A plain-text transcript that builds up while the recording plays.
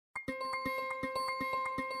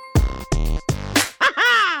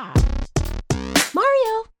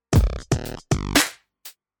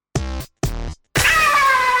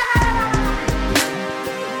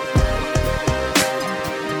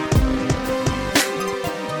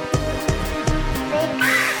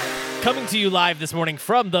Coming to you live this morning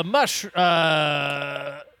from the Mushroom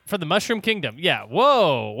Kingdom. Yeah,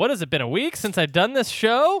 whoa. What has it been, a week since I've done this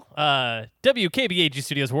show? WKBAG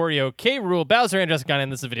Studios, Wario, K. Rool, Bowser, and Jessica,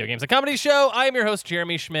 and this is Video Games, a comedy show. I am your host,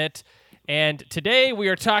 Jeremy Schmidt, and today we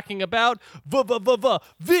are talking about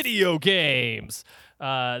video games.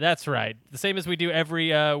 That's right. The same as we do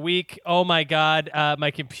every week. Oh my God,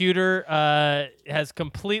 my computer has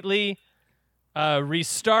completely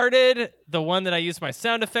restarted the one that I use my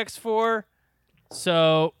sound effects for.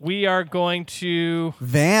 So we are going to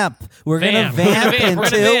vamp. We're gonna vamp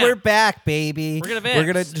until we're back, baby. We're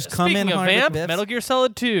gonna just come in hard vamp, with Metal Gear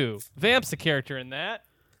Solid 2. Vamp's the character in that.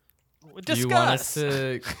 Discuss. Do you want us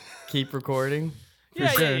to keep recording?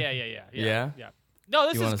 Yeah. No,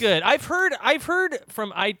 this is good. I've heard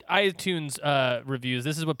from iTunes reviews.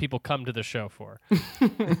 This is what people come to the show for.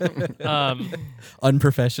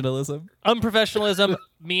 Unprofessionalism,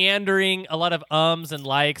 meandering, a lot of ums and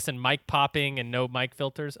likes and mic popping and no mic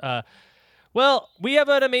filters. Well, we have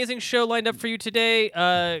an amazing show lined up for you today.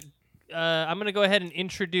 I'm going to go ahead and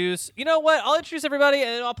introduce. You know what? I'll introduce everybody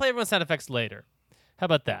and I'll play everyone's sound effects later. How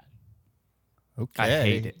about that? Okay. I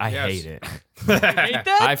hate it. I hate it. You hate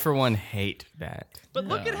that? I, for one, hate that. But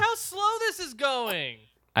look at how slow this is going.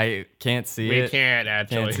 I can't see We it. can't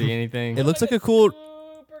actually. Can't see anything. It looks like a cool.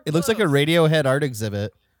 It looks like a Radiohead art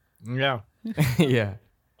exhibit. Yeah, Yeah.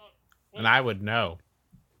 and I would know.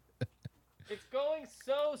 It's going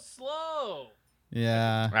so slow.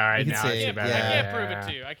 Yeah. All right, you can now see I see it. better. I Yeah. can't prove it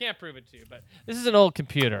to you. I can't prove it to you. But this is an old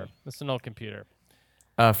computer.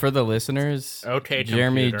 For the listeners, Okay,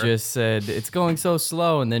 Jeremy computer. just said it's going so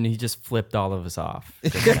slow, and then he just flipped all of us off.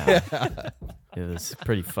 It was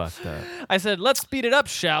pretty fucked up. I said, let's speed it up,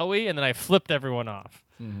 shall we? And then I flipped everyone off.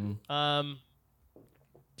 Do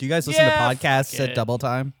you guys listen to podcasts fuck at it. double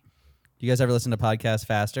time? Do you guys ever listen to podcasts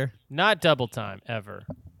faster? Not double time, ever.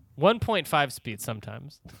 1.5 speed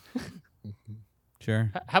sometimes.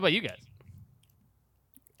 Sure. How about you guys?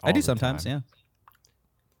 I All do the sometimes. time. Yeah.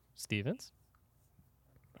 Stevens?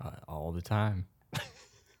 All the time.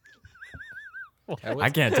 What? I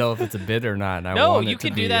can't tell if it's a bit or not. And I No, want it you to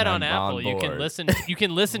can be, do that and on I'm Apple. You can board. listen. You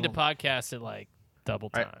can listen to podcasts at like double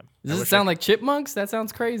time. Does it wish sound like chipmunks? That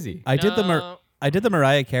sounds crazy. I did the No. I did the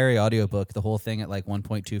Mariah Carey audiobook, the whole thing at like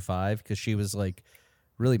 1.25 because she was like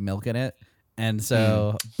really milking it, and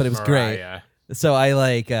so but it was great. Mariah. So I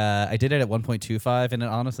did it at 1.25 and it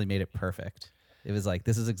honestly made it perfect. It was like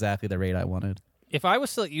this is exactly the rate I wanted. If I was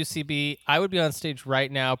still at UCB, I would be on stage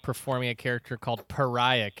right now performing a character called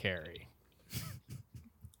Pariah Carey.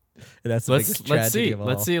 That's the biggest Let's tragedy see. of all.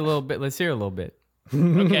 Let's see a little bit. Let's hear a little bit.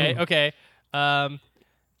 Okay. Okay.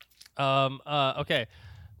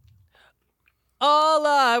 All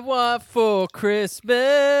I want for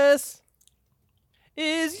Christmas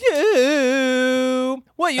is you.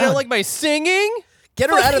 What, you don't like my singing? Get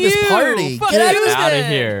her Fuck out of this you. party. Fuck Get you. out of Out of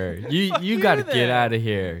then. here. You got to then. get out of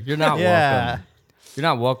here. You're not Yeah. welcome. You're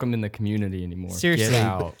not welcome in the community anymore. Seriously. Get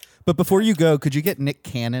out. But before you go, could you get Nick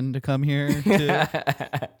Cannon to come here?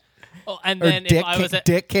 Oh, and Or then Dick, if I was at,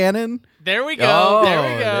 Dick Cannon? there we go. Oh, there we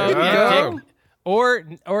there go. we Yeah, go. Dick-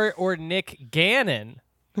 or Nick Gannon,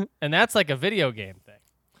 and that's like a video game thing.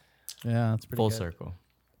 Yeah, that's pretty Full good. circle.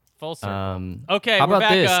 Full circle. Okay, How we're about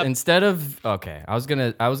back this? up. Instead of I was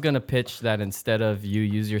gonna pitch that instead of you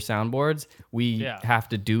use your soundboards, we have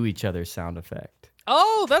to do each other's sound effect.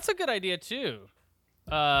 Oh, that's a good idea too.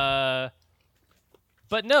 But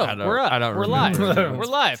no, we're up. I don't we're remember. live. We're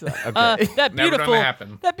live. That Never beautiful, gonna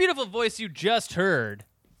happen. that beautiful voice you just heard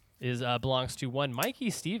is belongs to one Mikey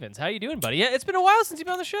Stevens. How you doing, buddy? Yeah, it's been a while since you've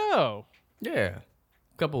been on the show. Yeah,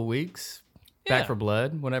 couple weeks. Yeah. Back for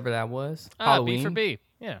Blood, whenever that was. B Halloween. for B.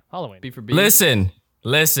 Yeah, Halloween. B for B. Listen.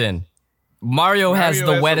 Mario has Mario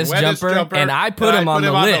the has wettest jumper, and I put him on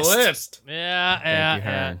the list. Yeah, you, yeah.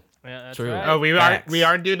 Hearn. Yeah, that's True. right. Oh, we Facts.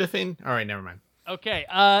 are doing the thing. All right, never mind. Okay,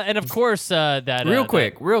 and of course that Real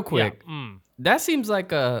quick. Yeah. That seems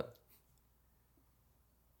like a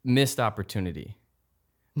missed opportunity.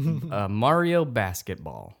 Mario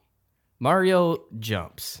basketball. Mario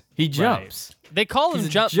jumps. He jumps. They call him He's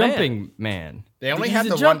a Jump jumping man. They only He's had a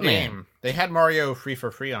the jump one man. game. They had Mario free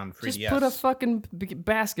for free on 3DS. Just put a fucking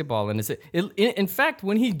basketball in it. In fact,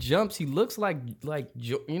 when he jumps, he looks like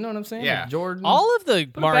you know what I'm saying? Yeah. Like Jordan. All of the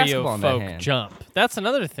Put a Mario basketball in that folk hand. jump. That's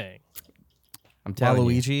another thing. I'm telling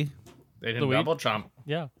you. Waluigi. They didn't Luigi. double jump.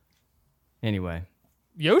 Yeah. Anyway,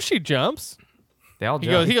 Yoshi jumps. they all He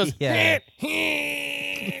jump. goes. Yeah.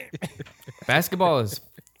 Basketball is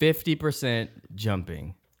 50%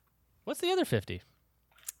 jumping. What's the other 50?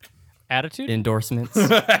 Attitude? Endorsements.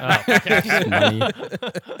 Oh, okay. Money.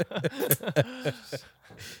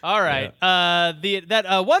 All right.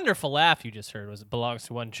 That wonderful laugh you just heard belongs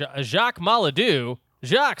to one Jacques Maladou.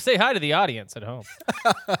 Jacques, say hi to the audience at home.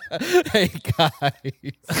 Hey guys.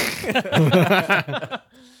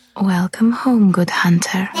 Welcome home, good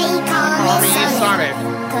hunter. Call me Sonic.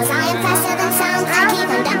 Cause I am faster than sound. I keep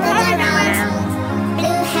on dumping around.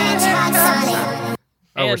 Blue hedgehog Sonic.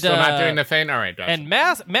 Oh, we're And, still not doing the feint? All right, gotcha. And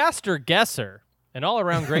master guesser, an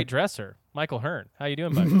all-around great dresser, Michael Hearn. How you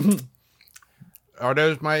doing, buddy? Are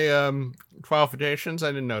those my qualifications? I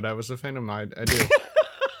didn't know that was a feint of mine. I do.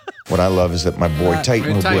 What I love is that my boy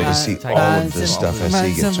Titan will be able to see all of this stuff as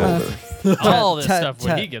he gets older. All this stuff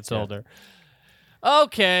when he gets older.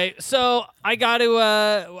 Okay, so I got to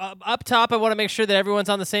up top. I want to make sure that everyone's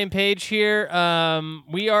on the same page here.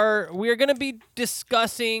 We are going to be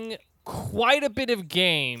discussing quite a bit of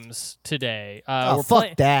games today.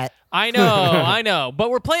 Fuck that. I know,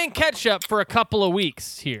 but we're playing catch up for a couple of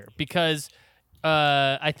weeks here because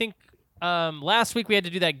I think last week we had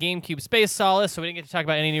to do that GameCube Space Solace, so we didn't get to talk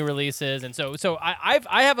about any new releases, and so I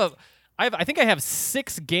think I have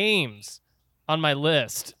 6 games on my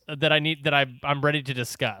list that I'm ready to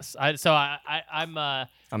discuss. I'm out.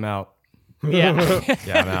 Yeah.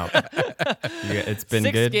 Yeah, I'm out. It's been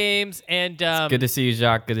 6 good. games, and Good to see you,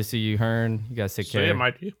 Jacques. Good to see you, Hearn. You guys take So care. yeah,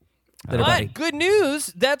 Mikey. but good news,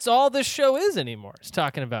 that's all this show is anymore. It's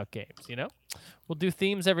talking about games, you know? We'll do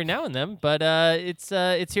themes every now and then, but it's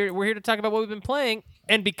here. We're here to talk about what we've been playing,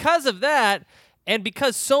 and because of that, and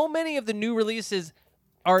because so many of the new releases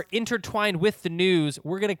are intertwined with the news,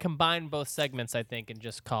 we're gonna combine both segments, I think, and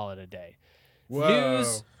just call it a day. Whoa.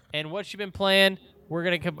 News and what you've been playing. We're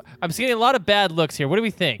gonna. I'm getting a lot of bad looks here. What do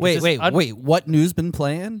we think? Wait. What news been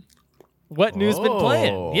playing? What news been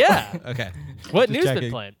playing? Yeah. Okay. What Just news been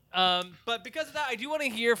checking. playing? But because of that, I do want to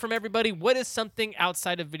hear from everybody. What is something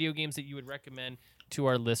outside of video games that you would recommend to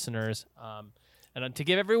our listeners? And to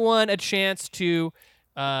give everyone a chance to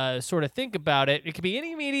sort of think about it, it could be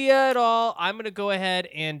any media at all. I'm going to go ahead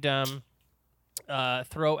and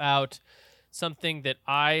throw out something that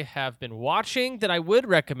I have been watching that I would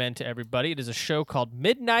recommend to everybody. It is a show called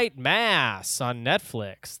Midnight Mass on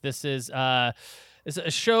Netflix. This is it's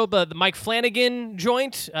a show, the Mike Flanagan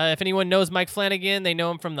joint. If anyone knows Mike Flanagan, they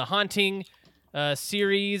know him from the Haunting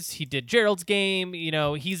series. He did Gerald's Game. You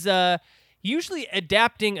know, he's usually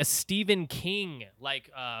adapting a Stephen King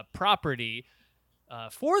property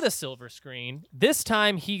for the silver screen. This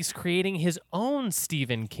time, he's creating his own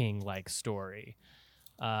Stephen King-like story.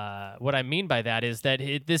 What I mean by that is that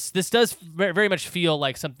this does very much feel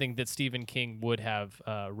like something that Stephen King would have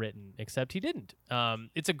written, except he didn't.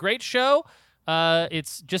 It's a great show.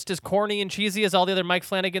 It's just as corny and cheesy as all the other Mike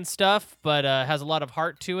Flanagan stuff, but has a lot of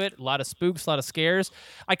heart to it, a lot of spooks, a lot of scares.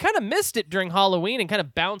 I kind of missed it during Halloween and kind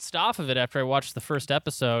of bounced off of it after I watched the first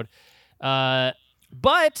episode.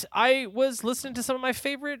 But I was listening to some of my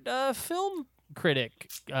favorite film critic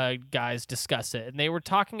guys discuss it, and they were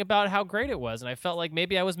talking about how great it was, and I felt like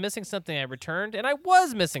maybe I was missing something. I returned, and I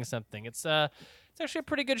was missing something. It's actually a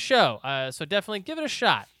pretty good show, so definitely give it a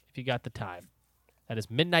shot if you got the time. That is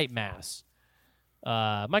Midnight Mass.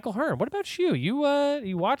 Michael Hearn, what about you?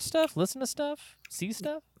 You watch stuff, listen to stuff, see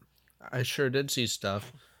stuff? I sure did see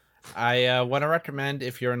stuff. I want to recommend,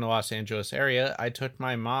 if you're in the Los Angeles area, I took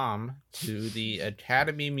my mom to the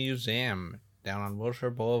Academy Museum down on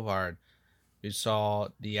Wilshire Boulevard. We saw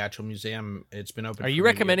the actual museum. It's been open. Are you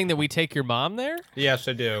recommending that we take your mom there? Yes,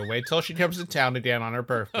 I do. Wait till she comes to town again on her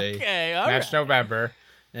birthday. Okay, all That's right. November.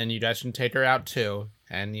 And you guys can take her out too.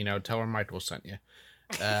 And, tell her Michael sent you.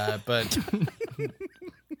 But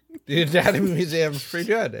the Academy Museum's pretty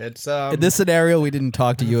good. It's In this scenario, we didn't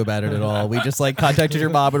talk to you about it at all. We just contacted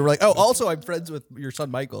your mom and we're like, oh, also I'm friends with your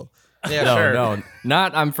son Michael. yeah, No, sure. no,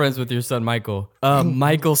 not I'm friends with your son Michael.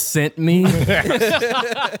 Michael sent me.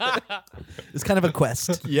 It's kind of a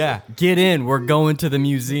quest. Yeah, get in. We're going to the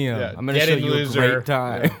museum. Yeah, I'm gonna get show in, you loser. a great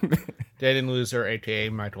time. Dead and Loser, aka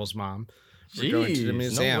Michael's mom. We're going to the Jeez,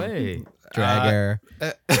 museum. No way. Dragger.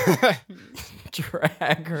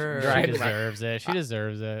 Drag her. Drag She deserves it. She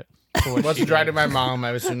deserves it. Wasn't driving my mom.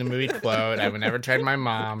 I was in the movie Quote. I would never trade my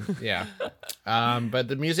mom. Yeah. But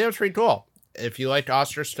the museum's pretty cool. If you liked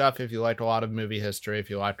Oscar stuff, if you liked a lot of movie history, if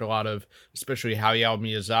you liked a lot of, especially Hayao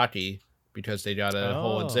Miyazaki, because they got a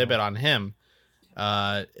whole exhibit on him,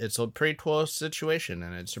 it's a pretty cool situation,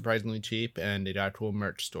 and it's surprisingly cheap, and they got a cool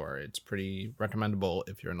merch store. It's pretty recommendable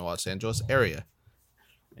if you're in the Los Angeles area.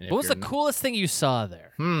 And if What was you're the coolest thing you saw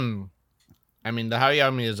there? I mean, the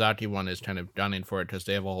Hayao Miyazaki one is kind of done in for it because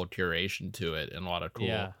they have a whole curation to it and a lot of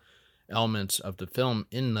cool elements of the film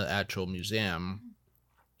in the actual museum.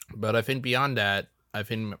 But I think beyond that, I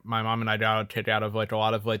think my mom and I take out of like a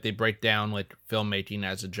lot of like they break down like filmmaking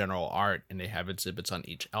as a general art, and they have exhibits on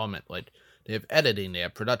each element. Like they have editing, they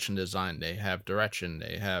have production design, they have direction,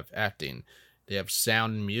 they have acting, they have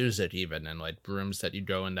sound and music even, and like rooms that you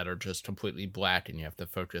go in that are just completely black, and you have to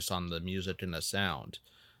focus on the music and the sound.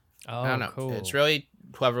 Oh, I don't know. cool. It's really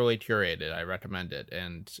cleverly curated. I recommend it.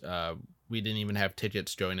 And we didn't even have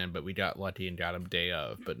tickets going in, but we got lucky and got them day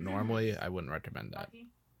of. But normally, I wouldn't recommend that.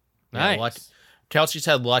 Nice. Yeah, Kelsey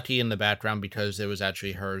said lucky in the background because it was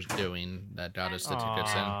actually hers doing that got us the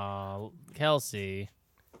tickets in. Kelsey.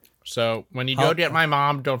 So when you go get my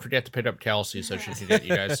mom, don't forget to pick up Kelsey so she can get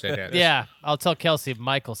you guys tickets. Yeah, I'll tell Kelsey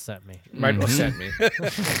Michael sent me. Michael sent me.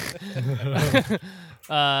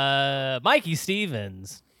 Mikey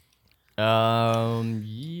Stevens.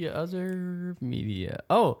 Other media.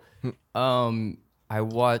 I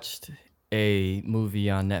watched a movie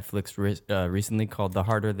on Netflix recently called The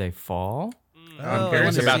Harder They Fall. I'm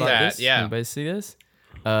curious about that. Yeah. Anybody see this?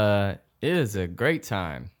 It is a great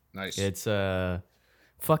time. Nice. It's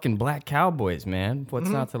fucking black cowboys, man. What's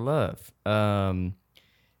not to love?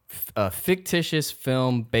 A fictitious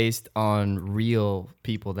film based on real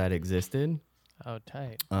people that existed. Oh,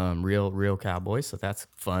 tight. Real cowboys. So that's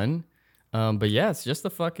fun. But yeah, it's just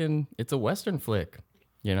it's a Western flick,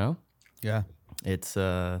 you know? Yeah. It's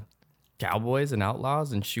cowboys and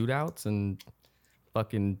outlaws and shootouts and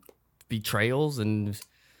fucking betrayals and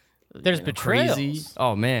There's betrayals. crazy.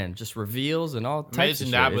 Oh man, just reveals and all types Amazing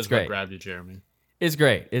of that shit. was It's what great. grabbed you, Jeremy. It's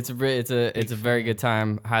great. It's a very good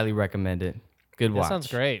time. Highly recommend it. Good watch. That sounds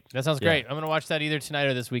great. That sounds great. I'm gonna watch that either tonight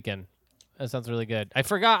or this weekend. That sounds really good. I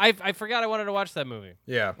forgot. I forgot I wanted to watch that movie.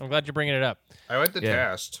 Yeah. I'm glad you're bringing it up. I like the Yeah.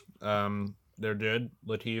 cast. They're good.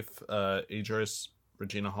 Lateef, Idris,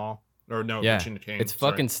 Regina Hall. Or no, Yeah, Regina King. it's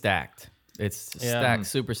sorry. fucking stacked. It's stacked,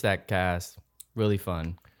 super stacked cast. Really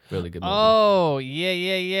fun. Really good movie. Oh yeah.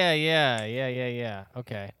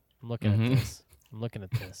 Okay, I'm looking Mhm. at this. I'm looking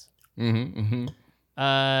at this. Mm-hmm.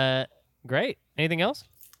 Great. Anything else?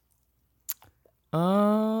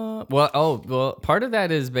 Well, part of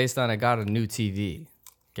that is based on I got a new TV.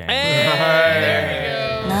 Gang.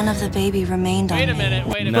 There you go. None of the baby remained Wait on a me. minute.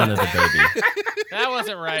 Wait a None minute. of the baby. That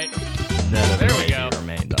wasn't right. None of the There we baby go.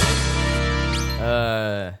 remained on.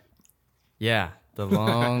 Yeah, the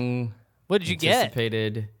long. What did you get?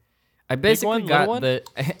 Anticipated. I basically one, got little one? the.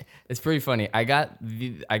 It's pretty funny. I got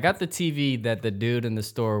the TV that the dude in the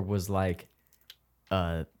store was like,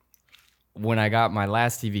 when I got my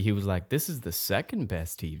last TV, he was like, "This is the second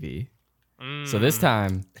best TV." So this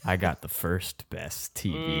time I got the first best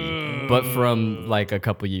TV, but from like a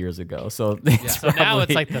couple years ago. So it's So now it's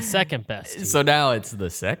probably- like the second best. So now it's the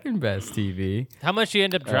second best TV. How much you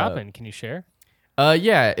end up dropping? Can you share?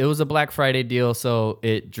 Yeah, it was a Black Friday deal, so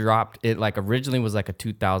it dropped. It like originally was like a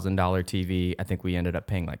 $2,000 TV. I think we ended up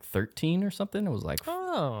paying like 13 or something. It was like,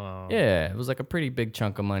 Oh. yeah, it was like a pretty big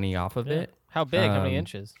chunk of money off of it. How big? How many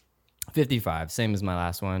inches? 55, same as my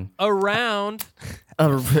last one. Around.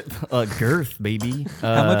 A girth, baby.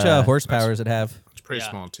 How much horsepower does it have? It's a pretty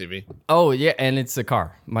small TV. Oh yeah, and it's a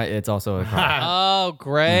car. It's also a car. Oh,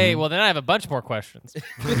 great. Well, then I have a bunch more questions.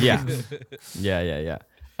 Yeah.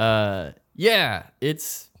 Yeah,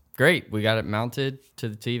 it's great. We got it mounted to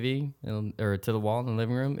the TV or to the wall in the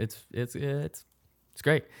living room. It's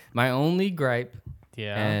great. My only gripe,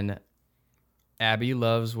 Yeah. and Abby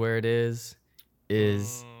loves where it is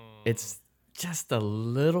it's just a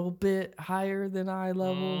little bit higher than eye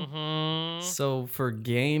level. So for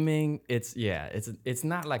gaming, it's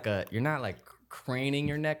not like you're not like craning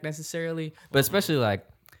your neck necessarily, but especially like,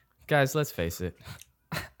 guys, let's face it.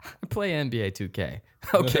 I play NBA 2K.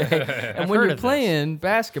 Okay. And when heard you're of this. playing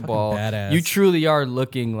basketball, Badass. you truly are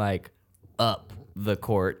looking like up the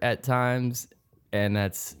court at times. And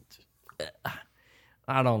that's,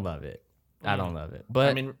 I don't love it. I don't love it. But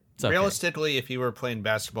I mean, it's okay. realistically, if you were playing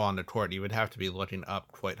basketball on the court, you would have to be looking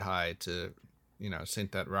up quite high to,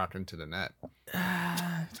 sink that rock into the net.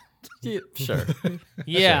 Yeah, sure.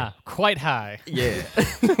 Yeah, quite high. Yeah.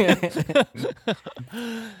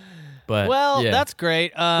 But Well, yeah. that's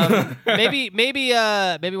great. Maybe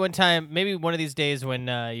one time, maybe one of these days when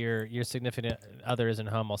your significant other isn't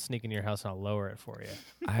home, I'll sneak into your house and I'll lower it for you.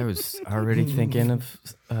 I was already thinking of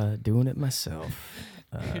doing it myself.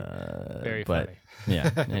 Very but, funny.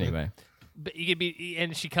 Yeah. Anyway. But you could be,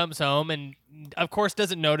 and she comes home and of course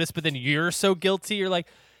doesn't notice, but then you're so guilty. You're like,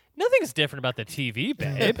 nothing's different about the TV,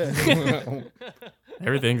 babe.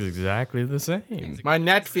 Everything's exactly the same. My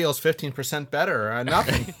net feels 15% better.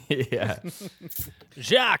 Nothing. Yeah.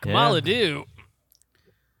 Jacques Yeah. Maladou.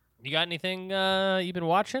 You got anything you've been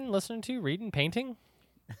watching, listening to, reading, painting?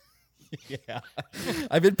 Yeah,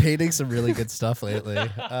 I've been painting some really good stuff lately.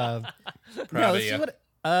 Proud of let's see you. what.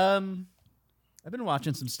 I've been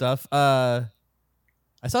watching some stuff. I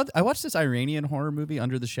watched this Iranian horror movie,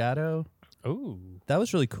 Under the Shadow. Ooh. That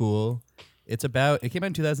was really cool. It came out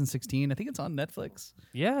in 2016. I think it's on Netflix.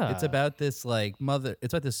 Yeah. It's about this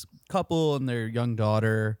it's about this couple and their young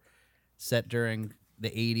daughter, set during the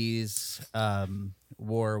 80s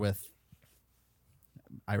war with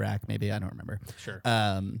Iraq, maybe, I don't remember. Sure.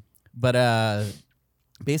 But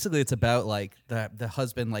basically it's about like the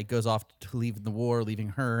husband like goes off to leave the war, leaving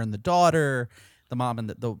her and the daughter, the mom and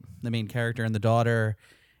the main character and the daughter,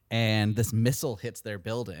 and this missile hits their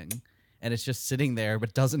building. And it's just sitting there,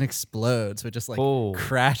 but doesn't explode. So it just like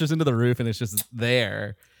crashes into the roof, and it's just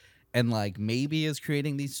there, and like maybe is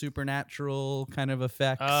creating these supernatural kind of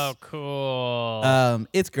effects. Oh, cool.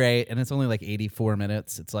 It's great, and it's only like 84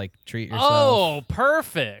 minutes. It's like treat yourself. Oh,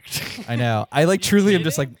 perfect. I know. I like truly am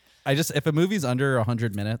just like if a movie's under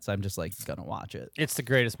 100 minutes, I'm just like gonna watch it. It's the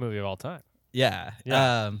greatest movie of all time. Yeah.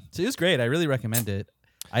 Yeah. So it was great. I really recommend it.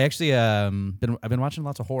 I actually I've been watching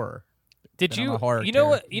lots of horror. Did Been on you? a horror You know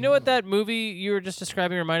kick. what? You know what that movie you were just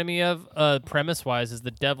describing reminded me of, premise-wise, is The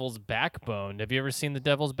Devil's Backbone. Have you ever seen The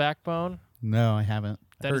Devil's Backbone? No, I haven't.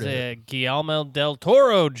 That is Heard of a it. Guillermo del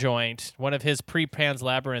Toro joint, one of his pre-Pan's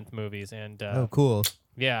Labyrinth movies, and Oh, cool.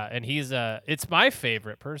 yeah, and he's it's my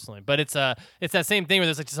favorite personally, but it's that same thing where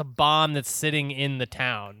there's like just a bomb that's sitting in the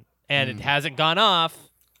town and it hasn't gone off,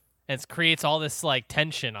 and it creates all this like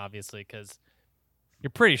tension, obviously, because you're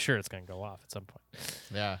pretty sure it's gonna go off at some point.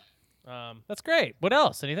 Yeah. That's great. What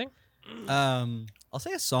else? Anything? I'll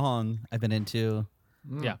say a song I've been into.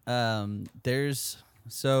 Yeah.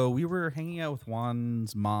 So we were hanging out with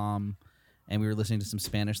Juan's mom, and we were listening to some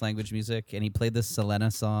Spanish language music, and he played this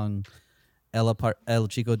Selena song, El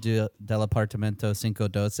Chico del Apartamento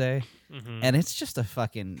 512, and it's just a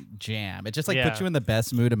fucking jam. It just like puts you in the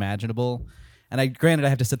best mood imaginable. And granted, I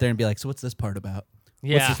have to sit there and be like, so what's this part about?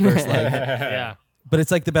 Yeah. What's this verse like? Yeah. But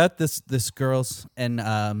it's like about this girl's,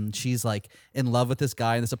 and she's like in love with this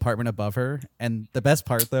guy in this apartment above her. And the best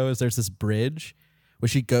part though is there's this bridge where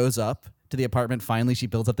she goes up to the apartment. Finally, she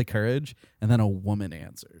builds up the courage, and then a woman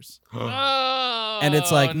answers. Oh, And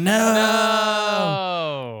it's like,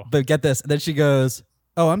 no. But get this. And then she goes,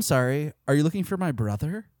 "Oh, I'm sorry. Are you looking for my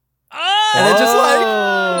brother?" Oh! And it just like,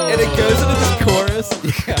 and it goes into this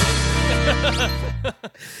chorus. Yeah.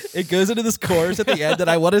 It goes into this chorus at the end that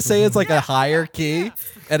I want to say it's like a higher key,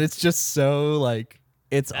 and it's just so like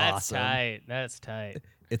it's That's awesome. tight. That's tight.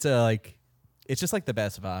 It's just like the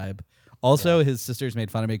best vibe. Also, his sisters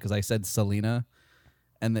made fun of me because I said Selena,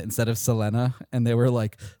 and instead of Selena, and they were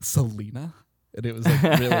like Selena, and it was like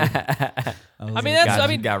really. I mean,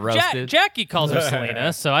 that's got roasted. Jackie calls her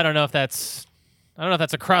Selena, so I don't know if that's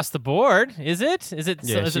across the board. Is it? Is it?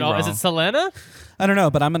 Yeah, is she's it? Is wrong. it Selena? I don't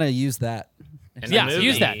know, but I'm gonna use that. In Yeah, the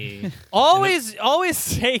use that. movie. Always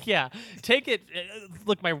take it.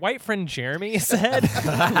 Look, my white friend Jeremy said.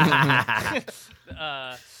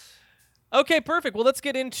 Okay, perfect. Well, let's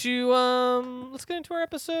get into our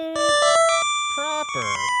episode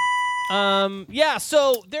proper. Yeah.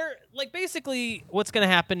 So basically, what's going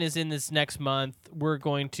to happen is in this next month, we're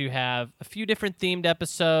going to have a few different themed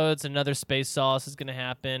episodes. Another Space Solace is going to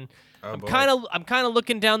happen. I'm kind of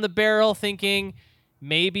looking down the barrel, thinking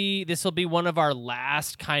maybe this will be one of our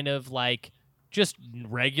last kind of like just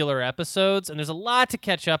regular episodes. And there's a lot to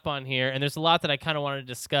catch up on here, and there's a lot that I kind of want to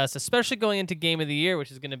discuss, especially going into Game of the Year, which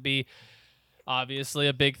is going to be obviously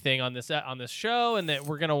a big thing on this show, and that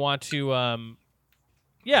we're going to want to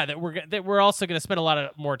that we're also going to spend a lot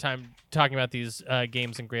of more time talking about these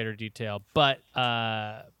games in greater detail. But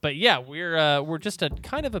yeah, we're just a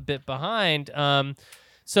kind of a bit behind.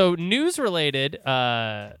 So news related,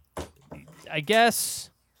 I guess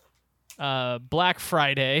Black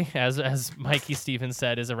Friday, as Mikey Stevens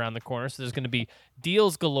said, is around the corner. So there's going to be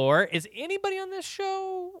deals galore. Is anybody on this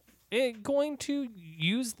show going to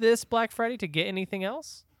use this Black Friday to get anything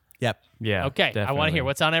else? Yep, Yeah. Okay, I want to definitely. hear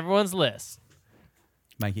what's on everyone's list.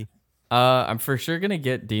 Mikey. I'm for sure gonna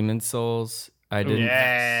get Demon Souls. I didn't.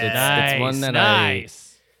 Yes. It's one that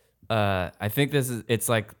nice. I think it's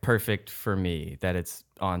like perfect for me that it's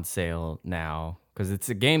on sale now because it's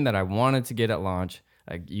a game that I wanted to get at launch.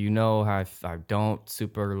 Like, you know how I don't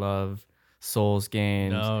super love Souls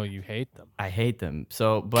games. No, you hate them. I hate them.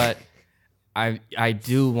 So, but I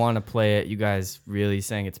do want to play it. You guys really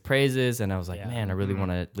sang its praises, and I was like, man, I really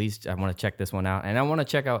want to I want to check this one out, and I want to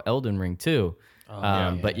check out Elden Ring too.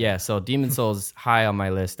 But yeah, so Demon Souls high on my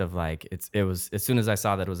list of like it was as soon as I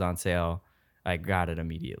saw that it was on sale, I got it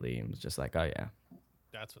immediately and was just like, oh yeah,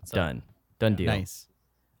 That's what's up. done deal. Nice.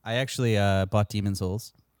 I actually bought Demon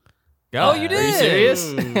Souls. Oh, you Are you did?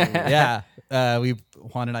 serious? Yeah,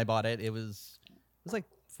 Juan and I bought it. It was like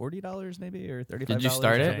 $40 maybe or $35. Did you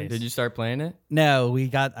start it? Nice. Did you start playing it? No,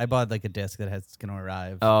 I bought like a disc that's gonna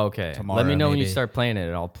arrive. Oh, okay. Tomorrow, Let me know when you maybe. start playing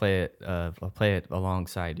it. I'll play it. I'll play it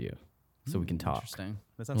alongside you, so we can talk. Interesting.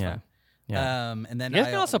 That sounds Yeah. fun. Yeah. And then You guys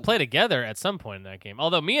I can also play together at some point in that game.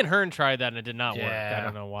 Although me and Hearn tried that and it did not work. I Yeah.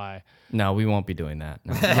 don't know why. No, we won't be doing that.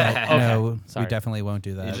 No. No, Sorry. we definitely won't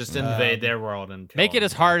do that. You just invade their world and Make kill it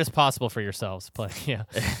as them. hard as possible for yourselves. Play. Yeah.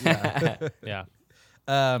 Yeah.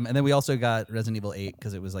 And then we also got Resident Evil 8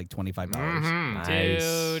 because it was like $25. Mm-hmm. Nice.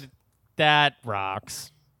 Dude, that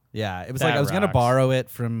rocks. Yeah, it was That like I was gonna rocks. borrow it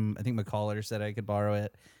from I think McCaller said I could borrow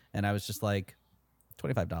it, and I was just like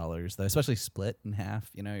 $25 though, especially split in half.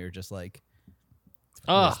 You know, you're just like,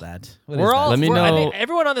 what Ugh. is that? What We're is all. that? Let me I know- think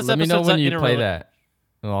everyone on this Let me episode. know when you play that.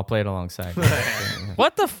 Well, I'll play it alongside.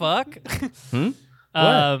 What the fuck? Hmm?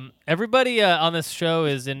 Everybody on this show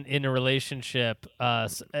is in a relationship,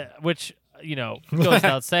 which goes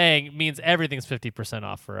without saying means everything's 50%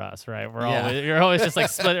 off for us, right? You're always just like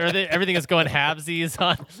split, or everything is going halvesies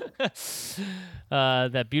on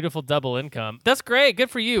that beautiful double income. That's great, good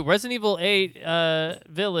for you. Resident Evil 8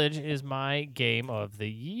 Village is my game of the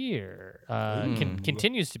year.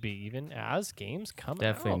 Continues to be even as games come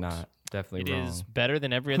Definitely out. not. Definitely It wrong. is better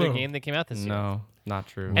than every other game that came out this year. No, not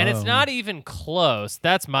true. And it's Whoa. not even close.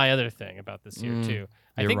 That's my other thing about this year too.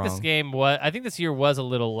 I you're think this wrong. game was. I think this year was a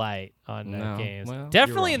little light on No, games. well, you're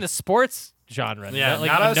Definitely in wrong. the sports genre. Yeah,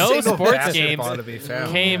 like not a no single sports basketball games to be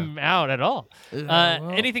found. came out at all.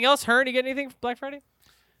 Anything else? Hearn, you get anything for Black Friday?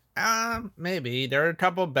 Maybe there are a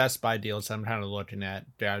couple Best Buy deals I'm kind of looking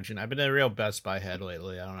at gouging. I've been a real Best Buy head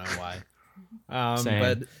lately. I don't know why. Same.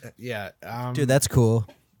 But yeah, Dude, that's cool.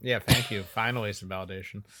 yeah. Thank you. Finally, some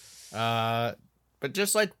validation. But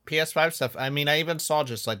just like PS5 stuff. I mean, I even saw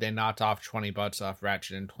just like they knocked off $20 off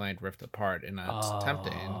Ratchet and Clank Rift Apart, and that's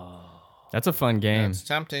tempting. That's a fun game. It's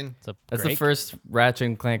tempting. It's a That's the great- first Ratchet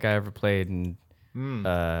and Clank I ever played, and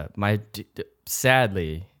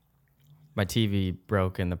sadly, my TV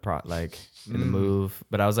broke in the in the move.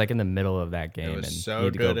 But I was like in the middle of that game It and was so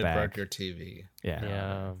need to good go it back. broke your TV. Yeah,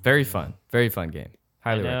 Yeah. very fun game.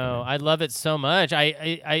 Highly No, recommend. I love it so much.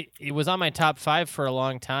 It was on my top 5 for a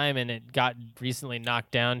long time, and it got recently knocked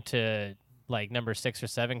down to like number 6 or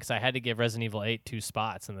 7 because I had to give Resident Evil 8 2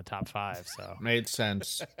 spots in the top 5. So Made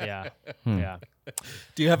sense. yeah, Hmm. yeah.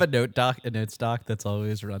 Do you have a note stock that's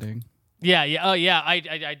always running? Yeah, yeah. Oh, yeah. I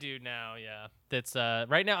do now. Yeah, that's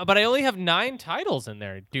right now. But I only have 9 titles in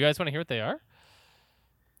there. Do you guys want to hear what they are?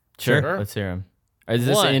 Sure, let's hear them. Is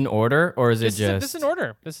this One. in order or is it This just? is in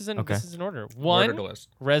order. This is in Okay. this is in order. Order One, the list.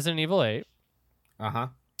 Resident Evil 8.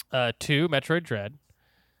 Uh-huh. 2, Metroid Dread.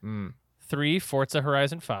 3, Forza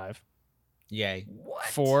Horizon 5. Yay.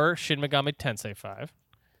 4, Shin Megami Tensei 5.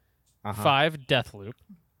 Uh-huh. 5, Deathloop.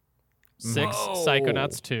 6, Whoa.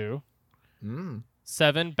 Psychonauts 2.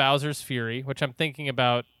 7, Bowser's Fury, which I'm thinking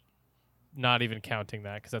about not even counting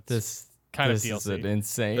that because that's This kind this of is an DLC.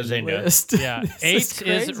 insane Bazinga. list. Yeah, This 8 is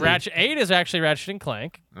crazy. Ratchet. 8 is actually Ratchet and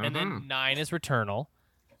Clank, and Uh-huh. then 9 is Returnal.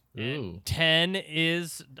 Ooh. 10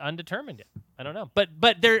 is undetermined yet. I don't know, but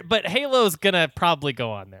Halo's gonna probably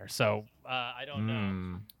go on there, so I don't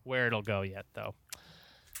know where it'll go yet, though.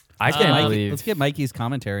 I can't Mikey, believe. let's get Mikey's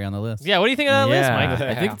commentary on the list. Yeah, what do you think of that list,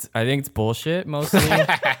 Mike? I think it's bullshit mostly.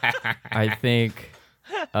 I think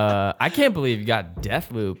I can't believe you got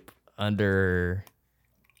Deathloop under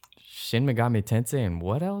Shin Megami Tensei and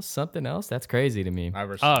what else? Something else? That's crazy to me.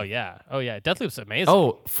 Oh yeah, Deathloop's amazing.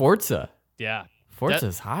 Oh, Forza. yeah.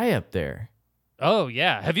 Forza's high up there. Oh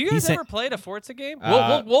yeah. Have you guys said- ever played a Forza game?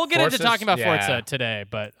 We'll get into Forza's- talking about yeah. Forza today,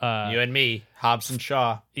 but You and me, Hobbs and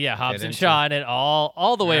Shaw. yeah, Hobbs and into Shaw and it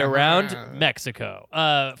all the way around Uh-huh. Mexico.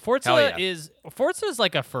 Forza Hell yeah. is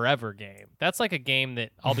like a forever game. That's like a game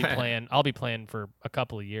that I'll be playing. I'll be playing for a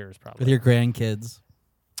couple of years probably. With your grandkids.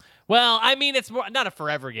 Well, I mean, it's not a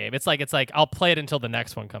forever game. It's like I'll play it until the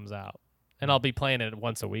next one comes out, and I'll be playing it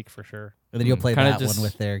once a week for sure. And then you'll play Kinda that just- one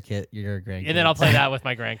with your grandkids. And then I'll play that with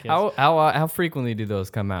my grandkids. How frequently do those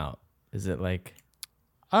come out? Is it like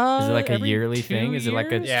is it like a every yearly 2 thing? Is it like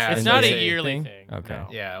a years? Yeah, It's not a it's a yearly thing. Okay. no.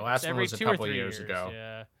 Yeah, It's last one every was a 2 or couple 3 years ago.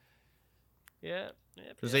 Yeah. Yeah.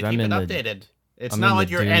 Yep, Because yep. they I'm keep it in the- updated. It's I'm not in like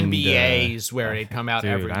the your doomed, NBAs where they come out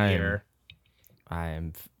dude, every I am- year. I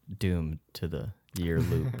am doomed to the year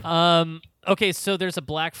loop. Okay, so there's a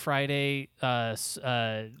Black Friday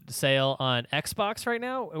sale on Xbox right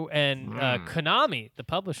now, and Konami, the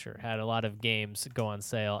publisher, had a lot of games go on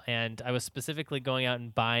sale, and I was specifically going out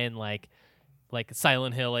and buying like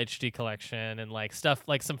Silent Hill HD collection and like stuff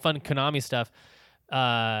like some fun Konami stuff.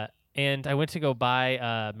 And I went to go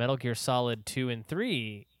buy Metal Gear Solid 2 and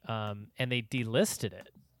 3 and they delisted it,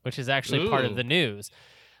 which is actually part of the news.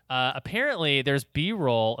 Apparently, there's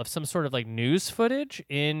B-roll of some sort of like news footage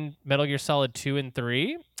in Metal Gear Solid 2 and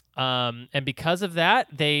 3, and because of that,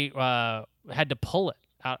 they had to pull it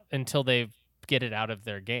out until they get it out of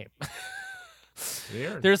their game.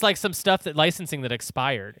 Weird. There's like some stuff that licensing that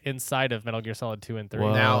expired inside of Metal Gear Solid 2 and 3.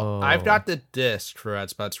 Whoa. Now, I've got the disc for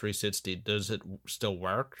Xbox 360. Does it still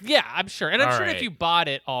work? Yeah, I'm sure, and I'm All sure if right. you bought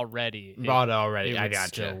it already, Bought it already. it I would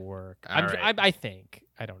gotcha. still work. All right. I think.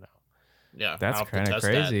 I don't know. Yeah, That's I'll have to kind of test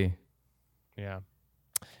that. crazy.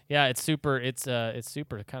 Yeah, it's super. It's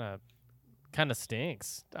super. Kind of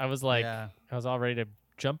stinks. I was like, Yeah. I was all ready to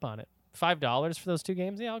jump on it. $5 for those 2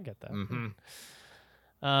 games. Yeah, I'll get that.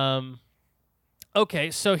 Mm-hmm.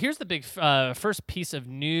 Okay, so here's the big first piece of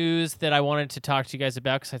news that I wanted to talk to you guys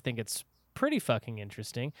about because I think it's pretty fucking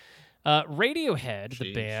interesting. Radiohead,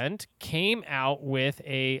 the Jeez. band, came out with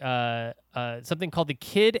a something called the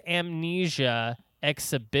Kid Amnesia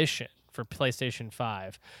Exhibition for PlayStation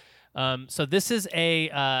 5. So this is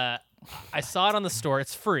I saw it on the store.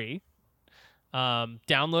 It's free.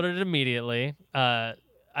 Downloaded it immediately.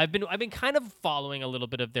 I've been kind of following a little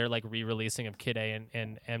bit of their like re-releasing of Kid A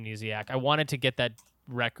and Amnesiac. I wanted to get that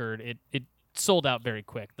record. It sold out very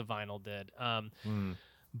quick. The vinyl did.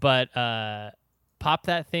 But pop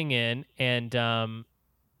that thing in and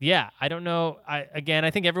yeah, I don't know. I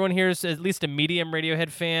think everyone here is at least a medium Radiohead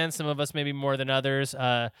fan. Some of us maybe more than others.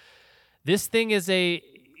 This thing is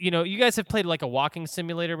you guys have played like a walking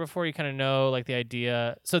simulator before. You kind of know like the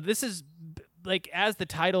idea. So this is like, as the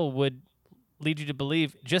title would lead you to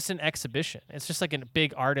believe, just an exhibition. It's just like a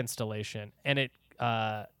big art installation, and it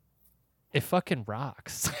fucking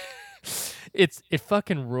rocks. It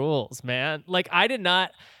fucking rules, man. Like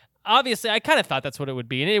obviously I kind of thought that's what it would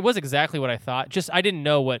be, and it was exactly what I thought. Just I didn't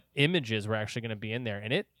know what images were actually going to be in there,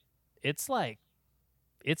 and it's like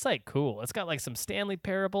cool. It's got like some Stanley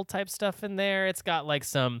Parable type stuff in there. It's got like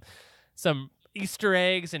some Easter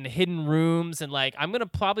eggs and hidden rooms, and like I'm gonna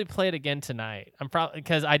probably play it again tonight. I'm probably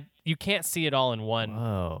because you can't see it all in one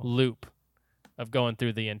Whoa. loop of going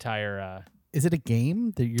through the entire. Is it a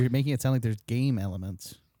game? That you're making it sound like there's game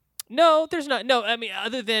elements. No, there's not. No, I mean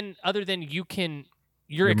other than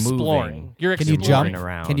you're exploring. moving. You're Can you exploring. jump?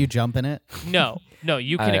 around. Can you jump in it? No,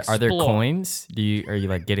 you can explore. Are there coins? Are you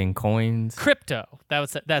like getting coins? Crypto.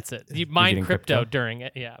 That's it. You mine getting crypto crypto? during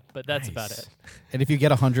it. Yeah, but that's about Nice. it. And if you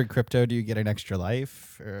get 100 crypto, do you get an extra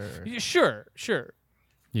life? Or? Sure.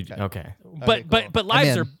 Okay. But cool. but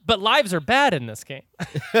lives I'm are lives are bad in this game.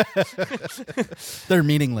 They're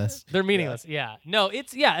meaningless. They're meaningless. Yeah. No,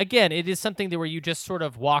 again, it is something that where you just sort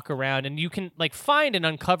of walk around and you can like find and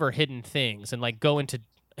uncover hidden things and like go into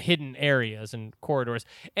hidden areas and corridors.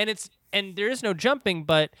 And there is no jumping,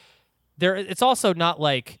 but it's also not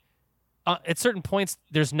like at certain points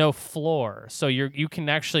there's no floor. So you can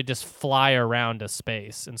actually just fly around a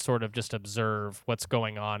space and sort of just observe what's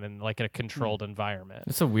going on in like a controlled environment.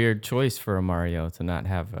 It's a weird choice for a Mario to not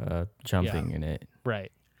have jumping in it.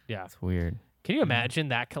 Right. Yeah. It's weird. Can you imagine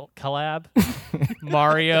that collab?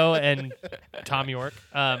 Mario and Tom York.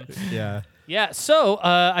 Yeah. Yeah, so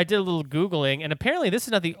I did a little Googling, and apparently this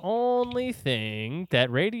is not the only thing that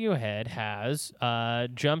Radiohead has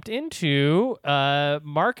jumped into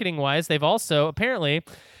marketing-wise. They've also, apparently,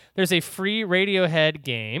 there's a free Radiohead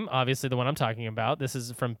game, obviously the one I'm talking about. This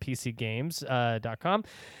is from PCGames.com.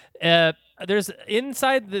 There's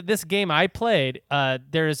inside this game I played,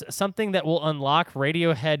 there's something that will unlock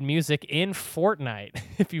Radiohead music in Fortnite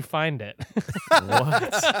if you find it.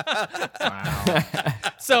 What? Wow.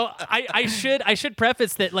 So I should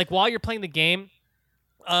preface that like while you're playing the game,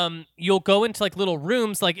 you'll go into like little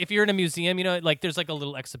rooms. Like if you're in a museum, like there's like a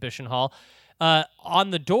little exhibition hall. On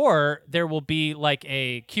the door there will be like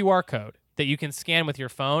a QR code that you can scan with your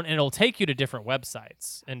phone, and it'll take you to different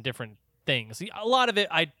websites and different things. A lot of it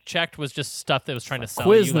I checked was just stuff that was trying to sell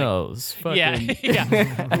you. Like, Quiznos. yeah, Fucking-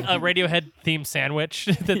 yeah, a Radiohead themed sandwich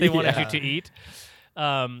that they wanted you to eat.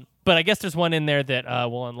 But I guess there's one in there that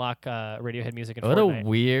will unlock Radiohead music in What Fortnite. a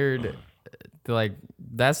weird, like,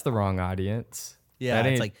 that's the wrong audience. Yeah, That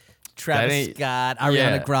it's ain't- like Travis ain't- Scott, Ariana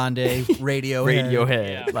yeah. Grande, Radiohead. Radiohead.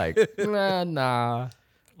 Yeah. Like, nah.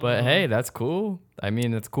 But hey, that's cool. I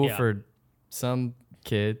mean, it's cool Yeah. for some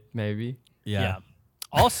kid, maybe. Yeah.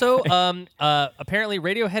 Also, apparently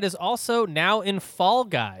Radiohead is also now in Fall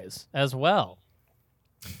Guys as well.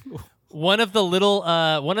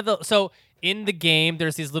 So in the game,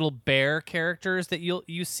 there's these little bear characters that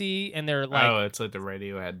you see, and they're like, Oh, it's like the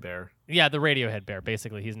Radiohead bear. yeah, the Radiohead bear.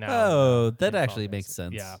 Basically, he's now. Oh, that in Fall actually Guys. makes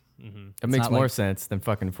sense. Yeah. Mm-hmm. It makes not more like- sense than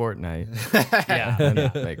fucking Fortnite. Yeah.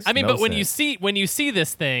 That makes I mean, no but when you sense. see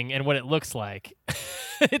this thing and what it looks like,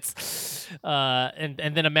 It's and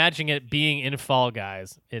then imagining it being in Fall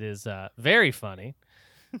Guys. It is very funny.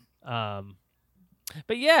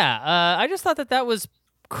 But yeah, I just thought that was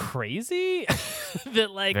crazy.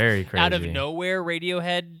 That like Very out of crazy. nowhere,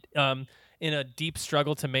 Radiohead, in a deep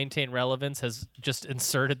struggle to maintain relevance, has just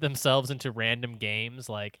inserted themselves into random games.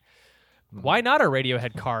 Like, why not a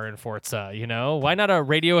Radiohead car in Forza? You know, why not a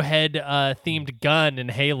Radiohead themed gun in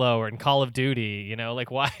Halo or in Call of Duty? You know,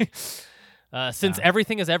 like why? Since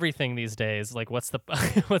everything is everything these days, like what's the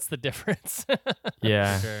what's the difference?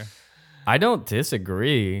 Yeah. Sure. I don't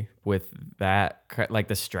disagree with that, like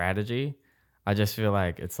the strategy. I just feel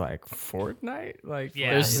like it's like Fortnite. Like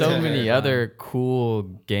Yeah, there's it's so very many fun. other cool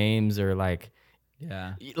games, or like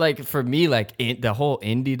for me, like the whole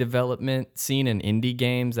indie development scene and indie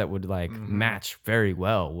games that would like match very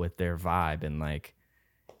well with their vibe and like,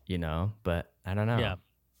 you know, but I don't know. Yeah.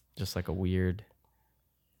 Just like a weird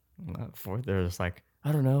they're just like,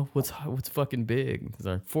 I don't know, what's fucking big? It's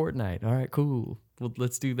like Fortnite. All right, cool. Well,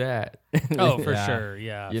 let's do that. Oh, for Yeah. sure,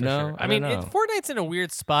 yeah. You for know? sure. I I mean, don't know. Fortnite's in a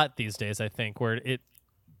weird spot these days. I think where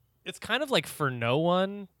it's kind of like for no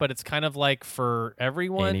one, but it's kind of like for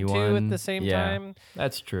everyone too at Anyone. the same Yeah. time.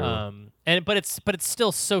 That's true. But it's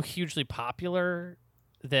still so hugely popular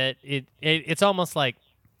that it's almost like,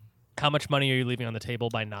 how much money are you leaving on the table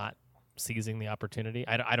by not seizing the opportunity?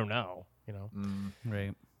 I don't know. You know,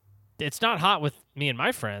 Right. it's not hot with me and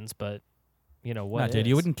my friends, but you know what? No, dude,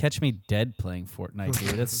 you is. wouldn't catch me dead playing Fortnite,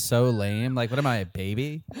 dude. That's so lame. Like, what am I, a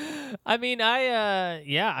baby? I mean,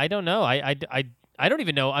 I don't know. I don't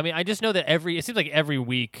even know. I mean, I just know that it seems like every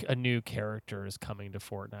week a new character is coming to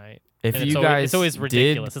Fortnite. If And you it's guys always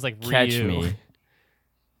ridiculous. did It's like catch Ryu. me,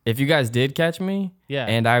 if you guys did catch me, Yeah.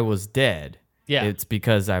 and I was dead, Yeah. it's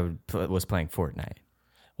because I was playing Fortnite.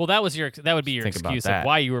 Well, that would be your Think about excuse of that.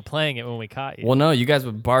 why you were playing it when we caught you. Well, no, you guys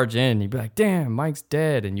would barge in, you'd be like, "Damn, Mike's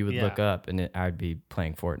dead," and you would Yeah. look up, and I'd be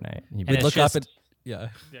playing Fortnite. And you'd be We'd it's look just- up and yeah.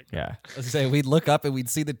 yeah, I was saying we'd look up and we'd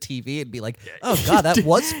see the TV and be like, "Oh God, that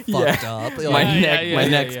was fucked up." Like, my Yeah, my yeah,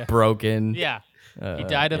 neck's yeah. broken. Yeah. He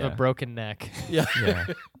died of a yeah. broken neck. yeah. Yeah,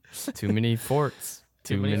 too many forts.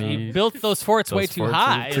 Too many. He built those forts way those too forts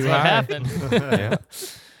high. is Is too what high. happened. Yeah.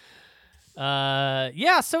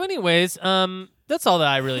 Yeah. So, anyways, that's all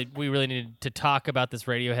that we really needed to talk about this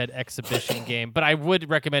Radiohead exhibition game. But I would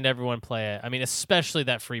recommend everyone play it. I mean, especially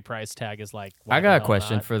that free price tag is like. why I the got a hell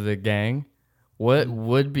question not? for the gang. What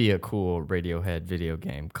would be a cool Radiohead video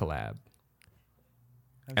game collab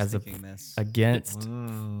as against?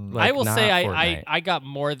 Like, I will not say Fortnite? I got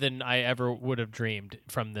more than I ever would have dreamed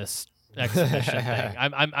from this exhibition thing.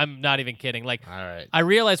 I'm not even kidding. Like, All right. I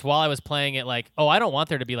realized while I was playing it, like, oh, I don't want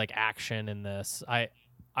there to be like action in this. I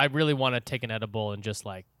really want to take an edible and just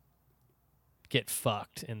like get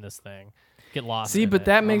fucked in this thing, get lost. See, in but it.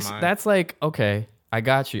 that makes my. that's like, okay, I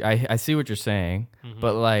got you. I see what you're saying, Mm-hmm.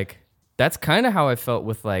 but like that's kind of how I felt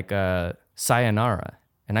with like Sayonara,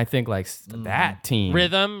 and I think like that team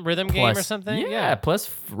rhythm game plus, or something. Yeah, plus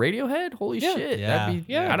Radiohead. Holy shit, Yeah. that'd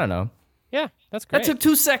be. Yeah. I don't know. Yeah, that's great. That took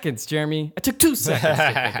 2 seconds, Jeremy. I took 2 seconds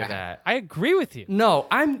to think of that. I agree with you. No,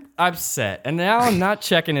 I'm upset, and now I'm not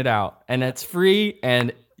checking it out, and it's free,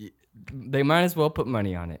 and they might as well put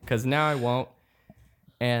money on it because now I won't,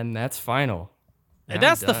 and that's final. Now And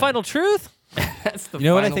that's I'm the done. final truth. That's the You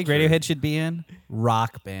know what I final think truth. Radiohead should be in?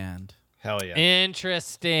 Rock band. Hell yeah.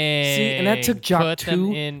 Interesting. See, and that took Jock Put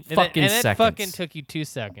them 2 in, fucking and it fucking seconds. took you 2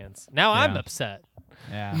 seconds. Now I'm Yeah. upset.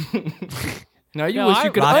 Yeah. Now you No, wish I-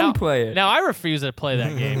 you could now- unplay it. Now I refuse to play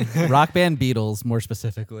that game. Rock band Beatles, more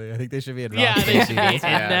specifically. I think they should be in Rock Yeah, band they should be in Beatles.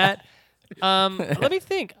 Yeah. that. Let me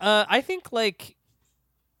think. I think like.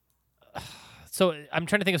 So I'm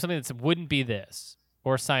trying to think of something that wouldn't be this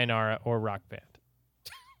or Sayonara or Rock Band.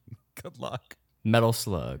 Good luck. Metal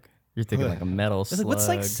Slug. You're thinking like a Metal It's like, Slug. what's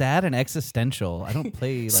like sad and existential? I don't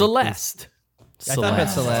play like Celeste. I thought about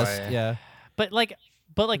Celeste. Celeste. Yeah. But like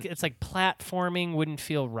it's like platforming wouldn't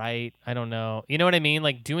feel right. I don't know. You know what I mean?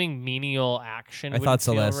 Like doing menial action. I wouldn't thought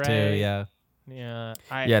feel Celeste too. right. Yeah. Yeah.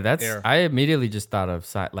 Yeah, that's. Here. I immediately just thought of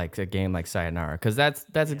like a game like Sayonara because that's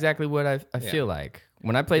exactly what I feel like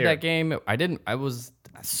when I played Here. that game. I was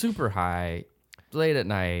super high, late at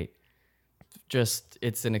night. Just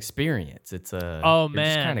it's an experience. It's a Oh, you're just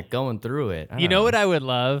man. kind of going through it. You know what I would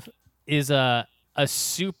love is a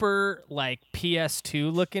super like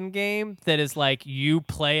PS2 looking game that is like you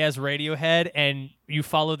play as Radiohead and you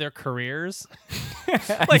follow their careers.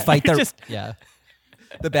 Like Fight you the just yeah.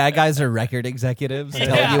 The bad guys are record executives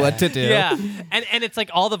telling you what to do. Yeah. And it's like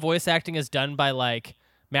all the voice acting is done by like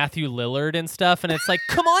Matthew Lillard and stuff and it's like,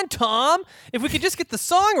 "Come on, Tom, if we could just get the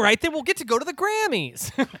song right, then we'll get to go to the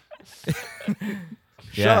Grammys."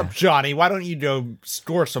 Shut up, Johnny. Why don't you go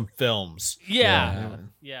score some films? Yeah.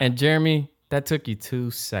 And Jeremy, that took you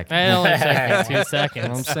 2 seconds. It only took me 2 seconds. You know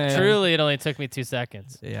what I'm saying? Truly, it only took me 2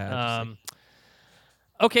 seconds. Yeah.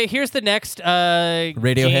 Okay, here's the next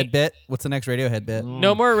Radiohead bit. What's the next Radiohead bit?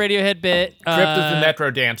 No more Radiohead bit. Crypt is the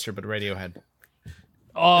Necro Dancer, but Radiohead.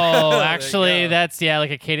 Oh, actually, that's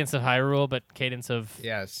like a Cadence of Hyrule, but Cadence of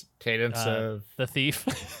Yes, Cadence of the Thief.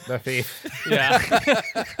 the Thief. Yeah,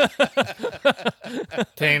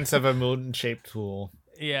 Cadence of a moon-shaped tool.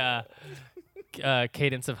 yeah.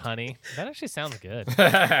 Cadence of Honey. That actually sounds good.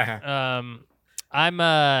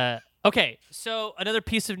 Okay, so another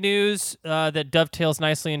piece of news that dovetails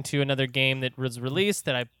nicely into another game that was released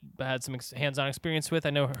that I had some hands-on experience with. I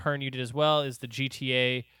know Hearn, you did as well. Is the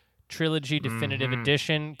GTA Trilogy Definitive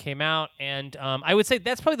Edition came out, and I would say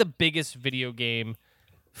that's probably the biggest video game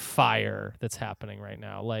fire that's happening right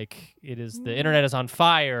now. Like, the internet is on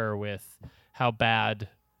fire with how bad,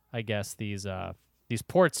 I guess, these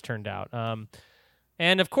ports turned out.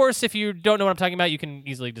 And of course, if you don't know what I'm talking about, you can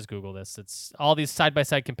easily just Google this. It's all these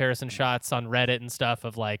side-by-side comparison shots on Reddit and stuff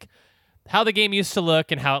of like how the game used to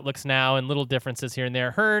look and how it looks now, and little differences here and there.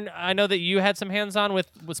 Hearn, I know that you had some hands-on with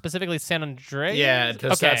specifically San Andreas. Yeah,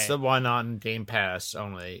 because that's the one on Game Pass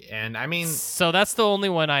only. And I mean, so that's the only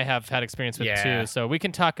one I have had experience with too. So we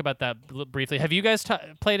can talk about that briefly. Have you guys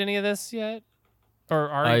played any of this yet,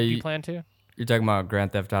 or you plan to? You're talking about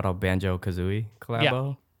Grand Theft Auto Banjo Kazooie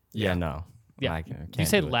collabo? Yeah, no. Yeah. I can't Did you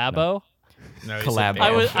say do it, Labo? no, he said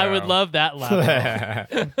Collab. I would love that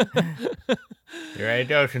Labo. Here I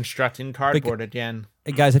go, constructing cardboard again.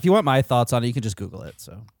 Hey guys, if you want my thoughts on it, you can just Google it.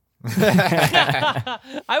 So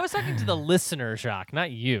I was talking to the listener, Jacques,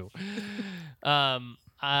 not you.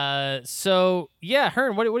 So yeah,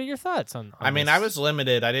 Hearn, what are your thoughts on I mean, this? I was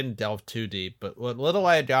limited. I didn't delve too deep, but what little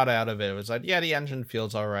I got out of it was like, yeah, the engine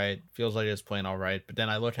feels all right. Feels like it's playing all right. But then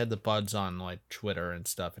I looked at the buds on like Twitter and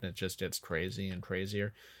stuff, and it just gets crazy and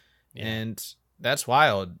crazier. Yeah. And that's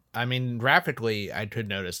wild. I mean, graphically, I could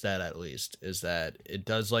notice that at least, is that it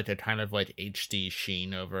does like a kind of like HD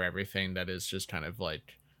sheen over everything that is just kind of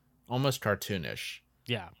like almost cartoonish.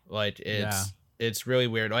 Yeah. Like it's really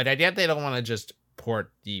weird. Like I get they don't want to just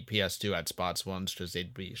port the PS2 at spots once because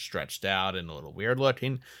they'd be stretched out and a little weird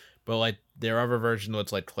looking, but like their other version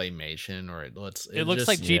looks like claymation, or it looks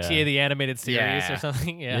like GTA the animated series or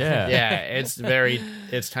something. Yeah.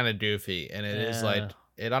 It's kind of goofy, and it is like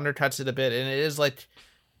it undercuts it a bit, and it is like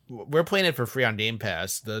we're playing it for free on Game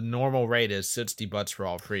Pass. The normal rate is $60 for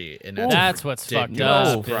all free, and that's what's fucked No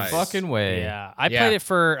up. fucking way. Yeah, I played it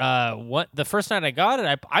for the first night I got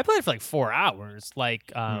it. I played it for like 4 hours.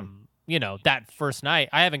 Like you know, that first night.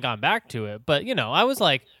 I haven't gone back to it, but you know, I was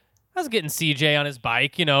getting CJ on his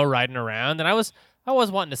bike, you know, riding around, and I was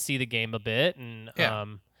wanting to see the game a bit, and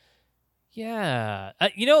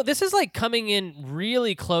you know, this is like coming in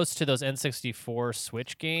really close to those N64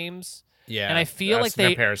 Switch games. Yeah, and I feel that's like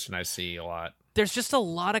the comparison I see a lot. There's just a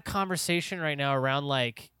lot of conversation right now around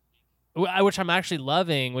like, which I'm actually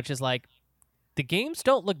loving, which is like, the games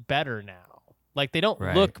don't look better now. Like, they don't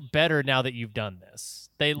look better now that you've done this.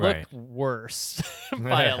 They look worse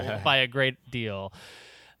by a great deal.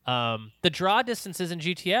 The draw distances in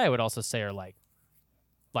GTA, I would also say, are like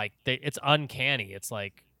it's uncanny. It's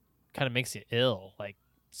like kind of makes you ill. Like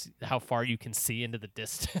how far you can see into the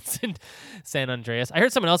distance in San Andreas. I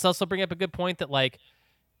heard someone else also bring up a good point that like,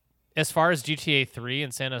 as far as GTA 3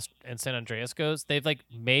 and San Andreas goes, they've like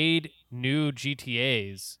made new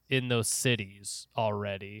GTAs in those cities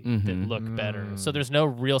already that look better. So there's no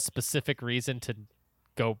real specific reason to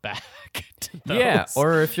go back to those. Yeah,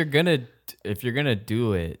 or if you're gonna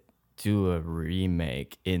do it, do a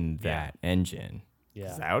remake in that engine.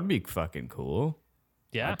 Yeah, that would be fucking cool.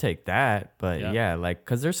 Yeah, I'd take that. But yeah, like,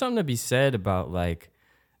 because there's something to be said about like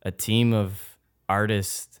a team of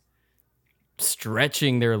artists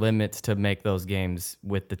stretching their limits to make those games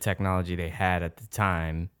with the technology they had at the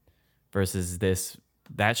time versus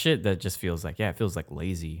that shit that just feels like, it feels like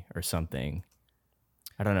lazy or something.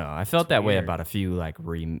 I don't know. I felt that way about a few like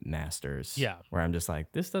remasters. Yeah. Where I'm just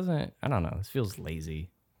like, this feels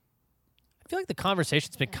lazy. I feel like the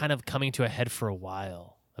conversation's been kind of coming to a head for a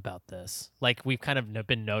while about this. Like, we've kind of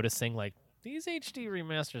been noticing like these HD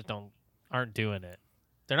remasters aren't doing it.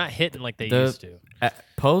 They're not hitting like they used to.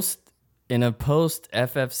 In a post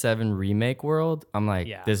FF7 remake world, I'm like,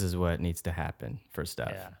 this is what needs to happen for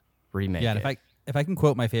stuff. Yeah. Remake. Yeah, it. and if I can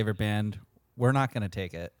quote my favorite band, we're not gonna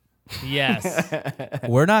take it. Yes.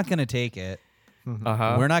 We're not gonna take it.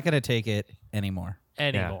 Uh-huh. We're not gonna take it anymore.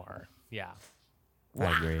 Yeah.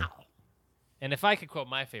 I agree. And if I could quote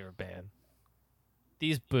my favorite band,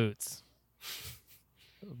 these boots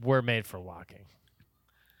were made for walking.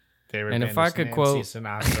 favorite And band if I is could Nancy quote-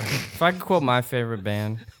 Sinatra. If I could quote my favorite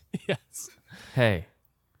band, Yes. hey,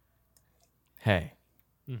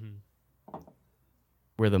 Mm-hmm.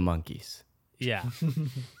 we're the Monkees. Yeah.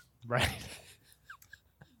 Right.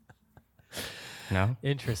 No?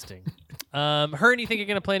 Interesting. Hearn, you think you're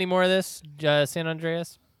gonna play any more of this, San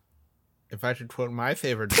Andreas? If I should quote my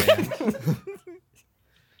favorite band,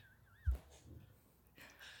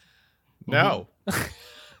 no.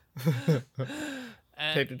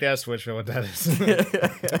 Take a guess which one that is.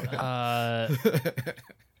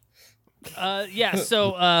 Yeah.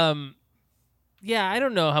 So, yeah, I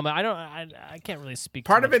don't know how much. I can't really speak.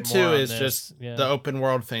 Part too of it much more too on is this. just Yeah. the open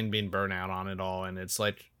world thing being burnt out on it all, and it's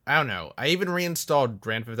like I don't know. I even reinstalled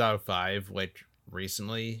Grand Theft Auto 5 like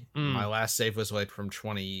recently. My last save was like from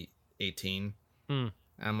 2018. And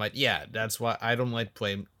I'm like, yeah, that's why I don't like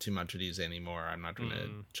play too much of these anymore. I'm not gonna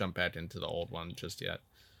jump back into the old one just yet.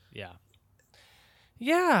 Yeah.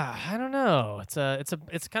 Yeah, I don't know.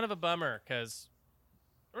 It's kind of a bummer because,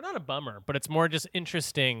 or not a bummer, but it's more just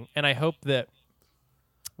interesting, and I hope that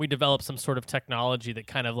we develop some sort of technology that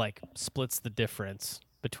kind of like splits the difference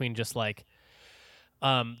between just like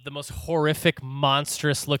the most horrific,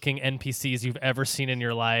 monstrous-looking NPCs you've ever seen in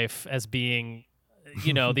your life as being,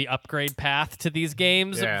 you know, the upgrade path to these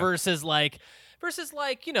games Yeah. versus like,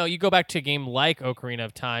 you know, you go back to a game like Ocarina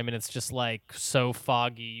of Time and it's just like so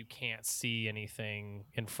foggy you can't see anything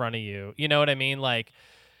in front of you. You know what I mean? Like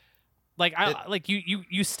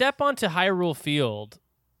you step onto Hyrule Field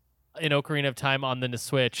in Ocarina of Time on the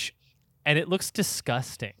Switch and it looks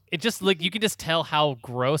disgusting. It just like you can just tell how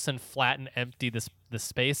gross and flat and empty this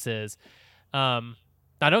space is. Now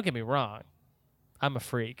don't get me wrong. I'm a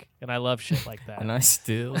freak and I love shit like that. And I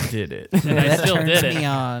still did it. And I that still turns did it. me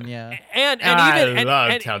on. Yeah. And I even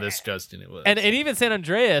loved how disgusting it was. and even San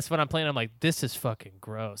Andreas, when I'm playing, I'm like, this is fucking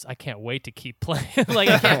gross. I can't wait to keep playing. Like,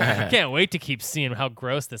 I can't wait to keep seeing how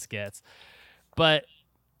gross this gets. But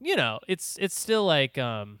you know, it's still like,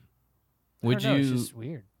 I Would don't know, you? It's just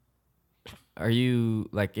weird. Are you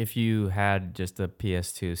like if you had just a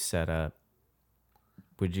PS2 setup?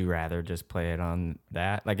 Would you rather just play it on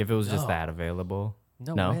that? Like if it was just No. that available?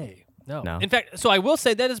 No way. No. No. In fact, so I will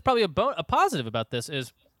say that is probably a positive about this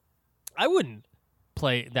is I wouldn't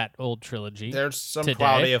play that old trilogy. There's some today.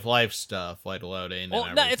 quality of life stuff like loading. Well,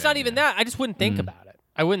 and no, it's not even everything, that. I just wouldn't think about it.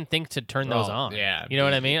 I wouldn't think to turn those Oh, on. yeah, You know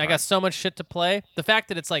what I easy mean? I part. got so much shit to play. The fact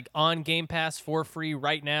that it's like on Game Pass for free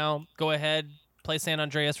right now, go ahead, play San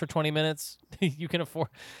Andreas for 20 minutes. You can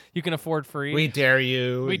afford free. We dare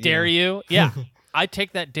you. We dare you. Yeah. I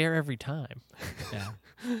take that dare every time.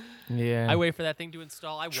 Yeah. I wait for that thing to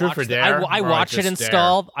install. I True watch for the- dare, I or watch it just dare?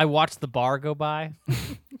 install. I watch the bar go by.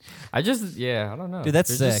 I don't know. Dude, that's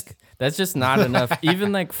There's just- sick. that's just not enough.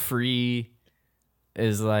 Even like free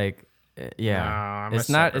is like, yeah, No, I'm a it's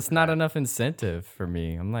not. sucker It's for not that. enough incentive for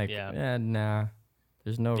me. I'm like, Yeah. yeah, nah.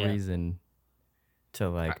 There's no Yeah. reason to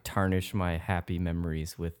like tarnish my happy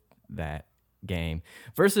memories with that game.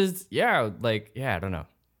 Versus, I don't know.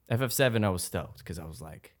 FF7, I was stoked because I was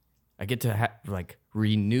like, I get to like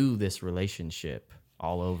renew this relationship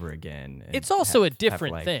all over again. and It's also a have,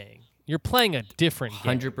 different like, thing. You're playing a different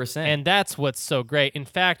game. 100%. And that's what's so great. In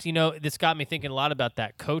fact, you know, this got me thinking a lot about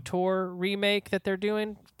that KOTOR remake that they're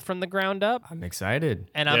doing from the ground up. I'm excited.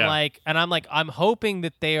 And Yeah. I'm hoping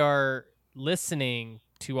that they are listening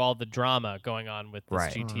to all the drama going on with this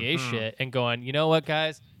Right. GTA shit and going, you know what,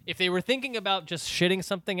 guys? If they were thinking about just shitting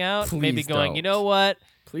something out, maybe Please going, you don't. know what?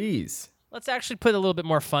 Please. Let's actually put a little bit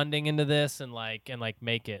more funding into this and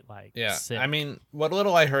make it like Yeah, sick. I mean, what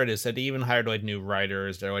little I heard is that they even hired like new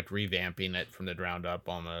writers. They're like revamping it from the ground up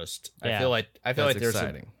almost. Yeah. I feel like That's there's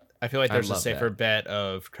exciting. I feel like I there's a love safer that. bet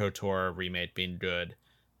of KOTOR remake being good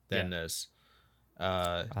than Yeah. this.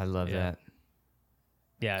 I love Yeah. that.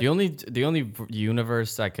 yeah. The only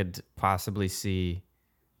universe I could possibly see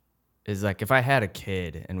is like if I had a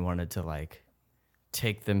kid and wanted to like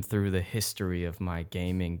take them through the history of my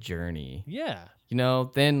gaming journey, Yeah. you know,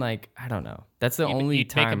 then like I don't know. That's the only You'd make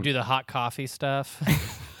time them do the hot coffee stuff.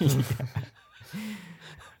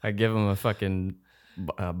 I give them a fucking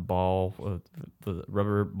ball, the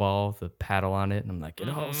rubber ball, the paddle on it, and I'm like, it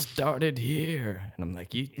all started here, and I'm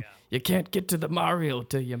like, you can't get to the Mario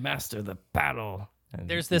till you master the paddle. And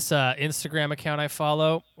There's this Instagram account I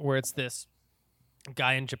follow where it's this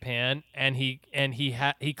guy in Japan, and he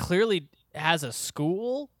clearly has a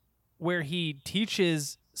school where he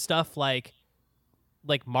teaches stuff like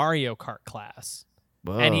Mario Kart class,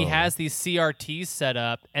 and he Whoa. has these CRTs set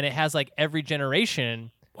up, and it has like every generation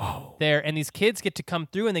there, and these kids get to come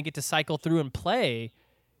through and they get to cycle through and play.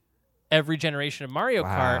 every generation of Mario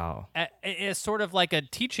Wow. Kart as sort of like a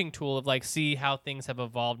teaching tool of like see how things have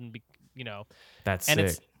evolved and That's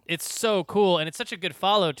and sick. it's so cool and it's such a good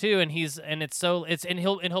follow too and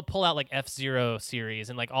he'll pull out like F-Zero series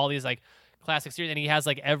and like all these like classic series and he has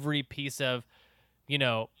like every piece of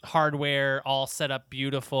hardware all set up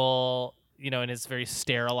beautiful in his very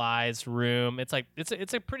sterilized room. It's like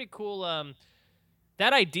it's a pretty cool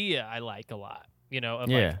that idea I like a lot. Of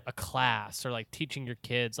like a class or like teaching your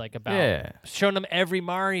kids like about showing them every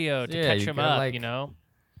Mario to catch you them gotta, up, like,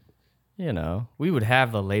 we would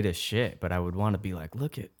have the latest shit, but I would want to be like,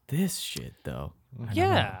 look at this shit though. I don't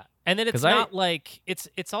know. And then it's 'Cause not like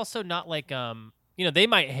it's also not like they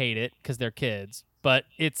might hate it because they're kids, but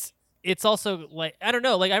it's also like I don't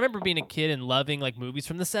know, like I remember being a kid and loving like movies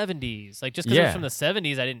from the 70s, like just because it was from the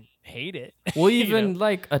 70s, I didn't hate it. Well, even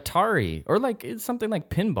like Atari or like it's something like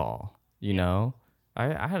pinball.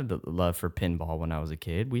 I had a love for pinball when I was a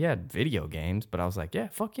kid. We had video games, but I was like, yeah,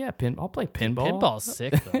 fuck yeah, I'll play pinball. Pinball's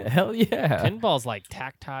sick though. Hell yeah. Pinball's like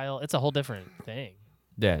tactile. It's a whole different thing.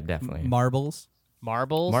 Yeah, definitely. Marbles.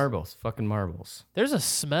 Marbles. Fucking marbles. There's a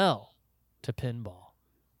smell to pinball.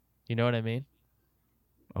 You know what I mean?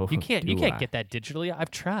 Oh, you can't get that digitally. I've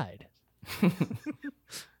tried.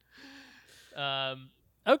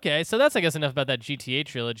 Okay, so that's I guess enough about that GTA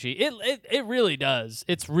trilogy. It really does.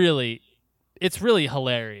 It's really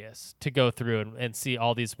hilarious to go through and see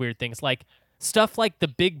all these weird things, like stuff like the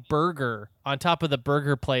big burger on top of the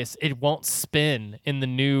burger place. It won't spin in the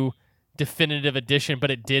new definitive edition,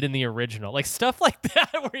 but it did in the original. Like stuff like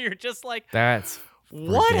that, where you're just like, that's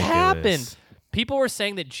what ridiculous. happened? People were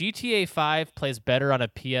saying that GTA 5 plays better on a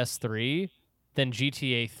PS3 than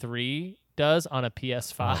GTA 3 does on a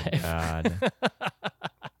PS5. Oh, God.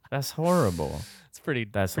 That's horrible. It's pretty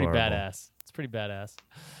horrible. badass. It's pretty badass.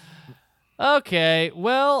 Okay,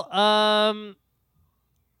 well,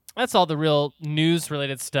 that's all the real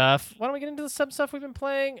news-related stuff. Why don't we get into some stuff we've been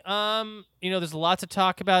playing? There's a lot to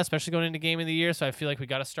talk about, especially going into Game of the Year, so I feel like we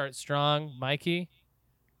got to start strong. Mikey,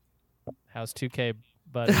 how's 2K,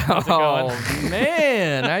 buddy? How's it going? Oh,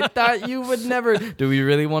 man. I thought you would never. Do we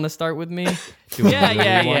really want to start with me? Do we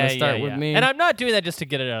Yeah. want to start with me? And I'm not doing that just to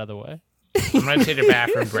get it out of the way. I'm going to take a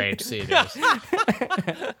bathroom break. See this.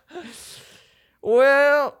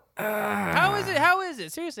 Well, How is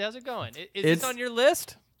it? Seriously, how's it going? Is this on your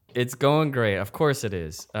list? It's going great. Of course it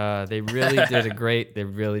is. They really did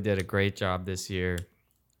a great job this year.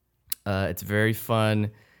 It's very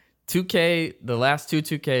fun. 2K, the last two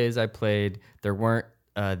 2Ks I played, there weren't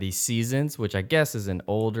these seasons, which I guess is an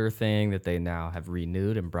older thing that they now have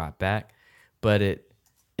renewed and brought back. But it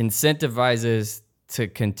incentivizes to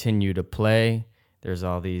continue to play. There's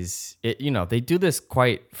all these, they do this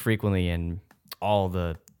quite frequently in all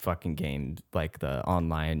the fucking games, like the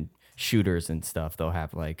online shooters and stuff. They'll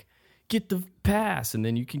have like, get the pass and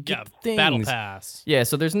then you can get the things. Battle pass. Yeah,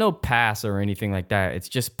 so there's no pass or anything like that. It's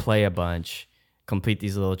just play a bunch, complete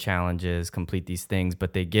these little challenges, complete these things.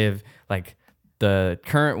 But they give, like, the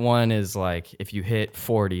current one is like, if you hit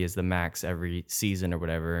 40 is the max every season or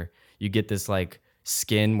whatever, you get this like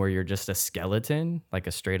skin where you're just a skeleton, like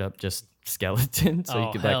a straight up just skeleton. So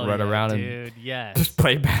you could like run around and just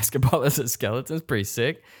play basketball as a skeleton. It's pretty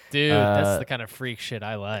sick. Dude, that's the kind of freak shit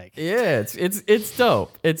I like. Yeah, it's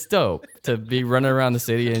dope. It's dope to be running around the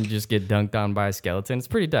city and just get dunked on by a skeleton. It's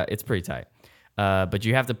pretty tight. But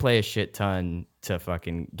you have to play a shit ton to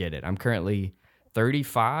fucking get it. I'm currently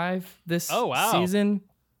 35 this season,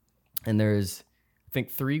 and there's I think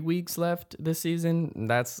 3 weeks left this season. And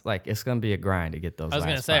that's like, it's gonna be a grind to get those. I was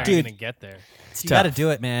gonna say, five. are you gonna get there? You got to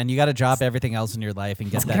do it, man. You got to drop everything else in your life and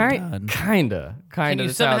get that done. Kinda. Can you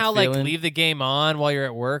That's how it's somehow like feeling. leave the game on while you're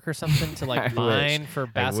at work or something to I like wish. mine for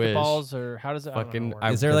I wish. basketballs, or how does it? Fucking-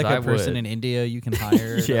 I Is there like Because a I person would. in India you can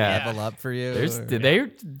hire Yeah. to level up for you?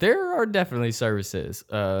 There are definitely services.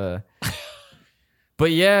 But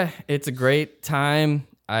yeah, it's a great time.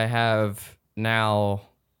 I have now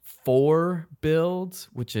 4 builds,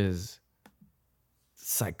 which is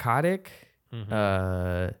psychotic.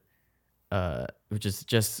 Which is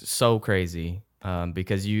just so crazy.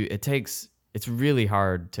 Because it's really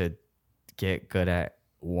hard to get good at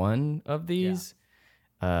one of these.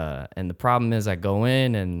 And the problem is I go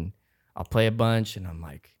in and I'll play a bunch and I'm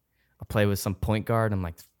like, I'll play with some point guard. I'm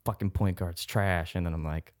like, fucking point guard's trash. And then I'm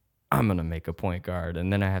like, I'm going to make a point guard.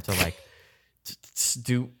 And then I have to like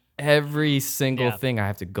do every single thing. I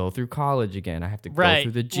have to go through college again. I have to go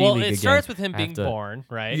through the G League again. Well, it starts with him I being have to- born,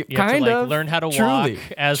 right? You You have kind to, like, of. learn how to Truly.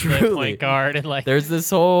 walk as the Truly. point guard, and like There's this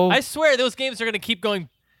whole... I swear those games are gonna keep going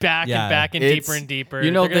back Yeah. and back and It's- deeper and deeper.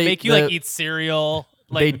 you know, they're gonna they- make you the- like eat cereal.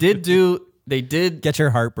 Like, they did do they did Get your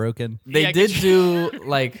heart broken. they Yeah, did get do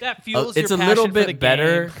like That fuels it's your a little passion for the bit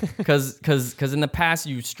better game. because in the past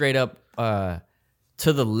you straight up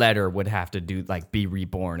to the letter would have to do like be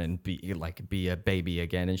reborn and be a baby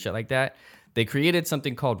again and shit like that. They created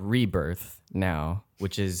something called Rebirth now,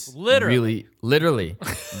 which is Literally. literally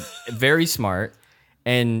very smart.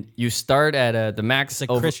 And you start at the max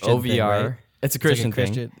It's a Christian OVR. thing, right? It's a It's like a Christian thing.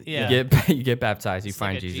 Christian- Yeah. You get baptized. You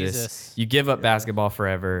find like a Jesus. Jesus. You give up basketball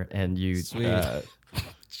forever, and you. Yeah.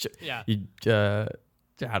 You.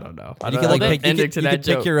 I don't know. I You don't can know like the pick, ending you to can, that you can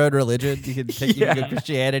joke. pick your own religion. You can pick you can Yeah. go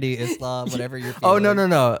Christianity, Islam, whatever you're Oh feeling.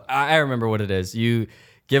 no! I remember what it is. You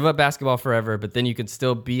give up basketball forever, but then you can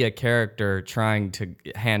still be a character trying to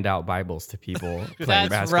hand out Bibles to people playing That's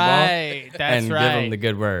basketball. right. That's and right. give them the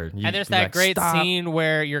good word. And there's you're that like, great "Stop." scene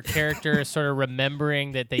where your character is sort of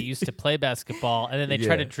remembering that they used to play basketball, and then they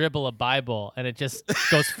try to Yeah. dribble a Bible, and it just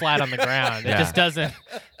goes flat on the ground. It Yeah. just doesn't.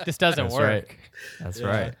 That's work. right. That's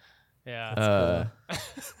right. Yeah.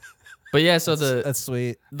 But yeah, so the That's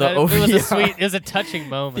sweet. It was a sweet. It was a touching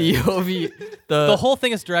moment. the The whole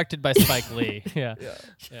thing is directed by Spike Lee. Yeah.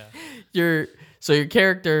 your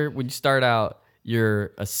character when you start out,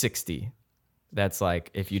 you're a 60. That's like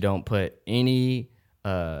if you don't put any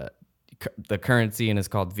the currency, and it's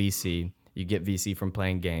called VC. You get VC from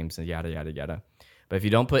playing games and yada yada yada. But if you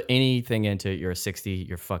don't put anything into it, you're a 60.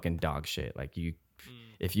 You're fucking dog shit. Like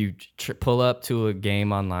if you pull up to a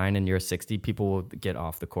game online and you're a 60, people will get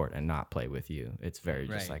off the court and not play with you. It's very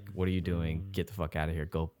just Right. like, what are you doing? Get the fuck out of here.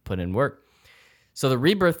 Go put in work. So the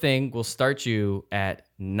Rebirth thing will start you at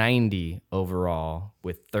 90 overall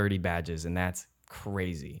with 30 badges, and that's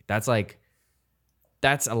crazy. That's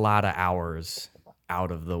a lot of hours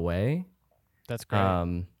out of the way. That's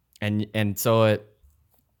great. And so it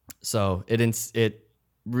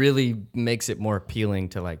really makes it more appealing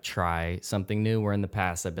to like try something new. Where in the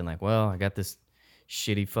past I've been like, well, I got this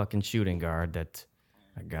shitty fucking shooting guard that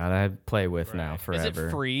I gotta play with now Is forever.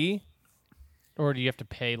 it free, or do you have to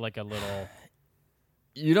pay like a little?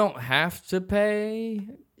 You don't have to pay.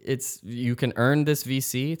 You can earn this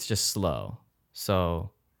VC. It's just slow.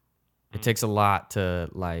 So it takes a lot to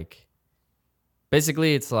like.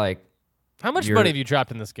 Basically, it's like How much You're- money have you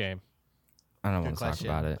dropped in this game? I don't want to talk question.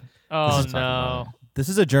 about it. Oh Let's talk about no! it. This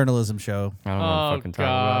is a journalism show. I don't want Oh to fucking talk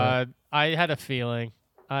about it. god! I had a feeling.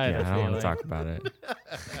 I had Yeah, a I don't feeling. want to talk about it. I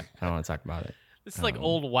don't want to talk about it. This is like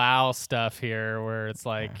old WoW stuff here, where it's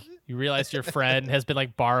like you realize your friend has been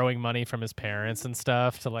like borrowing money from his parents and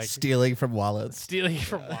stuff to like Stealing from wallets. stealing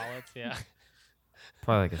from wallets. Yeah.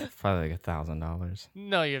 Probably like $1,000.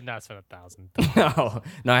 No, you have not spent 1,000.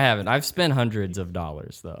 No, I haven't. I've spent hundreds of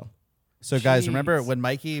dollars though. So guys, remember Jeez. when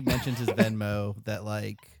Mikey mentioned his Venmo that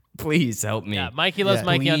like Please help me. Yeah, Mikey loves Yeah.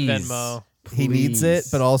 Mikey on Please. Venmo. he needs it,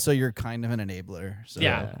 Please. but also you're kind of an enabler. So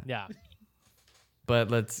Yeah. But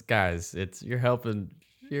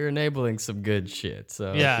you're enabling some good shit.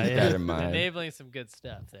 So Yeah. keep yeah. that in mind. Enabling some good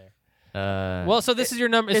stuff there. Uh, Well, so this is your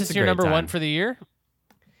number. Is it's this a your great number one time. for the year?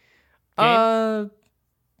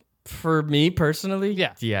 for me personally,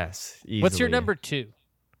 Yeah. yes. What's your easily. number two?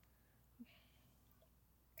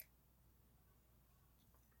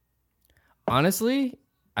 Honestly,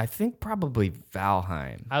 I think probably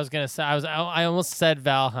Valheim. I was gonna say I almost said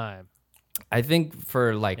Valheim. I think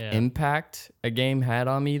for like Yeah. impact a game had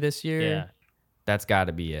on me this year, Yeah. that's got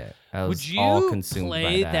to be it. I was Would you all consumed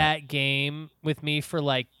play by that game with me for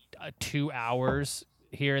like 2 hours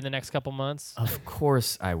here in the next couple months? Of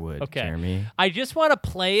course I would, Okay. Jeremy. I just want to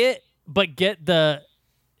play it, but get the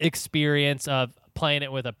experience of playing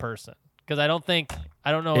it with a person because I don't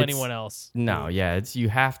know It's- anyone else. No, yeah, it's you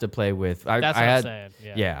have to play with. That's what I'm saying.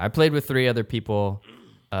 Yeah, I played with 3 other people.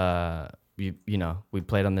 We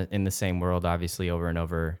played in the same world, obviously, over and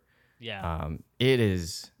over. Yeah. It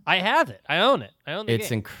is. I have it. I own it. I own the It's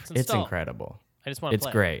game. it's installed. incredible. I just want to it's play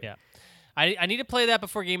it. great. Yeah. I need to play that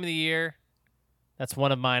before Game of the Year. That's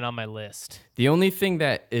one of mine on my list. The only thing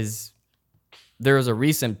that is, there was a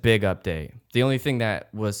recent big update. The only thing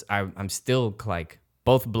that was I'm still like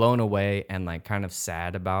both blown away and like kind of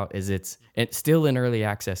sad about is it's still an early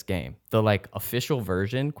access game. The like official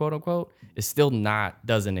version, quote unquote, is still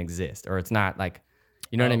doesn't exist, or it's not like,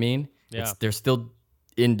 you know what I mean? yeah. They're still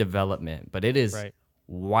in development, but it is Right.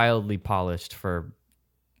 wildly polished for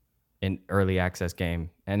an early access game,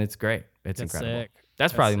 and it's great. It's That's incredible. sick.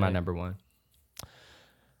 That's probably my sick. number one.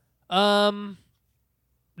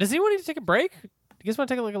 Does anyone need to take a break? Do you guys want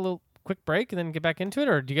to take like a little quick break and then get back into it,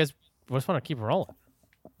 or do you guys just want to keep rolling?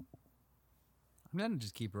 I'm gonna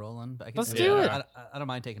just keep rolling. But I can Let's do it. I don't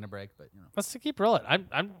mind taking a break, but Let's keep rolling.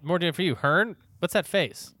 I'm more doing it for you. Hearn, what's that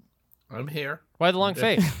face? I'm here. Why the long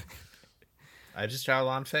face? I just got a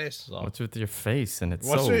long face. So. What's with your face? And it's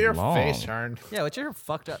What's so with your long. face, Hearn? Yeah, what's your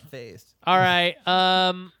fucked up face? All right.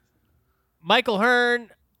 Michael Hearn,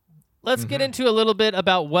 let's get into a little bit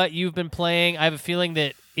about what you've been playing. I have a feeling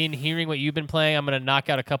that in hearing what you've been playing, I'm going to knock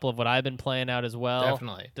out a couple of what I've been playing out as well.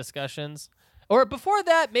 Definitely. Discussions. Or before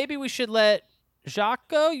that, maybe we should let Jacques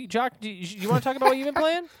go. Jacques, do you want to talk about what you've been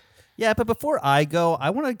playing? Yeah, but before I go, I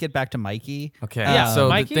want to get back to Mikey. Okay. Yeah, So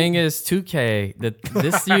Mikey? the thing is, 2K.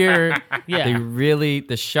 This year, Yeah.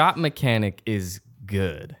 the shot mechanic is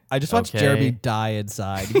good. I just watched Okay. Jeremy die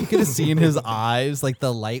inside. You could have seen his eyes, like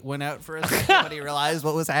the light went out for a second when he realized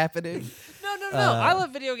what was happening. No. I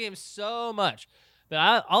love video games so much, but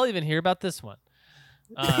I'll even hear about this one.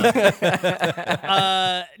 No,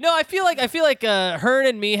 I feel like Hearn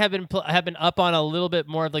and me have been up on a little bit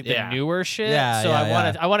more of like the Yeah. newer shit. Yeah, so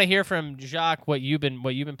yeah, I want to hear from Jacques what you've been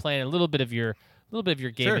playing, a little bit of your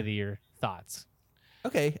game Sure. of the year thoughts.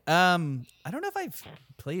 Okay. I don't know if I've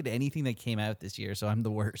played anything that came out this year, so I'm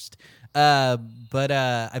the worst. But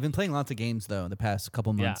I've been playing lots of games though in the past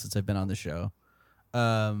couple months Yeah. since I've been on the show.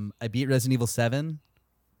 I beat Resident Evil 7.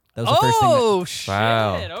 That was the first thing Oh shit!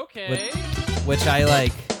 Wow. Okay. which I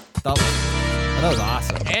like thought that was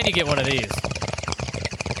awesome. And you get one of these.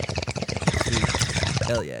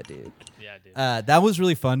 Hell yeah, dude. Yeah, dude. That was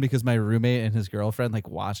really fun because my roommate and his girlfriend like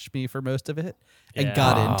watched me for most of it and Yeah.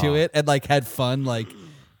 got into it and like had fun like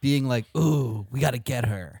being like, ooh, we got to get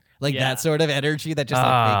her. Like Yeah. that sort of energy that just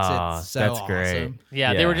like makes it so that's awesome. great.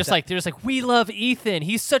 Yeah, they were just like we love Ethan.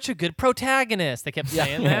 He's such a good protagonist. They kept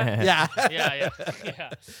saying that. Yeah.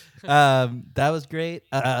 Yeah. That was great.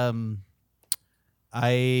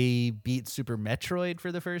 I beat Super Metroid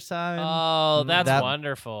for the first time. Oh, that's That-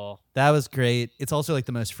 wonderful. That was great. It's also like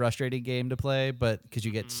the most frustrating game to play, but because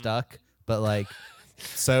you get stuck, but like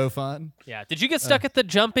so fun. Yeah. Did you get stuck at the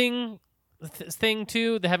jumping thing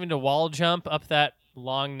too? The having to wall jump up that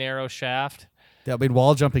long narrow shaft. I mean,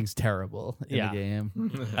 wall jumping's terrible in Yeah. the game.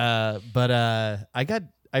 But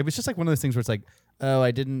I was just like one of those things where it's like, oh,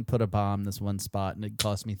 I didn't put a bomb in this one spot and it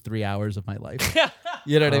cost me 3 hours of my life.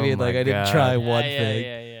 You know what I Oh mean? my Like I didn't God. try Yeah, one yeah, thing.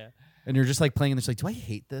 Yeah. And you're just like playing and it's like, do I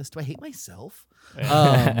hate this? Do I hate myself?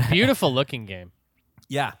 Beautiful looking game.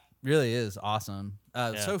 Yeah, really is awesome.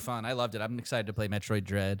 Yeah. So fun. I loved it. I'm excited to play Metroid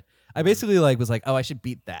Dread. I basically was like, oh, I should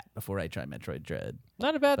beat that before I try Metroid Dread.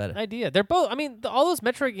 Not a bad But- idea. They're both. I mean, all those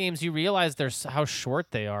Metroid games, you realize how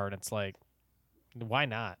short they are, and it's like, why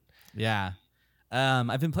not? Yeah.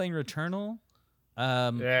 I've been playing Returnal,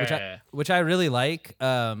 Yeah. which I really like.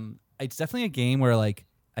 It's definitely a game where like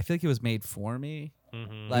I feel like it was made for me.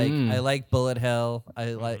 Mm-hmm. Like I like Bullet Hell.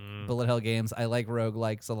 I like Bullet Hell games. I like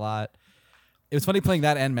roguelikes a lot. It was funny playing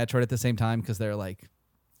that and Metroid at the same time because they're like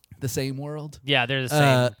the same world. Yeah, they're the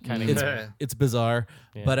same kind of It's game. it's bizarre,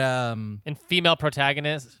 Yeah. but And female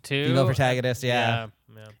protagonist too. female protagonist. Yeah.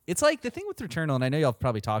 Yeah. It's like the thing with Returnal, and I know y'all have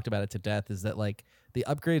probably talked about it to death, is that like the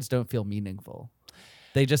upgrades don't feel meaningful.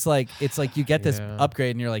 They just like it's like you get this Yeah.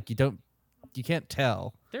 upgrade and you're like you can't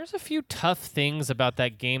tell. There's a few tough things about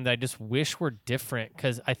that game that I just wish were different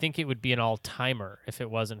because I think it would be an all-timer if it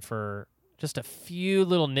wasn't for just a few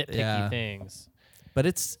little nitpicky Yeah. things. But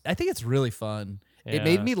I think it's really fun. It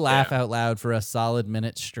made Yeah. me laugh out loud for a solid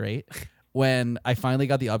minute straight when I finally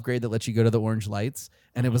got the upgrade that lets you go to the orange lights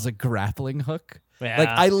and it was a grappling hook. Like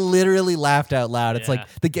Yeah. I literally laughed out loud. It's Yeah. like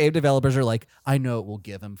the game developers are like, I know it will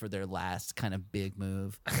give them for their last kind of big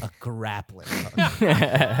move, a grappling hook.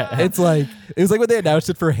 It was like when they announced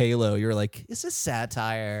it for Halo. You were like, is this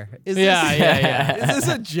satire? Is Yeah, this, yeah. Is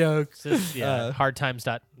this a joke? It's just,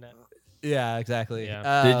 hardtimes.net. Yeah, exactly.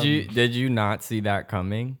 Yeah. Did you not see that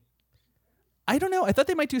coming? I don't know. I thought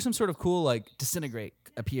they might do some sort of cool like disintegrate,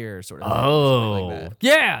 appear sort of thing, Oh, something like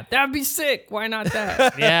yeah, that'd be sick. Why not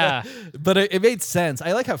that? Yeah. that. But it made sense.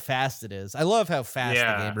 I like how fast it is. I love how fast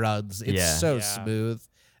Yeah. the game runs. It's Yeah. so Yeah. smooth.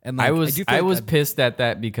 And like, I do was feel I like was I'm- pissed at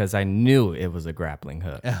that because I knew it was a grappling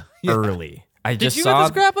hook Yeah. early. I Did just you saw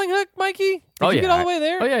get this grappling hook, Mikey? Did Oh, you yeah. get all the way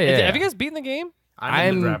there? Oh, yeah, yeah, Have you yeah. guys beaten the game? I'm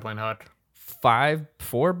in the I'm- grappling hook.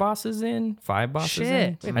 4 bosses in, 5 bosses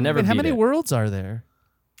Shit. in. I never Wait, how beat many it. worlds are there?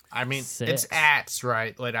 I mean, Six. it's ats,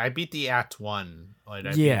 right? Like I beat the ats one. Like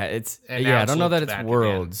I Yeah, beat- it's and now I it's don't know that looped it's back again.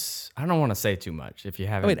 worlds. I don't want to say too much if you Oh,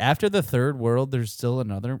 haven't. wait, after the third world, there's still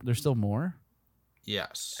more.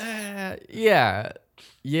 Yes. Yeah.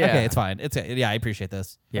 Okay, it's fine. I appreciate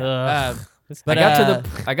this. Yeah. Ugh. But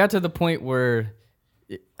I got to the point where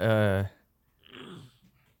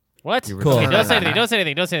What? You were Cool. Okay, talking don't say about- anything. Don't say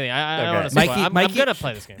anything. Don't say anything. I don't Okay. want to spoil. Mikey- I'm Mikey- gonna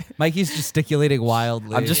play this game. Mikey's gesticulating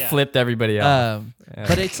wildly. I've just Yeah. flipped everybody off.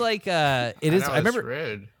 But it's like it is. I know, it's remember.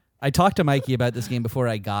 rude. I talked to Mikey about this game before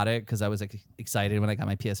I got it because I was excited when I got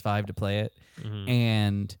my PS5 to play it,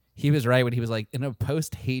 and he was right when he was like, in a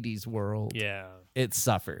post Hades world, Yeah. it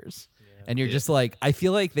suffers. And you're just like, I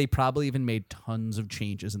feel like they probably even made tons of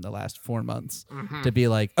changes in the last 4 months to be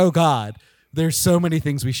like, oh God, there's so many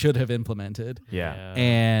things we should have implemented. Yeah.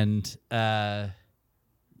 And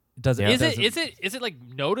does it? Is doesn't- it like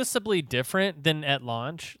noticeably different than at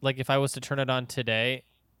launch? Like if I was to turn it on today,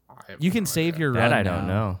 You can save your run. That I don't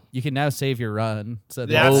now. know. You can now save your run. So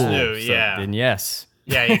That's Oh, new, so yeah. then yes.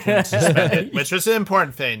 Yeah, you can suspend it, which is an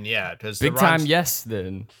important thing. Yeah, because Big time yes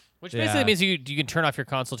then. which Yeah. basically means you can turn off your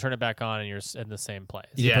console, turn it back on, and you're in the same place.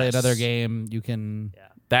 you can play Yes. another game. You can.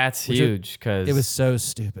 That's Which huge because It was so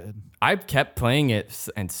stupid. I kept playing it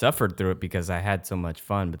and suffered through it because I had so much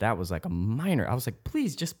fun, but that was like a minor. I was like,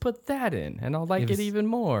 please just put that in and I'll like It it, was- even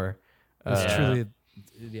more. It's truly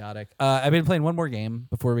idiotic. I've been playing one more game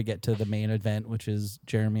before we get to the main event, which is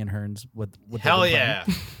Jeremy and Hearns. What Hell they've been yeah.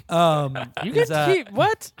 playing. You is, get to keep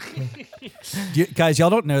what? Guys, y'all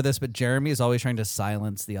don't know this, but Jeremy is always trying to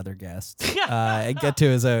silence the other guests and get to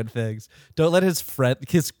his own things. Don't let his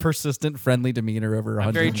persistent friendly demeanor over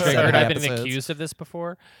I'm very 170 triggered. I've been episodes. accused of this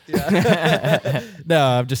before. No,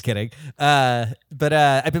 I'm just kidding. But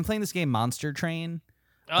I've been playing this game, Monster Train,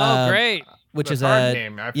 Oh, great! which The is card a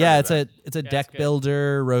game, I've yeah, heard it's of a it's a it's deck good.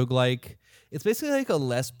 builder roguelike. It's basically like a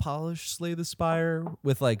less polished Slay the Spire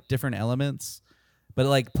with like different elements. But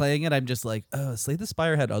like playing it, I'm just like, oh, Slay the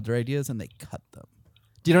Spire had other ideas and they cut them.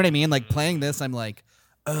 Do you know what I mean? Like playing this, I'm like,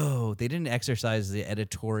 oh, they didn't exercise the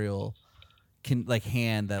editorial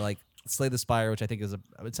hand that like Slay the Spire, which I think is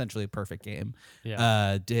essentially a perfect game,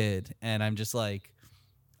 Yeah. did. And I'm just like,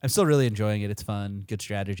 I'm still really enjoying it. It's fun, good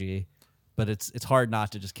strategy, but it's hard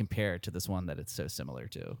not to just compare it to this one that it's so similar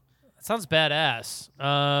to. Sounds badass.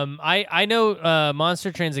 I know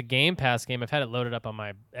Monster Train's a Game Pass game. I've had it loaded up on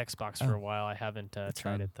my Xbox for a while. I haven't tried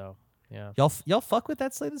fun. it though. Yeah. Y'all fuck with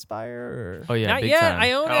that Slay the Spire? Or? Oh yeah, Not big yet. time.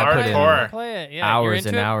 I own it. Oh, but I didn't hardcore. play it. Yeah. You're Hours into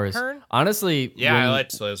and it, hours. Hearn? Honestly, Yeah, when, I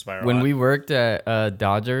like Slay the Spire. when we worked at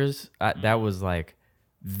Dodgers, that was like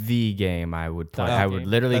the game I would play. Top I game. would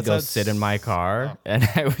literally That go sounds- sit in my car and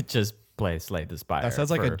I would just play Slay the Spire. That sounds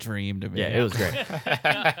like a for- dream to me. Yeah, it was great.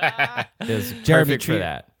 It was Jeremy, perfect for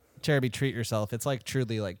that. Jeremy, treat yourself. It's like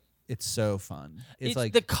truly like it's so fun. It's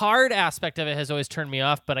like the card aspect of it has always turned me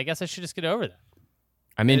off, but I guess I should just get over that.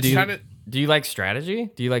 I mean, It's kinda- do you like strategy?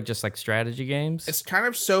 Do you like just like strategy games? It's kind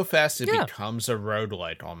of so fast it Yeah. becomes a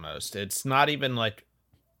roguelite almost. It's not even like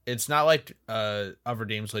it's not like other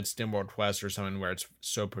games like SteamWorld Quest or something where it's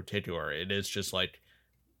so particular. It is just like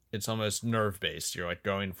it's almost nerve based. You're like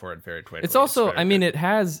going for it very quickly. It's also, very I mean, good.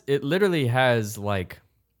 it literally has like,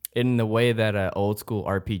 in the way that an old school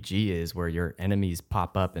RPG is, where your enemies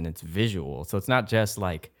pop up and it's visual. So it's not just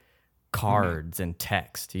like cards and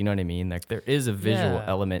text. You know what I mean? Like there is a visual Yeah.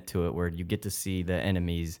 element to it where you get to see the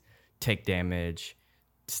enemies take damage,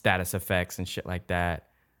 status effects, and shit like that.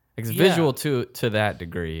 It's Yeah. visual to that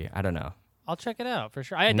degree. I don't know. I'll check it out for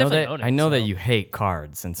sure. I I know definitely that own it. I know that so. you hate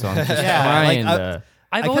cards, and so I'm just Yeah, trying like, to.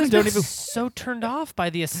 I've I always kinda been don't even- so turned off by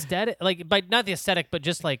the aesthetic, like by not the aesthetic, but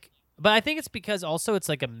just like. But I think it's because also it's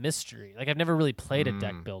like a mystery. Like I've never really played a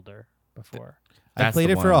deck builder before. I That's played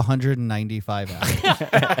the it for one. 195 hours.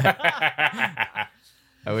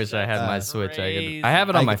 I wish I had my Switch. Crazy. I have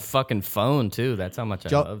it on my fucking phone too. That's how much I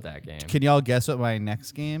Y'all- love that game. Can y'all guess what my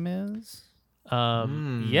next game is?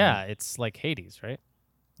 Yeah, it's like Hades, right?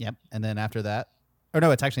 Yep. And then after that, or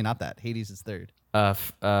no, it's actually not that. Hades is third. Into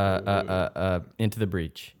the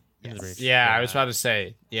Breach. Yeah, I was about to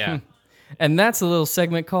say. Yeah. And that's a little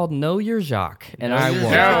segment called Know Your Jacques. And I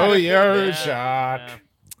won. No, you're shocked.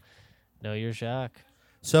 No, you're Jacques.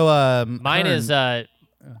 So Mine is Turok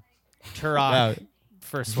Wow.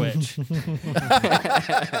 for Switch.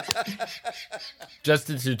 Just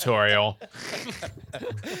a tutorial.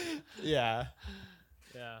 yeah.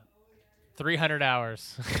 Yeah. 300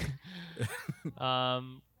 hours.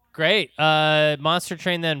 Great. Monster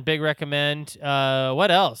Train then, big recommend.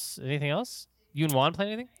 What else? Anything else? You and Juan play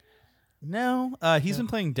anything? No, he's been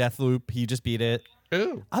playing Deathloop. He just beat it.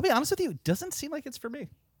 Ooh. I'll be honest with you, it doesn't seem like it's for me.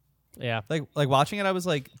 Yeah. Like watching it, I was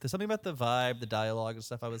like, there's something about the vibe, the dialogue and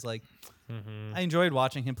stuff. I was like, I enjoyed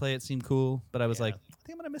watching him play. It seemed cool, but I was like, I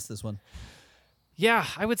think I'm gonna miss this one. Yeah,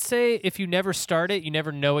 I would say if you never start it, you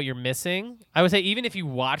never know what you're missing. I would say even if you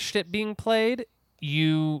watched it being played,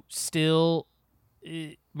 you still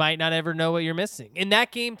might not ever know what you're missing. And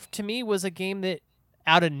that game, to me, was a game that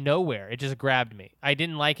out of nowhere, it just grabbed me. I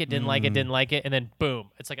didn't like it, didn't like it, and then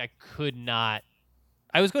boom. It's like I could not.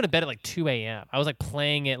 I was going to bed at like 2 a.m. I was like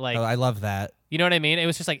playing it like, Oh, I love that. you know what I mean? It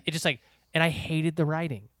was just like, and I hated the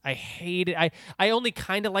writing. I only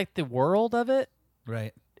kind of liked the world of it.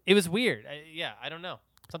 Right. It was weird. I don't know.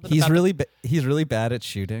 Something He's about really he's really bad at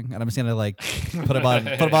shooting, and I'm just gonna like put him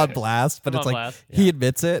on blast. But Put it's him like on blast. he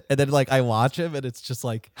admits it, and then like I watch him, and it's just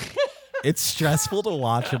like it's stressful to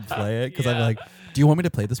watch him play it because I'm Yeah. like, do you want me to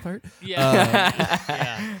play this part? Yeah.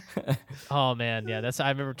 Yeah. Oh man, yeah. I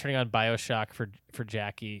remember turning on BioShock for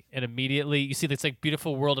Jackie, and immediately you see this like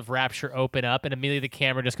beautiful world of Rapture open up, and immediately the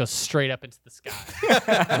camera just goes straight up into the sky.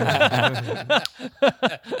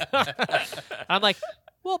 I'm like,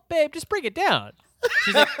 well, babe, just bring it down.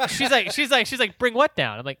 She's like, bring what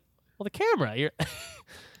down? I'm like, well, the camera. You're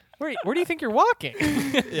where do you think you're walking?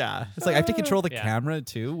 Yeah, it's like I have to control the Yeah. camera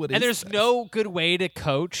too. What is And there's this? no good way to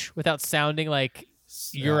coach without sounding like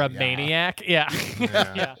you're a maniac. Yeah.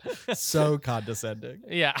 Yeah. so condescending.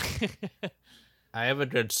 Yeah. I have a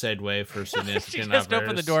good segue for She significant just others.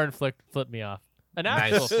 opened the door and flipped me off. An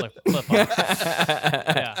Nice. actual flip off.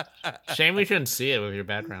 Yeah. Shame we couldn't see it with your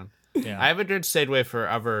background. Yeah. I have a good segue for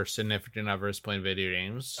other significant others playing video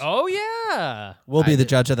games. Oh yeah. We'll be I the did-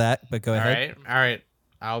 judge of that, but go All ahead. right.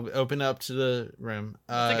 I'll open up to the room.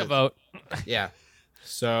 Take a vote. Yeah.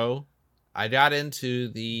 So I got into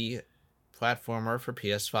the platformer for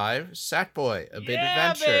PS5, Sackboy: A Big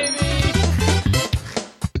Adventure. Baby.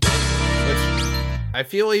 Which I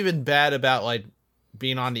feel even bad about like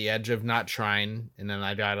being on the edge of not trying, and then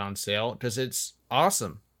I got it on sale because it's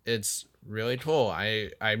awesome. It's really cool.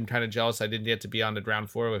 I'm kind of jealous I didn't get to be on the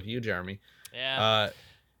ground floor with you, Jeremy. Yeah.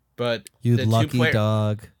 But You the lucky two-player-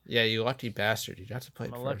 dog. Yeah, you lucky bastard. You got to play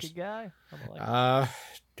I'm it a first. lucky guy. I'm a lucky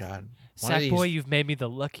God. One of Sackboy, these- you've made me the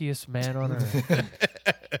luckiest man on earth.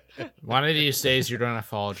 One of these days you're gonna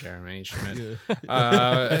fall, Jeremy Schmidt.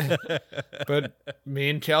 But me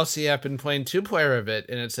and Kelsey have been playing 2-player of it,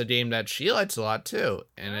 and it's a game that she likes a lot too.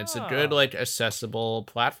 And it's a good, Oh. like, accessible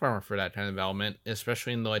platformer for that kind of element,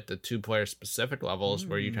 especially in the 2-player specific levels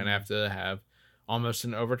where you kind of have to have almost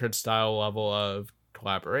an Overcooked style level of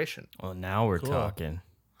collaboration. Well, now we're talking.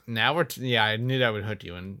 Now yeah, I knew that would hook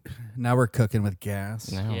you, and Now we're cooking with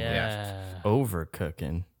gas. Now Yeah. we're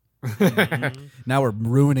overcooking. Now we're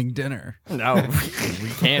ruining dinner. No, we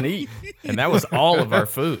can't eat, and that was all of our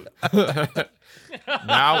food.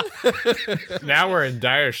 now we're in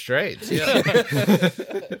dire straits.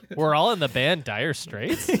 We're all in the band Dire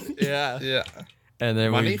Straits. Yeah. And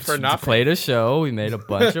then Money we for nothing. played a show. We made a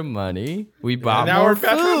bunch of money. We bought Now more we're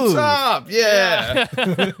back on food. top. Yeah.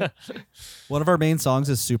 One of our main songs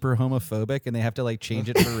is super homophobic, and they have to like change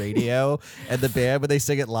it for radio. And the band, when they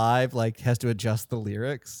sing it live, like has to adjust the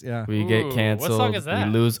lyrics. Yeah, We Ooh, get what canceled. song is that?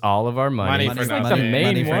 We lose all of our money. Money It's for like nothing. the main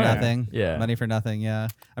money for one. nothing. Yeah, Money for nothing. Yeah,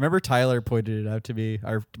 I remember Tyler pointed it out to me.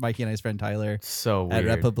 Our Mikey and I's friend Tyler so at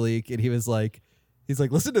weird. Republique, and he's like,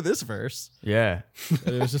 listen to this verse. Yeah,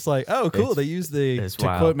 And it was just like, oh, cool. It's- They use it's to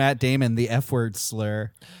wild. quote Matt Damon, the F word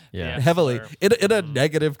slur yeah. heavily slur. in a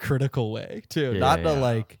negative, critical way too. Yeah, Not in yeah. the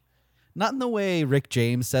like, not in the way Rick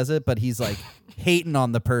James says it, but he's like hating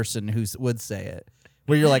on the person who would say it.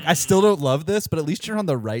 Where you're like, I still don't love this, but at least you're on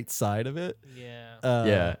the right side of it. Yeah.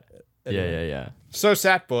 Yeah. anyway. Yeah. So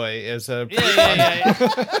Sackboy is a Yeah.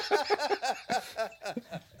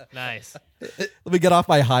 Nice. Let me get off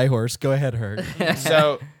my high horse. Go ahead, Hurt.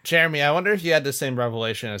 So Jeremy, I wonder if you had the same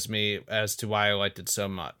revelation as me as to why I liked it so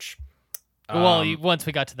much. Well, once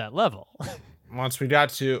we got to that level, Once we got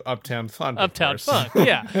to Uptown Funk, of Uptown course. Funk.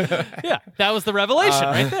 Yeah. Yeah. That was the revelation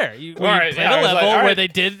right there. You right, played yeah, I a was level like, all where right. they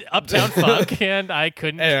did Uptown Funk, and I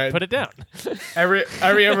couldn't Anyway. put it down.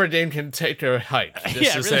 Every other game can take a hike. This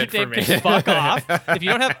Yeah, is really, it for Dave, me. can fuck off. If you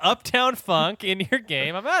don't have Uptown Funk in your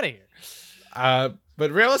game, I'm out of here.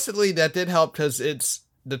 But realistically, that did help because it's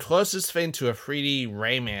the closest thing to a 3D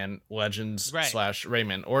Rayman Legends Right. /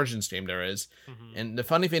 Rayman Origins game there is. And the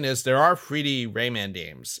funny thing is, there are 3D Rayman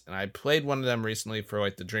games, and I played one of them recently for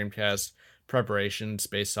like the Dreamcast preparation,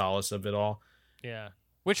 Space Solace of it all. Yeah.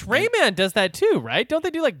 Which Rayman does that too, right? Don't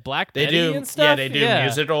they do like Black They Betty do, and stuff? yeah, they do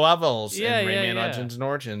musical levels Yeah, in yeah, Rayman yeah. Legends and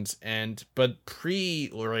Origins, but pre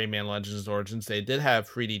Rayman Legends and Origins, they did have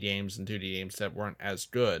 3D games and 2D games that weren't as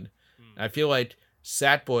good. I feel like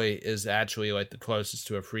Sackboy is actually like the closest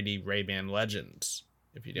to a 3D Rayman Legends.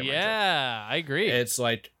 If you get my drift. Yeah, I agree. It's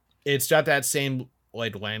like it's got that same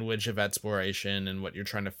like language of exploration and what you're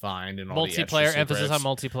trying to find and all the multiplayer, extra emphasis on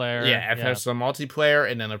secrets. multiplayer. Yeah, emphasis on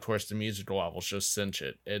multiplayer, and then of course the musical levels just cinch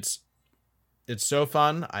it. It's so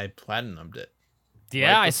fun. I platinumed it.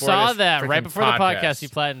 Yeah, right I before saw this that right freaking before the podcast. podcast. You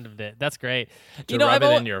platinumed it. That's great. To You know, rub I've it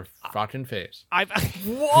al- in your fucking face. I've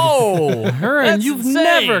Whoa, Heron, That's you've insane.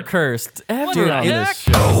 never cursed ever the on heck? this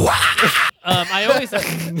show.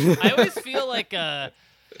 I always feel like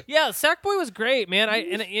Yeah, Sackboy was great, man.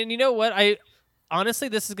 And you know what? I honestly,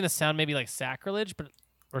 this is gonna sound maybe like sacrilege,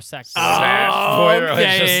 or Sackboy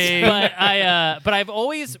okay. But I've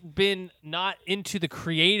always been not into the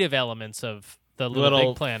creative elements of the Little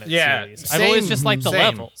Big Planet series. I've always just liked the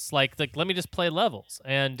levels. Like let me just play levels.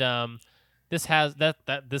 And this has that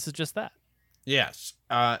this is just that. Yes.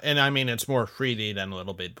 And I mean, it's more 3D than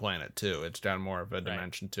Little Big Planet, too. It's got more of a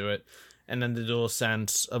dimension to it. And then the dual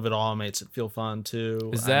sense of it all makes it feel fun,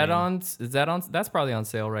 too. Is that on? That's probably on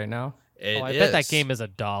sale right now. I bet that game is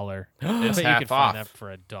 $1. It's I bet half you can off. find that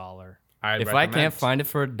for $1. I'd If I recommend. can't find it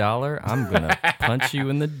for $1, I'm gonna punch you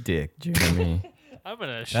in the dick, Jeremy. I'm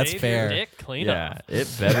gonna That's shave fair. your dick clean Yeah, off. it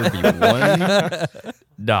better be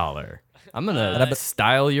 $1. I'm gonna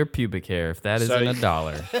style your pubic hair if that So isn't you-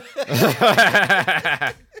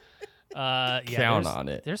 $1. Yeah, Count there's- on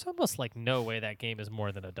it. There's almost like no way that game is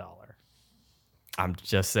more than $1. I'm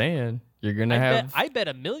just saying, you're gonna have. I bet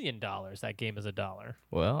 $1 million that game is $1.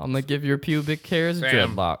 Well, I'm gonna give your pubic hairs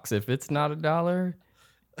Sam. dreadlocks. If it's not $1,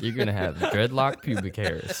 you're gonna have dreadlock pubic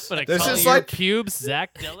hairs. But I This call is your like- pubes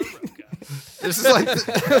Zach Della Roca. This is like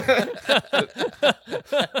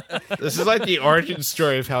this is like the origin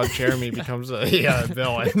story of how Jeremy becomes a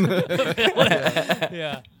villain.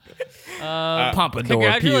 Yeah. Pompadour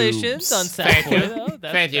Congratulations pubes. on Thank Sackboy, you.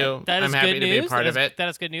 though. Thank you. That is I'm good happy to be a news. part of it. That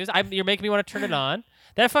is good news. You're making me want to turn it on.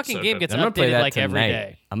 That fucking So game good. gets I'm gonna play updated that like tonight. every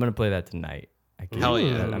day. I'm gonna play that tonight. Hell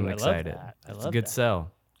yeah. Ooh, I'm I love excited. that. I It's love a good that.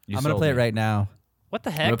 sell. You I'm gonna sold play it me. right now. What the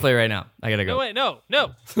I'm heck? gonna play right now. I gotta go. No, wait, no.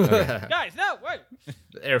 Guys, no, wait.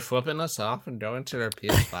 They're flipping us off and going to their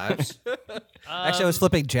PS5s. Actually, I was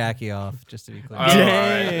flipping Jackie off, just to be clear. Oh, all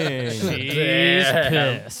right. She's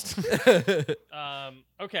Damn. pissed.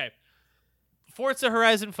 Okay. Forza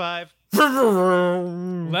Horizon 5.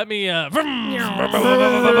 Let me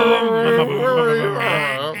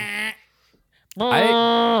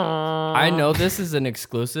I know this is an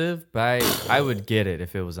exclusive, but I would get it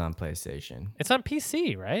if it was on PlayStation. It's on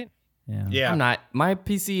PC, right? Yeah. Yeah. I'm not. My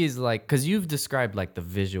PC is like, because you've described like the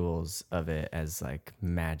visuals of it as like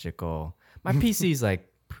magical. My PC is like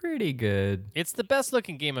pretty good. It's the best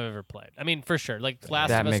looking game I've ever played. I mean, for sure. Like Last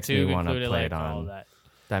That of Us makes 2 me wanna included, play like it all on that.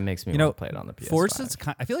 That makes me You want know, to play it on the PS5. Forza's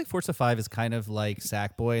I feel like Forza 5 is kind of like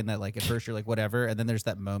Sackboy in that like at first you're like whatever, and then there's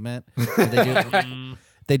that moment where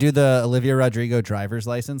they do the Olivia Rodrigo driver's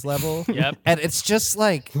license level. Yep. And it's just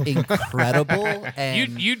like incredible.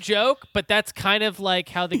 And You joke, but that's kind of like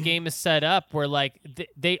how the game is set up, where like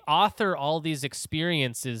they author all these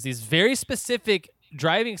experiences, these very specific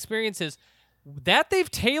driving experiences that they've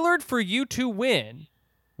tailored for you to win,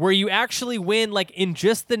 where you actually win like in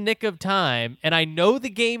just the nick of time. And I know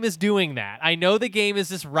the game is doing that. I know the game is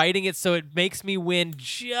just writing it so it makes me win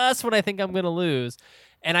just when I think I'm going to lose,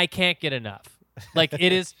 and I can't get enough. Like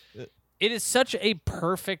it is such a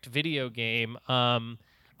perfect video game. I'm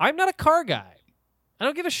not a car guy. I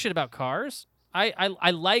don't give a shit about cars. I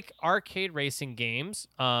like arcade racing games.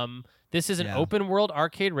 This is an open world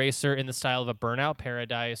arcade racer in the style of a Burnout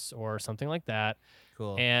Paradise or something like that.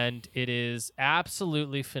 cool. And it is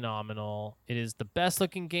absolutely phenomenal. It is the best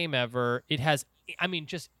looking game ever. It has, I mean,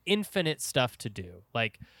 just infinite stuff to do.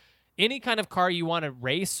 Like any kind of car you want to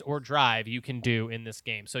race or drive, you can do in this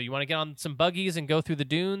game. So you want to get on some buggies and go through the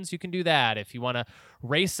dunes, you can do that. If you want to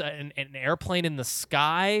race an airplane in the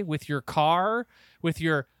sky with your car, with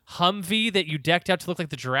your Humvee that you decked out to look like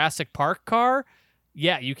the Jurassic Park car,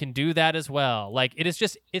 yeah, you can do that as well. Like it's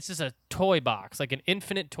just a toy box, like an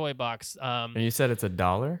infinite toy box. And you said it's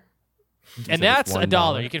 $1? And that's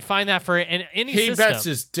 $1. You can find that for any He system. bets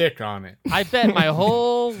his dick on it. I bet my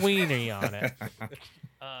whole weenie on it.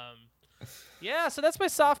 Yeah, so that's my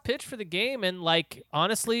soft pitch for the game, and like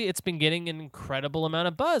honestly, it's been getting an incredible amount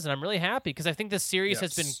of buzz, and I'm really happy because I think this series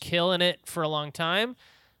has been Yes. killing it for a long time.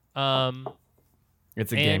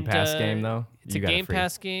 It's a Game And, Pass game, though. It's You a got Game free.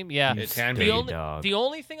 Pass game. Yeah. It can Dirty be. dog. The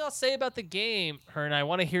only thing I'll say about the game, and I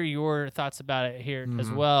want to hear your thoughts about it here as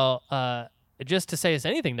Mm-hmm. well, just to say is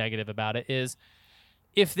anything negative about it, is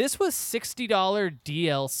if this was $60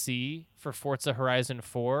 DLC for Forza Horizon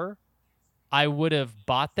 4, I would have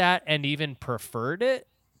bought that and even preferred it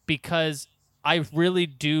because I really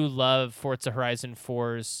do love Forza Horizon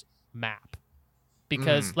 4's map.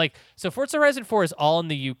 Because so Forza Horizon 4 is all in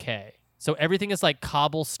the UK. So everything is like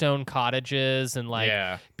cobblestone cottages and like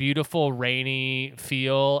Yeah. beautiful rainy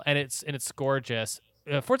feel, and it's gorgeous.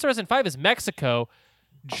 Forza Horizon 5 is Mexico,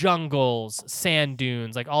 jungles, sand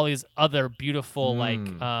dunes, like all these other beautiful like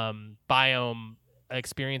biome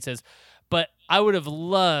experiences. But I would have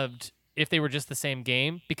loved if they were just the same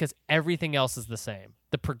game because everything else is the same.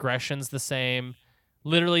 The progression's the same.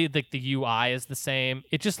 Literally, the UI is the same.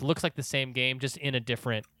 It just looks like the same game, just in a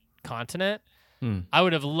different continent. I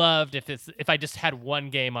would have loved if I just had one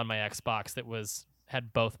game on my Xbox that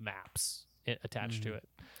had both maps attached to it.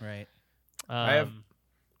 Right. I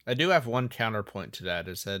do have one counterpoint to that.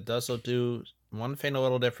 Is that it does do one thing a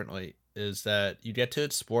little differently. Is that you get to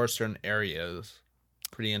explore certain areas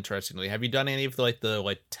pretty interestingly. Have you done any of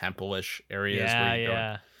the temple-ish areas? Yeah, where you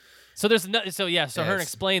yeah. So there's no. So yeah. So Hearn,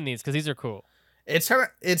 explain these because these are cool.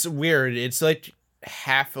 It's weird. It's like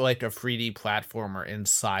half like a 3D platformer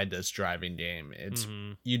inside this driving game. It's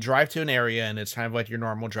you drive to an area and it's kind of like your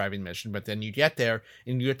normal driving mission, but then you get there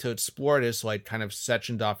and you get to explore this like kind of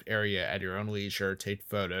sectioned off area at your own leisure, take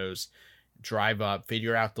photos, drive up,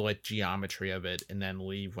 figure out the like geometry of it, and then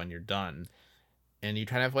leave when you're done. And you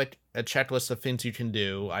kind of like a checklist of things you can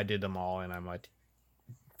do. I did them all and I'm like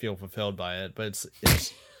feel fulfilled by it, but it's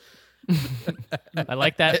I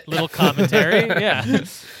like that little commentary. Yeah,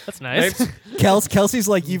 that's nice. Kelsey's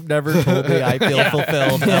like, you've never told me I feel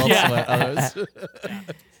fulfilled elsewhere.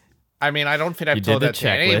 I mean, I don't think I've You told did that the to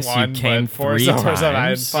checklist. anyone. You came but for 3 some reason I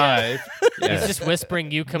had times. 5. He's just whispering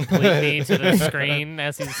you completely to the screen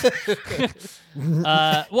as he's.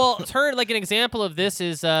 Well, Hearn, like an example of this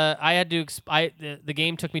is I had to. The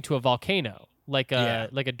game took me to a volcano, like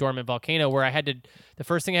a dormant volcano, where I had to. The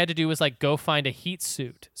first thing I had to do was like go find a heat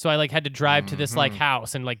suit. So I like had to drive to this like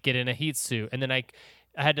house and like get in a heat suit, and then I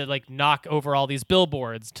had to like knock over all these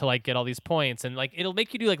billboards to like get all these points, and like it'll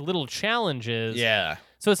make you do like little challenges. Yeah.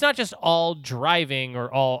 So it's not just all driving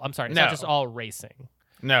or all. I'm sorry, it's not No. just all racing.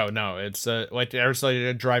 No, it's like there's like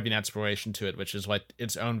a driving exploration to it, which is like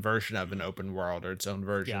its own version of an open world or its own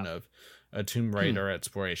version of a Tomb Raider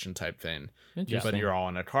exploration type thing. But Interesting. you're all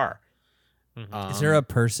in a car. Is there a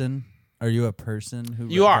person? Are you a person who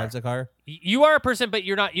You are. drives a car? You are a person, but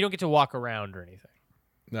you're not. You don't get to walk around or anything.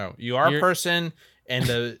 No, you are a person, and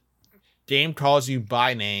the game calls you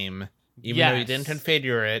by name, even though you didn't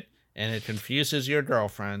configure it, and it confuses your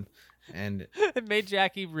girlfriend. And It made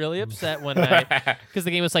Jackie really upset one night because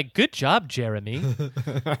the game was like, "Good job, Jeremy."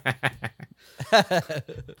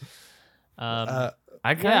 I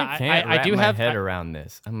kind of yeah, can't I wrap do my have- head I- around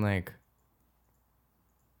this. I'm like,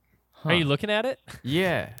 Are you looking at it?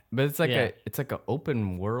 yeah, but it's like Yeah. it's like an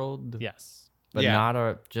open world, Yes. but Yeah. not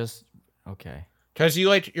a just okay. because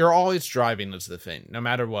you're always driving is the thing, no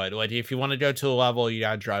matter what. Like if you want to go to a level, you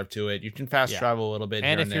gotta drive to it. You can fast travel a little bit.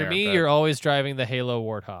 And here if you're there, me, but- you're always driving the Halo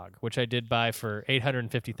Warthog, which I did buy for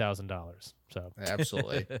 $850,000. So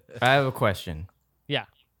absolutely. I have a question. yeah,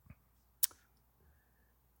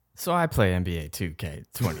 So I play NBA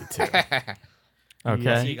 2K22.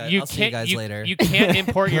 Okay. See you guys- I'll see you guys later. You can't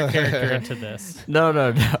import your character into this.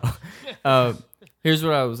 No. Here's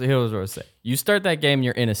what I was saying. You start that game,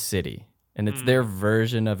 you're in a city, and it's their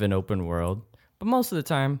version of an open world. But most of the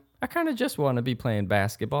time, I kind of just want to be playing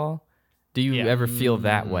basketball. Do you Yeah. ever feel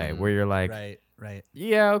that way, where you're like, Right.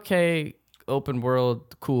 yeah, okay, open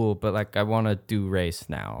world, cool, but like I want to do race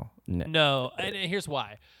now? No, and here's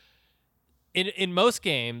why. In most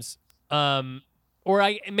games, or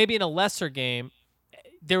maybe in a lesser game,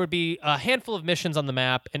 there would be a handful of missions on the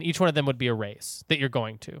map, and each one of them would be a race that you're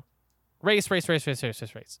going to. Race.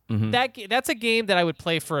 Mhm. That's a game that I would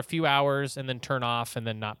play for a few hours and then turn off and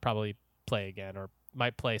then not probably play again, or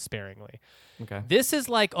might play sparingly. Okay. This is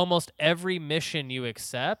like almost every mission you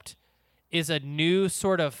accept is a new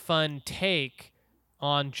sort of fun take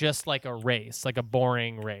on just like a race, like a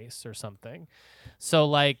boring race or something. So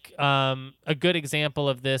like a good example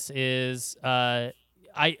of this is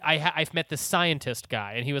I've met this scientist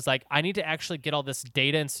guy, and he was like, I need to actually get all this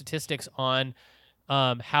data and statistics on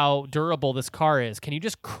how durable this car is. Can you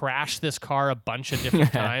just crash this car a bunch of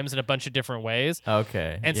different times in a bunch of different ways?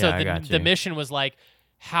 Okay. And yeah, so I got the you. mission was like,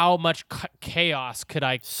 how much chaos could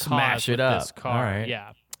I Smash cause it with up. this car? All right.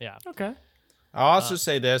 Yeah. Okay. I'll also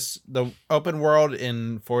say this: the open world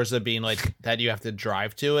in Forza being like that, you have to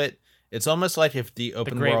drive to it. It's almost like if the The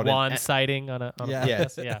open Great world Wand sighting on a Yeah.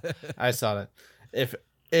 yes, yeah. I saw that. If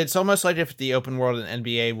it's almost like if the open world in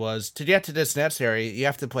NBA was to get to this next area, you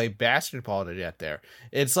have to play basketball to get there.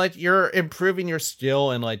 It's like you're improving your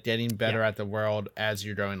skill and like getting better at the world as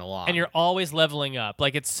you're going along. And you're always leveling up.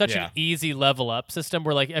 Like it's such Yeah. an easy level up system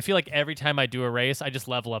where like I feel like every time I do a race, I just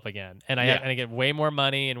level up again, and I get way more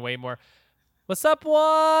money and way more. What's up,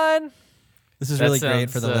 Juan? This is That really great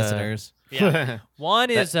for sounds, the listeners. Yeah, Juan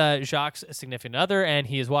is Jacques' significant other, and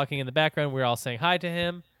he is walking in the background. We're all saying hi to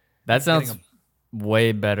him. That sounds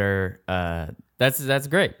way better. That's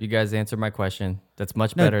great. You guys answered my question. That's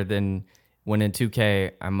much better than when in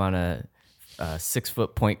 2K I'm on a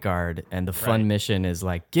 6-foot point guard and the fun Right. mission is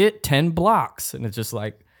like get 10 blocks, and it's just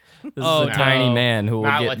like This Oh, is a tiny no. man who will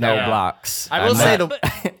Not get with no that. blocks. I will I'm say not-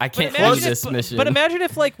 the I can't imagine close this mission. But imagine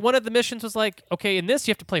if like one of the missions was like, okay, in this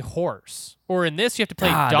you have to play horse, or in this you have to play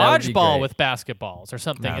Ah, that would be dodgeball great. with basketballs or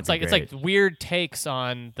something. That would It's be like it's like weird takes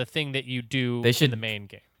on the thing that you do They should- in the main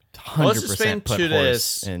game. 100% put to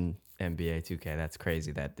horse this- in NBA 2K. That's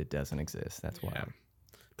crazy that it doesn't exist. That's wild.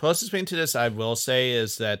 closest thing to this I will say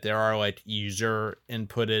is that there are like user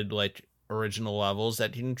inputted like original levels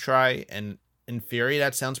that you can try, and in theory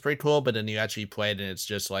that sounds pretty cool, but then you actually play it and it's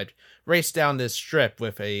just like race down this strip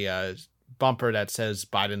with a bumper that says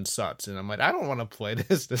Biden sucks, and I'm like, I don't want to play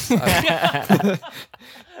this. This sucks.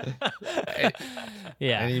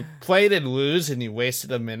 Yeah, And you played and lose, and you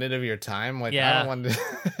wasted a minute of your time. Like, Yeah. I don't want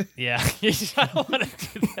to. yeah. I don't want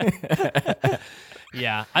to do that.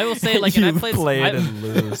 Yeah, I will say like, and I You played play it I- and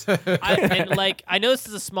lose. and like I know this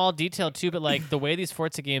is a small detail too, but like the way these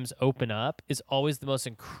Forza games open up is always the most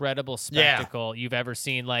incredible spectacle you've ever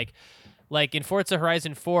seen. Like in Forza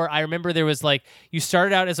Horizon 4, I remember there was like you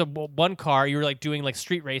started out as one car, you were like doing like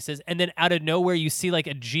street races, and then out of nowhere you see like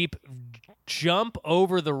a Jeep jump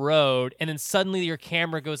over the road, and then suddenly your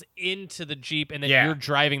camera goes into the Jeep, and then Yeah. you're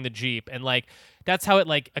driving the Jeep, and like that's how it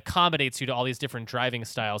like accommodates you to all these different driving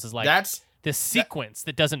styles. Is like That's this sequence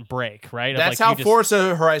that doesn't break, right? Of, that's like, how you just-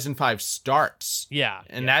 Forza Horizon 5 starts. Yeah,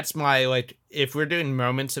 And that's my like, if we're doing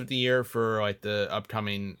moments of the year for like the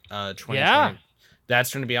upcoming 2020, Yeah.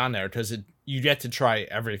 that's going to be on there because you get to try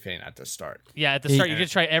everything at the start. Yeah, at the start, you get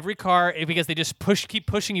to try every car because they just keep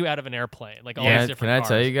pushing you out of an airplane, like all these Can different I cars.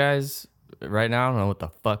 tell you guys right now? I don't know what the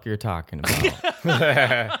fuck you're talking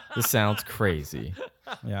about. This sounds crazy.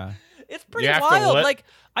 Yeah. It's pretty You have to wild. li- Like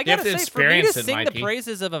I you have gotta to say, for me to experience it, sing the Mikey.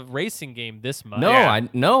 praises of a racing game this much, No, Yeah.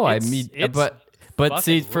 I It's- mean, it's but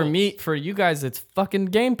see, fucking for rules. me, for you guys, it's fucking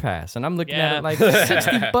Game Pass, and I'm looking at Yeah. it like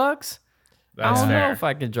 $60. I That's don't know fair. if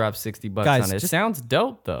I can drop $60 Guys, on it. It just- sounds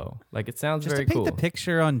dope though. Like it sounds Just very to paint cool. the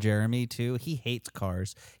picture on Jeremy too, he hates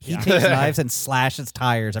cars. He takes knives and slashes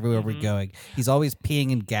tires everywhere we're going. He's always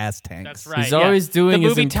peeing in gas tanks. That's right. He's yeah. always doing the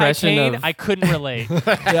his movie impression Titane, of- I couldn't relate.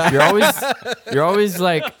 You're always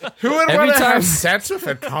like Who would Every want to time- have sex with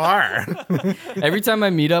a car? every time I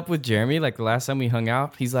meet up with Jeremy, like the last time we hung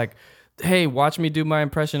out, he's like, "Hey, watch me do my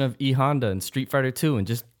impression of E Honda in Street Fighter 2 and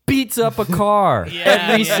just beats up a car Yeah,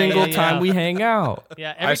 every yeah, single yeah, time yeah. we hang out."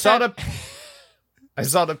 Yeah, I every saw time, I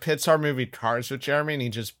saw the Pixar movie Cars with Jeremy, and he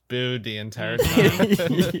just booed the entire time.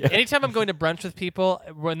 Anytime I'm going to brunch with people,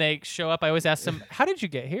 when they show up, I always ask them, "How did you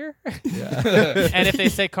get here?" And if they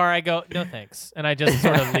say car, I go, "No, thanks," and I just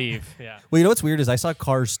sort of leave. Yeah. Well, you know what's weird is I saw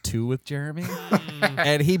Cars 2 with Jeremy,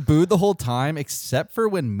 and he booed the whole time except for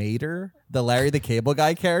when Mater, the Larry the Cable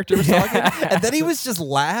Guy character, was talking, and then he was just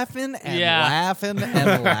laughing and Yeah. laughing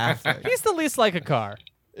and laughing. He's the least like a car.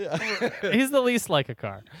 He's the least like a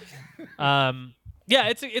car. Yeah,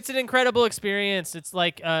 it's an incredible experience. It's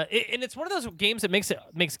like, and it's one of those games that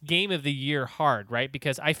makes Game of the Year hard, right?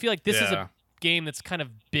 Because I feel like this is Yeah. a game that's kind of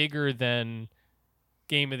bigger than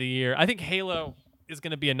Game of the Year. I think Halo is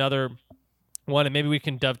going to be another one, and maybe we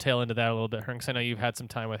can dovetail into that a little bit, Herm, 'cause I know you've had some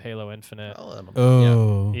time with Halo Infinite.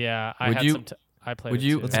 Oh, Yeah, I Would had you- some. I played. would it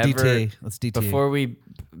you too. let's ever- DT. Let's DT. Before we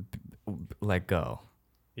let go,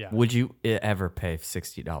 Yeah. would you ever pay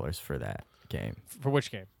 $60 for that game? For which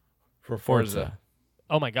game? For Forza.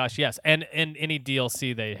 Oh my gosh, yes, and any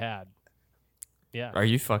DLC they had. Yeah. Are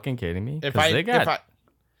you fucking kidding me? If 'Cause I, they got if I,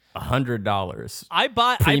 $100. I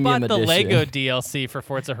bought Premium the edition. Lego DLC for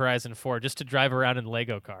Forza Horizon 4 just to drive around in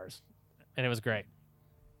Lego cars, and it was great.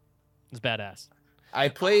 It was badass. I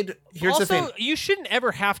played. Here's also, the thing. you shouldn't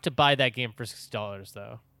ever have to buy that game for $60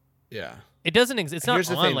 though. Yeah. It doesn't exist. It's not Here's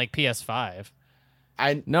the on thing. like PS5.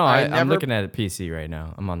 No, I I'm never- looking at a PC right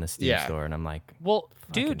now. I'm on the Steam Yeah. store and I'm like, Well,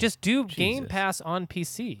 Fucking dude, just do Game Jesus. Pass on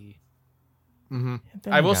PC. "Then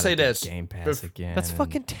I will gotta say get this. Game Pass Bef- again. That's and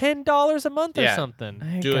fucking $10 a month or Yeah. something.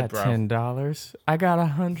 I ain't Do it, got bro. $10. I got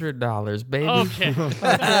 $100, baby. Okay.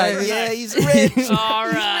 yeah, he's rich. all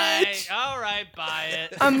right, buy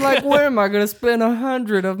it. I'm like, where am I gonna spend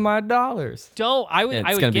 $100 of my dollars? Don't. I would. It's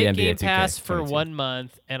I would gonna be get NBA Game 2K Pass for 22. 1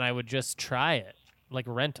 month, and I would just try it like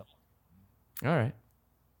rental. All right.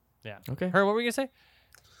 Yeah. Okay. Her, what were you gonna say?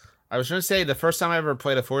 I was going to say the first time I ever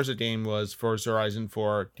played a Forza game was Forza Horizon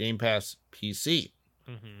 4 Game Pass PC.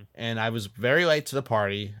 Mm-hmm. And I was very late to the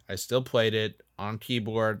party. I still played it on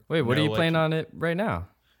keyboard. Wait, what are No, you like- playing on it right now?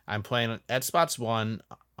 I'm playing at Spots 1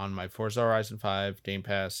 on my Forza Horizon 5, Game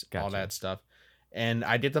Pass, all Gotcha. that stuff. And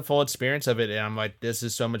I did the full experience of it, and I'm like, this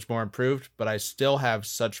is so much more improved, but I still have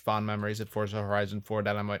such fond memories of Forza Horizon 4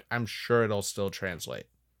 that I'm like, I'm sure it'll still translate.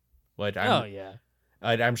 Like, Oh yeah.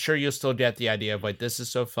 I'm sure you'll still get the idea of like, this is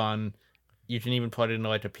so fun. you can even put it into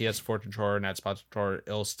like a PS4 controller and Xbox controller.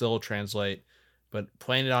 It'll still translate. But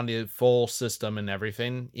playing it on the full system and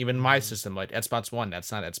everything, even my system, like Xbox One,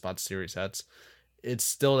 that's not Xbox Series. It's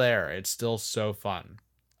still there. It's still so fun.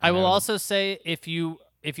 I will also say if you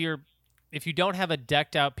don't have a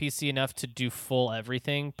decked out PC enough to do full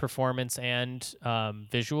everything, performance and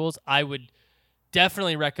visuals, I would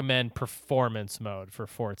definitely recommend performance mode for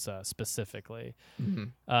Forza specifically.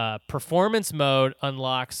 Performance mode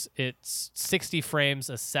unlocks its 60 frames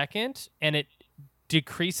a second, and it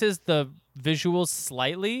decreases the visuals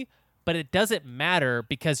slightly, but it doesn't matter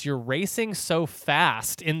because you're racing so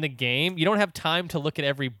fast in the game. You don't have time to look at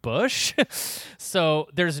every bush. So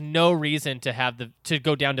there's no reason to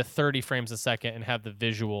go down to 30 frames a second and have the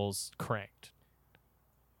visuals cranked.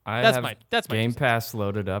 That's my Game two cents. Pass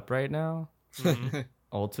loaded up right now.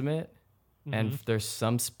 Ultimate. And there's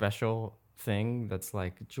some special thing that's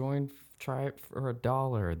like try it for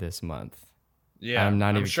 $1 this month. Yeah, I'm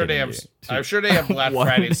not even sure they kidding have. you. I'm sure they have Black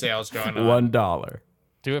Friday sales going on. $1.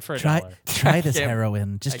 Do it for Try $1. this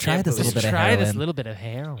heroin. Just try can't this little believe bit of Try heroin. this little bit of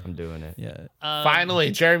heroin. I'm doing it. Yeah. Finally,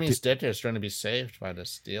 Jeremy's dick is going to be saved by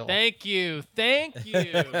this deal. Thank you.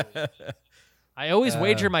 I always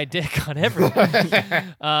wager my dick on everything.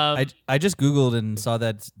 I just googled and saw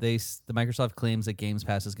that the Microsoft claims that Game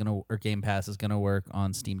Pass is gonna work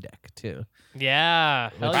on Steam Deck too. Yeah.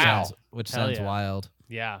 Hell yeah. Which Hell sounds yeah. wild.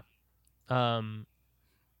 Yeah.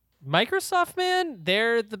 Microsoft, man,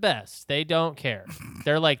 they're the best. They don't care.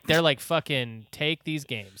 They're like fucking take these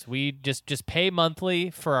games. We just pay monthly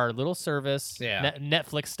for our little service, Yeah.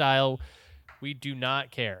 Netflix style. We do not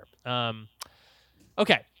care.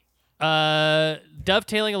 Okay.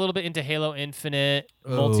 Dovetailing a little bit into Halo Infinite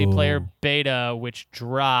multiplayer beta, which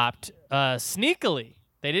dropped sneakily.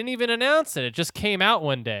 They didn't even announce it. It just came out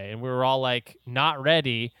one day, and we were all like, not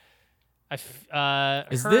ready.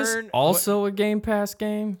 Is this also a Game Pass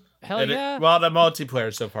game? Hell yeah. Well, the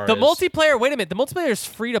multiplayer so far. The is. multiplayer, wait a minute. The multiplayer is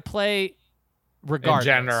free to play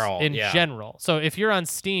regardless. In yeah. general. So if you're on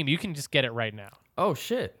Steam, you can just get it right now. Oh,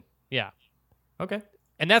 shit. Yeah. Okay.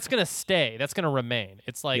 And that's going to stay. That's going to remain.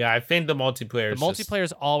 It's like Yeah, I think the multiplayer. the multiplayer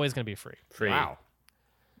is always going to be free. free. Wow.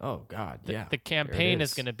 Oh, God. Yeah. The campaign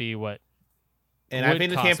is going to be what? And I would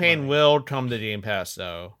think the cost campaign money. will come to Game Pass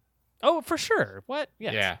though. Oh, for sure. What?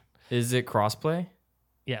 Yes. Yeah. Is it crossplay?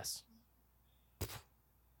 Yes.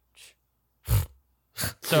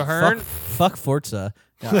 So Hearn, Fuck Forza.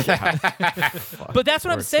 but that's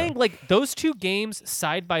what I'm Forza. saying. Like those two games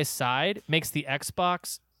side by side makes the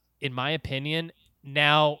Xbox, in my opinion,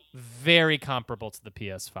 now very comparable to the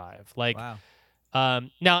PS5. Like, Wow.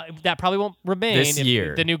 now that probably won't remain This if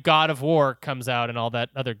year. the new God of War comes out and all that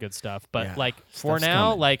other good stuff. But Yeah, like for stuff's now,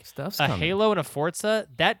 coming. like Stuff's a coming. Halo and a Forza,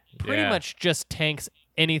 that pretty Yeah. much just tanks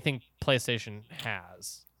anything PlayStation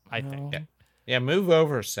has. I think. Yeah, move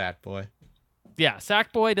over, Sackboy. Yeah,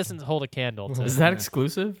 Sackboy doesn't hold a candle to. Is that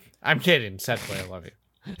exclusive? I'm kidding, Sackboy. I love you.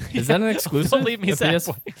 Is that an exclusive? Don't leave me, A PS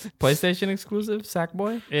Sackboy. PlayStation exclusive,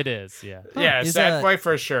 Sackboy? It is, yeah. Yeah, Is, Sackboy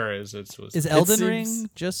for sure is. Is Elden seems- Ring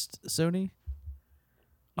just Sony?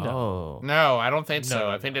 Oh. No, I don't think so. No.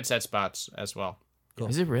 I think it's Xbox as well.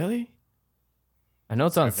 Is it really? I know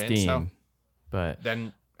it's on I think Steam, so. but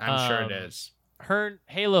Then I'm sure it Um, is. Hearn,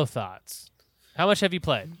 Halo thoughts. How much have you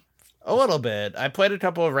played? A little bit. I played a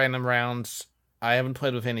couple of random rounds. I haven't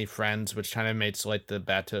played with any friends, which kind of makes like the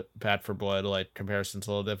Bat for Blood like comparisons a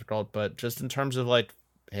little difficult. But just in terms of like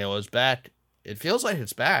Halo's back, it feels like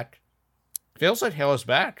it's back. Feels like Halo's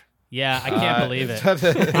back. Yeah, I can't believe it. Is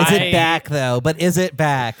it back though? But is it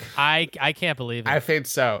back? I can't believe it. I think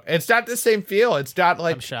so. It's not the same feel. It's not I'm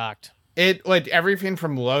like shocked. it. Like everything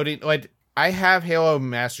from loading. Like I have Halo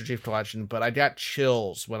Master Chief Collection, but I got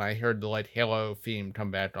chills when I heard the like Halo theme come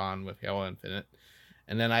back on with Halo Infinite.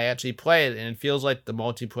 And then I actually play it, and it feels like the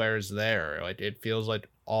multiplayer is there. Like it feels like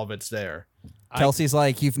all of it's there. Kelsey's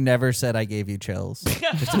like, you've never said I gave you chills.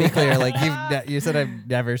 Just to be clear, like you said I've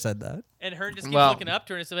never said that. And Hearn just keeps Well- looking up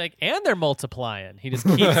to her and it's like, and they're multiplying. He just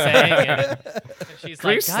keeps saying it. And she's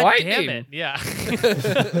like, Grease God damn lightning." it. Yeah.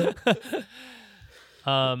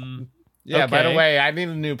 Yeah. By the Okay. way, I need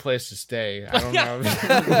a new place to stay. I don't know.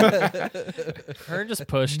 Hearn just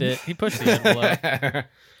pushed it. He pushed the envelope.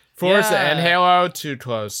 Forza Yeah. and Halo too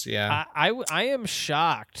close. Yeah. I am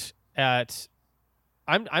shocked at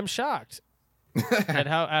I'm shocked at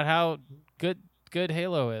how good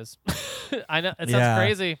Halo is. I know it sounds Yeah.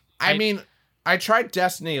 crazy. I mean, I tried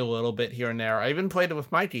Destiny a little bit here and there. I even played it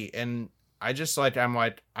with Mikey, and I just I'm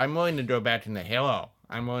willing to go back into Halo.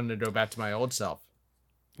 I'm willing to go back to my old self.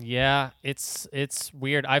 Yeah, it's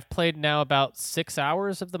weird. I've played now about 6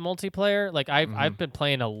 hours of the multiplayer. Like I've been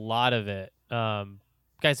playing a lot of it.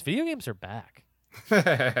 guys, video games are back.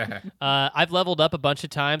 I've leveled up a bunch of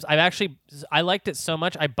times. I liked it so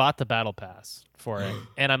much I bought the battle pass for it,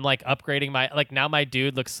 and I'm like upgrading now my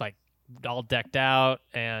dude looks like all decked out,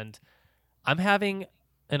 and I'm having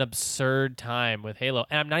an absurd time with Halo,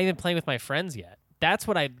 and I'm not even playing with my friends yet. That's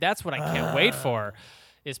what I can't wait for,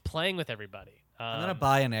 is playing with everybody. I'm gonna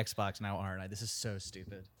buy an Xbox now, aren't I? This is so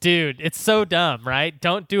stupid. Dude, it's so dumb, right?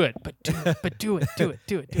 Don't do it, but do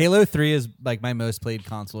it. Halo 3 is like my most played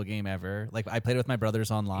console game ever. Like I played it with my brothers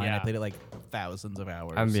online. Yeah. I played it like thousands of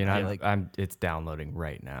hours. I mean, Yeah, it's downloading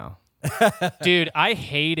right now. Dude, I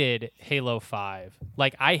hated Halo 5.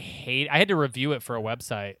 Like I had to review it for a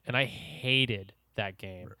website, and I hated that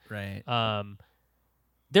game. right.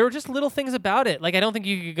 There were just little things about it. Like I don't think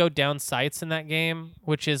you could go down sights in that game,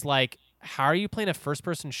 which is like, how are you playing a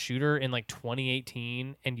first-person shooter in like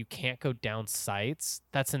 2018 and you can't go down sights?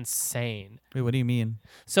 That's insane. Wait, what do you mean?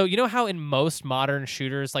 So you know how in most modern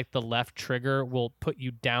shooters, like the left trigger will put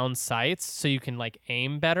you down sights so you can like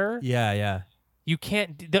aim better? Yeah. You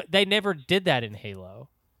can't. They never did that in Halo.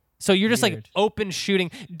 So you're just like Weird. open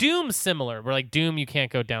shooting. Doom's similar. Where like Doom, you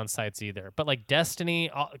can't go down sights either. But like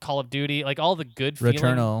Destiny, Call of Duty, like all the good feeling.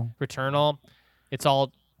 Returnal, it's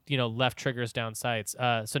all left triggers down sights.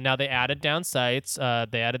 So now they added down sights.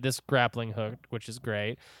 They added this grappling hook, which is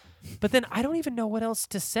great. But then I don't even know what else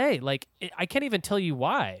to say. Like I can't even tell you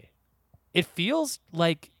why. It feels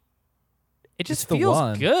like it just It's the feels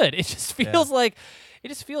one. good. It just feels like it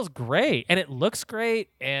just feels great, and it looks great.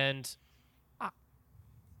 And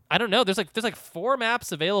I don't know. There's like 4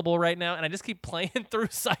 maps available right now, and I just keep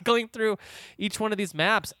cycling through each one of these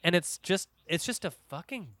maps, and it's just a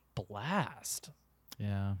fucking blast.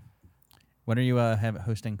 Yeah. When are you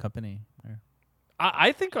hosting company? Or-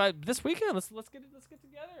 I think this weekend let's get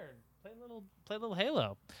together and play a little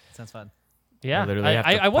Halo. Sounds fun. Yeah, I literally have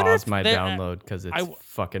to I wonder pause if my they- download because it's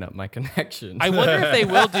fucking up my connection. I wonder if they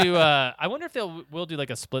will do. I wonder if will do like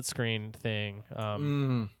a split screen thing.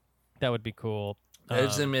 That would be cool.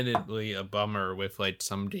 It's admittedly a bummer with like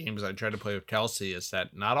some games I try to play with Kelsey is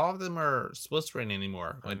that not all of them are split screen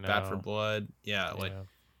anymore. Like Bad for know. Blood, like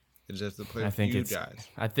it's just to play I with think you it's guys.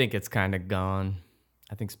 I think it's kind of gone.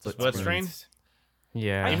 I think split Split screens- screen?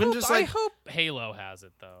 Yeah. I hope Halo has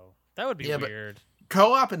it though. That would be Yeah, but- weird.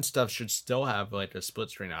 Co-op and stuff should still have like a split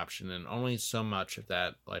screen option, and only so much of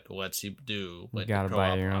that like lets you do. You Like gotta the buy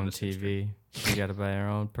co-op your on own the same TV. screen. You gotta buy your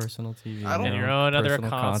own personal TV. I don't- And your own other personal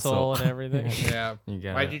console and everything. Yeah. You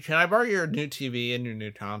gotta, Why, can I borrow your new TV and your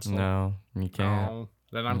new console? no, you can't. No,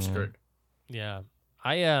 then I'm Yeah. screwed. Yeah,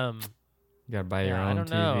 I You gotta buy your yeah, own I don't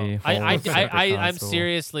know. TV. I'm console.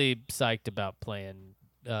 seriously psyched about playing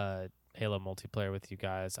Halo multiplayer with you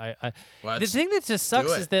guys. The Let's thing that just sucks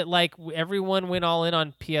do is it. that like everyone went all in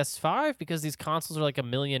on PS5 because these consoles are like $1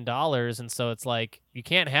 million, and so it's like you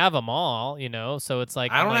can't have them all, So it's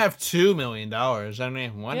like I I'm don't like, have $2 million. I only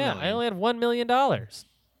have $1 million. I only had $1 million.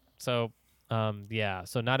 So,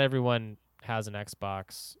 so not everyone has an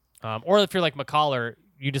Xbox. Or if you're like McCollar,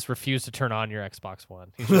 you just refuse to turn on your Xbox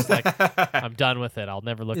One. He's just like, I'm done with it. I'll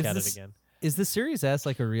never look Is at this- it again. Is the Series S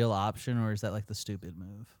like a real option, or is that like the stupid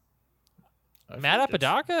move? Matt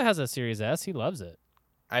Apodaca has a Series S. He loves it.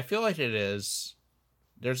 I feel like it is.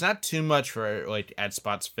 There's not too much for like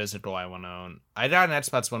Xbox physical I want to own. I got an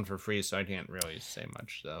Xbox One for free, so I can't really say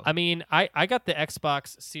much though. I mean, I got the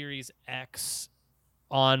Xbox Series X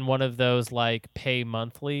on one of those like pay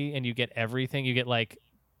monthly, and you get everything. You get like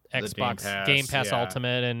The Xbox Game Pass, yeah.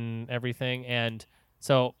 Ultimate and everything, and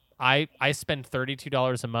so I spend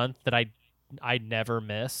 $32 a month that I never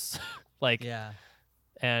miss. Like, Yeah.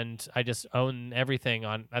 and I just own everything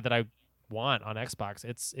on that I want on Xbox.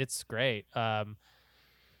 It's great.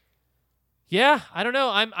 Yeah, I don't know.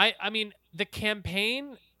 I mean the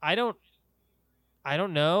campaign. I don't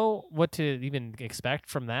know what to even expect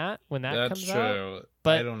from that when that That's comes out. true.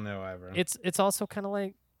 but I don't know ever. It's also kind of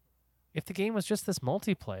like if the game was just this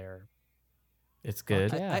multiplayer. It's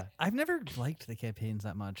good. Yeah. I've never liked the campaigns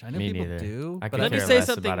that much. I know Me people neither. do, I but could Let me care say less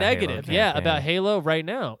something about a Halo negative. Yeah, campaign. about Halo right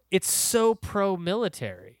now. It's so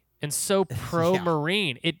pro-military and so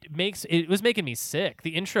pro-marine. It was making me sick. The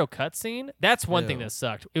intro cutscene, that's one thing Ew. that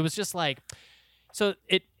sucked. It was just like, so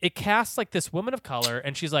it casts like this woman of color,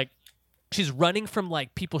 and she's running from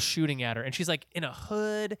like people shooting at her, and she's like in a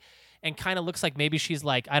hood, and kind of looks like maybe she's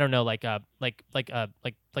like, I don't know, like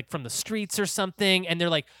from the streets or something, and there's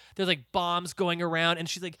like bombs going around, and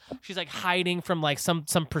she's like hiding from like some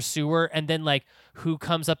pursuer, and then like who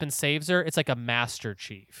comes up and saves her? It's like a Master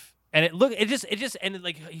Chief. And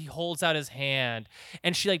like he holds out his hand,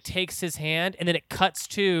 and she like takes his hand, and then it cuts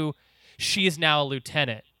to she is now a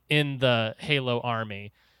lieutenant in the Halo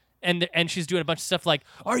army. and she's doing a bunch of stuff like,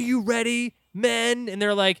 "Are you ready, men?" And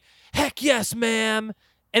they're like, "Heck yes, ma'am."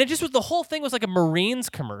 And it just was, the whole thing was like a Marines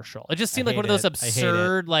commercial. It just seemed like one of those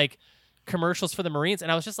absurd like commercials for the Marines,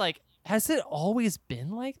 and I was just like, has it always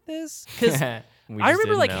been like this? Because I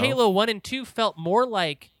remember like Halo 1 and 2 felt more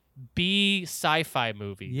like B sci-fi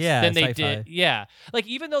movies than they did. Yeah. Like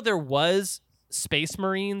even though there was Space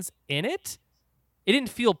Marines in it, it didn't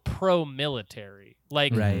feel pro-military.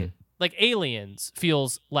 Like like Aliens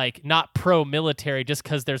feels like not pro-military just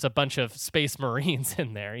because there's a bunch of Space Marines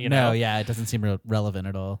in there, you know? No, yeah, it doesn't seem relevant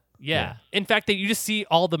at all. Yeah. In fact, you just see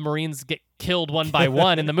all the Marines get killed one by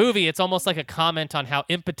one in the movie. It's almost like a comment on how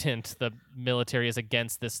impotent the military is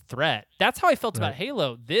against this threat. That's how I felt about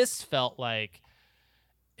Halo. This felt like,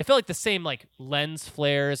 it felt like the same like lens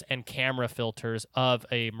flares and camera filters of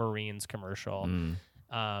a Marines commercial.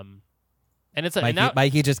 And it's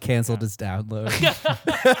Mikey just canceled his download.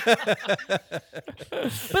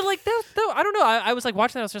 But like that, though, I don't know. I was like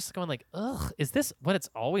watching that. I was just going like, ugh, is this what it's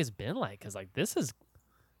always been like? Because like this is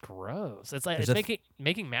gross. It's like it's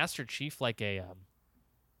making Master Chief like a,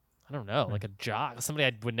 I don't know, like a jock, somebody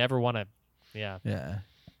I would never want to. Yeah.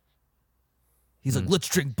 He's like, let's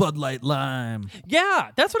drink Bud Light Lime. Yeah,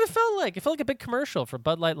 that's what it felt like. It felt like a big commercial for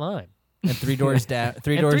Bud Light Lime. And Three Doors Down.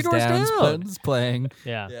 Three Doors Down's playing.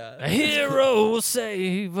 Yeah. A hero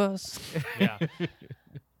save us.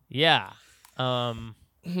 Yeah.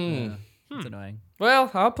 It's annoying.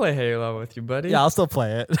 Well, I'll play Halo with you, buddy. Yeah, I'll still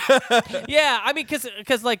play it. Yeah, I mean,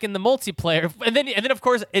 because like in the multiplayer, and then of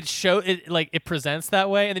course it presents that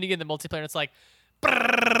way, and then you get in the multiplayer, and it's like,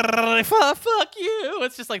 fuck you.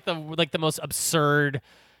 It's just like the most absurd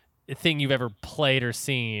thing you've ever played or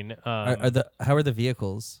seen. How are the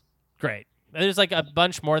vehicles? Great. There's like a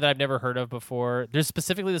bunch more that I've never heard of before. There's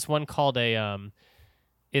specifically this one called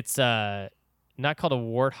it's not called a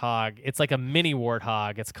warthog. It's like a mini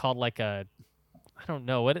warthog. It's called like I don't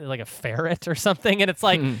know what, like a ferret or something. And it's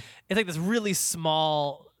like it's like this really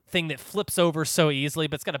small thing that flips over so easily,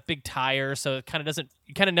 but it's got a big tire, so it kind of doesn't.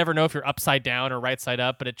 You kind of never know if you're upside down or right side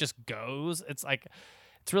up, but it just goes. It's like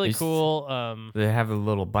it's really cool. They have the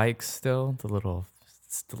little bikes still, the little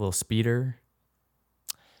speeder.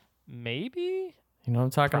 Maybe. You know what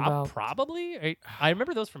I'm talking about? Probably. I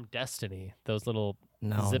remember those from Destiny. Those little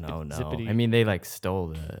no. zippity. I mean, they like stole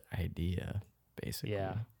the idea, basically.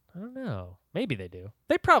 Yeah. I don't know. Maybe they do.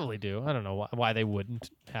 They probably do. I don't know why they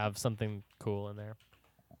wouldn't have something cool in there.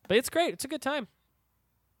 But it's great. It's a good time.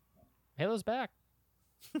 Halo's back.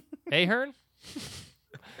 Hey, Hearn?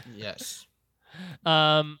 Yes.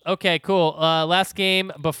 Okay, cool. Last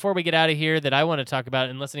game before we get out of here that I want to talk about,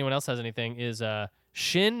 unless anyone else has anything, is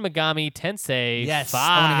Shin Megami Tensei 5. Yes,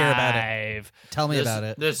 I want to hear about it. Tell me about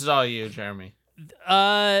it. This is all you, Jeremy.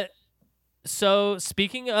 So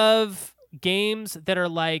speaking of games that are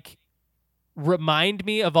like remind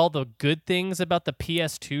me of all the good things about the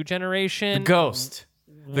PS2 generation. The Ghost.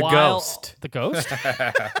 The Ghost.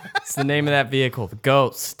 It's the name of that vehicle. The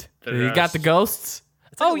Ghost. You got the ghosts?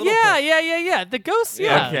 Oh yeah. The ghosts,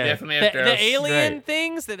 yeah. Okay. Definitely have The alien Great.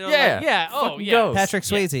 things that are Yeah. like, yeah. Oh Fucking yeah. ghosts. Patrick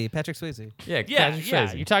Swayze. Yeah, Yeah, Patrick yeah.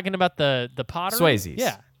 Swayze. You're talking about the Potter? Swayzes.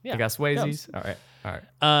 Yeah. They got Swayzes. All right.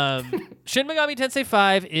 Shin Megami Tensei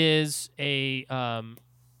 5 is a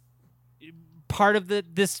part of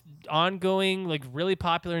this ongoing, like really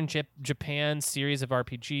popular in Japan series of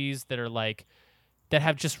RPGs that are like that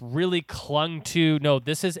have just really clung to. No,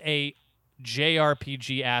 this is a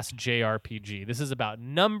JRPG ass JRPG. This is about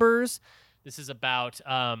numbers. This is about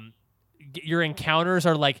your encounters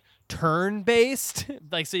are like turn based,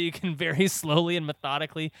 like so you can very slowly and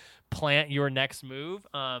methodically plant your next move.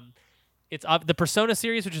 It's the Persona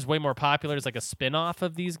series, which is way more popular, is like a spin-off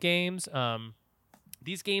of these games.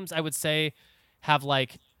 These games, I would say, have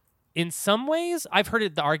like, in some ways, I've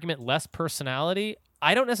heard the argument less personality.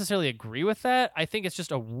 I don't necessarily agree with that. I think it's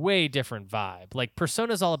just a way different vibe. Like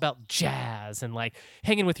Persona's all about jazz and like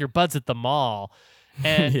hanging with your buds at the mall,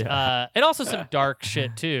 and and also some dark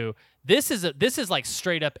shit too. This is like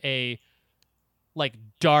straight up a like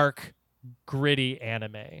dark, gritty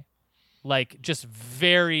anime. Like just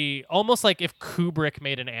very almost like if Kubrick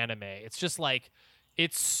made an anime. It's just like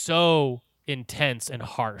it's so intense and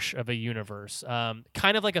harsh of a universe.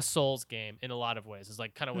 Kind of like a Souls game in a lot of ways. Is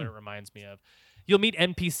like kind of what it reminds me of. You'll meet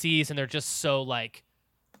NPCs and they're just so like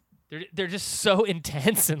they're just so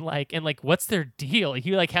intense and like what's their deal?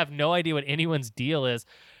 You like have no idea what anyone's deal is.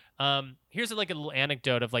 Here's like a little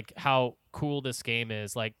anecdote of like how cool this game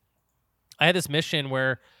is. Like I had this mission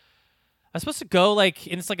where I was supposed to go like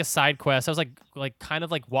and it's like a side quest. I was like kind of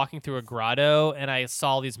like walking through a grotto and I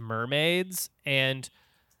saw these mermaids and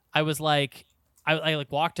I was like I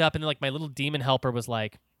like walked up and then like my little demon helper was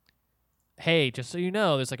like, hey, just so you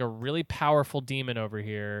know, there's like a really powerful demon over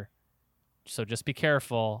here, so just be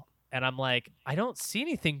careful. And I'm like, I don't see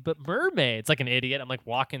anything but mermaids, like an idiot. I'm like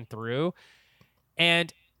walking through,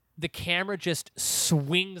 and the camera just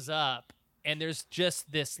swings up, and there's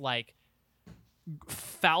just this like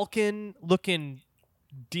falcon looking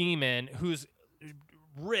demon who's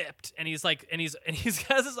ripped, and he's like, and he's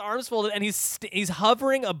got his arms folded, and he's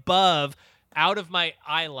hovering above out of my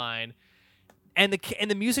eye line, and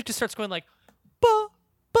the music just starts going like ba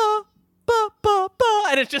ba ba ba ba,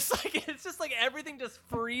 and it's just like everything just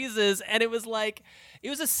freezes, and it was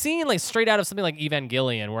a scene like straight out of something like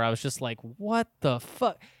Evangelion, where I was just like, what the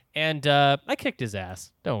fuck. And I kicked his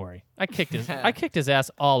ass. Don't worry, I kicked his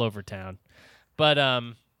ass all over town. But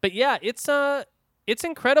yeah, it's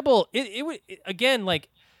incredible. Again, like,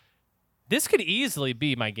 this could easily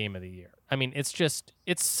be my game of the year. I mean, it's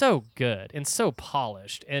so good and so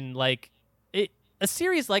polished, and like a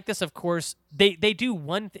series like this, of course, they do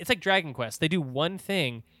one. It's like Dragon Quest. They do one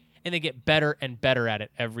thing, and they get better and better at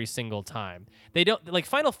it every single time. They don't, like,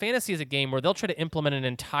 Final Fantasy is a game where they'll try to implement an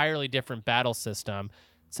entirely different battle system.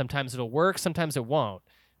 Sometimes it'll work, sometimes it won't.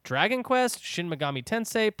 Dragon Quest, Shin Megami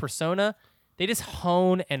Tensei, Persona, they just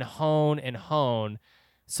hone and hone and hone.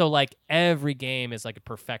 So like every game is like a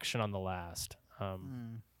perfection on the last.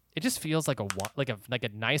 It just feels like a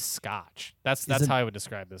nice scotch. That's how I would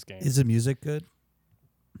describe this game. Is the music good?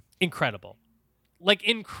 Incredible. Like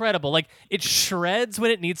incredible. Like it shreds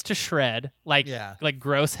when it needs to shred. Like like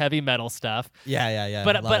gross heavy metal stuff. Yeah.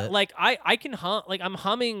 But like I can hum, like I'm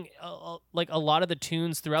humming like a lot of the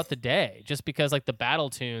tunes throughout the day, just because like the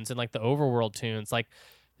battle tunes and like the overworld tunes, like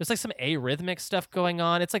there's like some arrhythmic stuff going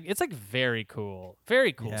on. It's like very cool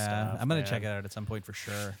stuff. I'm gonna check it out at some point for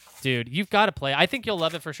sure. Dude, you've got to play. I think you'll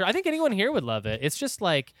love it for sure. I think anyone here would love it. It's just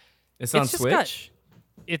like it's on Switch.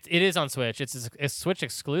 It is on Switch. It's Switch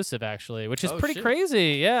exclusive actually, which is pretty shit.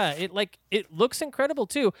 crazy. Yeah, it looks incredible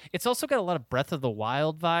too. It's also got a lot of Breath of the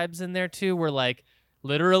Wild vibes in there too, where like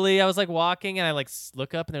literally I was like walking and I like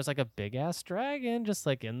look up and there's like a big ass dragon just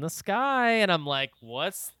like in the sky, and I'm like,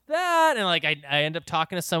 what's that? And like I end up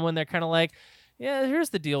talking to someone. They're kind of like, yeah,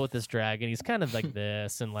 here's the deal with this dragon. He's kind of like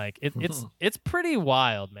this, and like it's pretty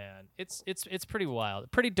wild, man. It's pretty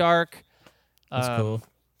wild, pretty dark. That's cool.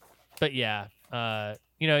 But yeah,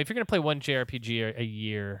 you know, if you're gonna play one JRPG a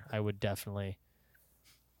year, I would definitely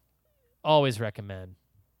always recommend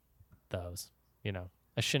those. You know,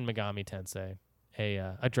 a Shin Megami Tensei,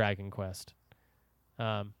 a Dragon Quest.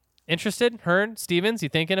 Interested, Hearn, Stevens? You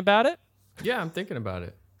thinking about it? Yeah, I'm thinking about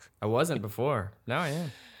it. I wasn't before. Now I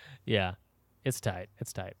am. Yeah, it's tight.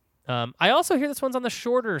 It's tight. I also hear this one's on the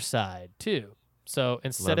shorter side too. So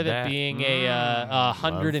instead of it being a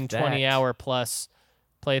 120-hour plus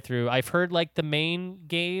playthrough, I've heard like the main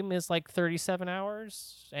game is like 37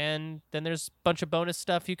 hours, and then there's a bunch of bonus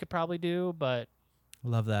stuff you could probably do, but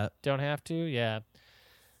Love that. don't have to. Yeah.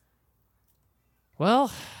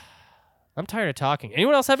 Well, I'm tired of talking.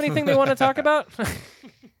 Anyone else have anything they want to talk about?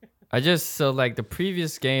 Like the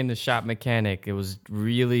previous game, the shot mechanic, it was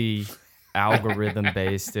really algorithm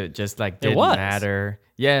based. It just like didn't matter.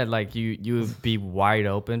 Yeah, like you would be wide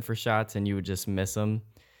open for shots and you would just miss them.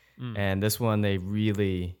 And this one, they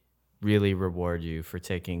really, really reward you for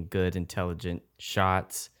taking good, intelligent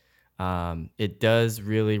shots. It does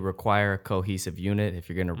really require a cohesive unit if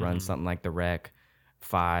you're going to run something like the Rec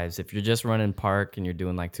 5s. If you're just running Park and you're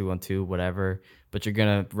doing like 2-on-2, whatever, but you're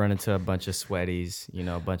going to run into a bunch of sweaties, you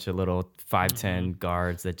know, a bunch of little 5'10"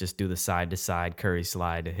 guards that just do the side-to-side curry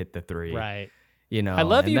slide to hit the 3. Right. You know, I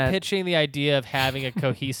love you pitching the idea of having a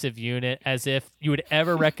cohesive unit as if you would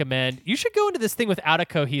ever recommend. You should go into this thing without a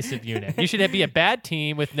cohesive unit. You should be a bad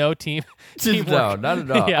team with no teamwork. No, not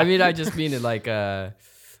at all. Yeah. I mean, I just mean it like, you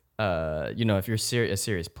know, if you're a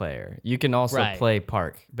serious player, you can also play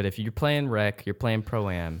Park. But if you're playing Rec, you're playing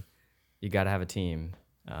Pro-Am, you got to have a team.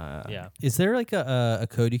 Yeah. Is there like a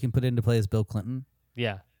code you can put in to play as Bill Clinton?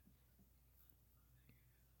 Yeah.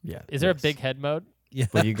 Yeah. Is there a big head mode? Yeah.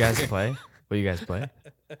 Will you guys play? Will you guys play?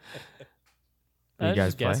 Will you guys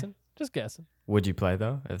just play? guessing. Just guessing. Would you play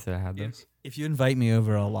though if they had those? If you invite me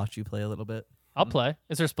over, I'll watch you play a little bit. I'll play.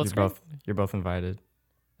 Is there a split screen? You're both invited.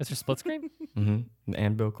 Is there split screen? Mm-hmm.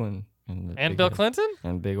 And Bill Clinton. And Bill Clinton?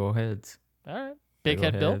 And big old heads. All right. Big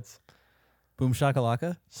head Bill. Boom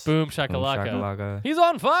shakalaka. Boom shakalaka. Shakalaka. He's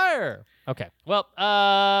on fire. Okay. Well,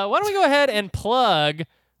 why don't we go ahead and plug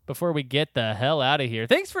before we get the hell out of here.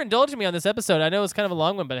 Thanks for indulging me on this episode. I know it's kind of a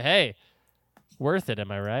long one, but hey, worth it.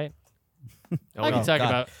 Am I right? I can talk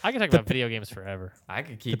about video games forever. I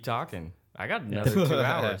could keep talking. I got another 2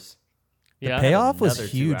 hours. Yeah. Payoff was Another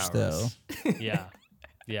 2 huge, hours. though. Yeah.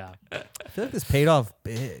 Yeah. I feel like this paid off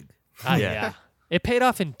big. Yeah. It paid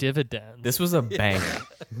off in dividends. This was a banger.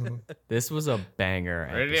 This was a banger.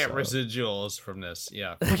 We're gonna get episode. residuals from this.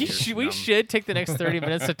 Yeah. we should take the next 30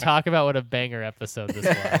 minutes to talk about what a banger episode this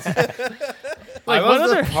was. I Like, what love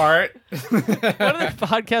other the part. what other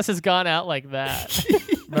podcast has gone out like that?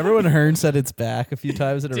 Remember when Hearn said it's back a few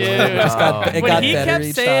times in a row? Dude. It just got, it When got he better kept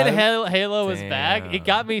each saying time. Halo was back, it Damn.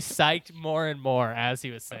 got me psyched more and more as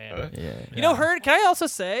he was saying it. Yeah. You know, Hearn, can I also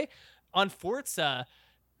say on Forza,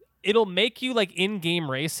 it'll make you like in-game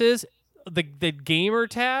races. The gamer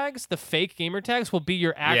tags, the fake gamer tags, will be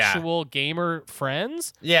your actual gamer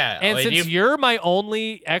friends. Yeah. And like, since you're my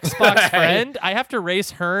only Xbox friend, I have to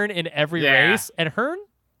race Hearn in every Yeah. race. And Hearn,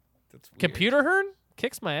 computer Hearn,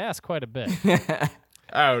 kicks my ass quite a bit.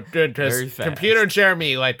 oh, dude, Very because fast. computer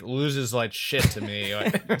Jeremy like loses like shit to me.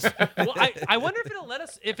 Like, Well, I wonder if it'll let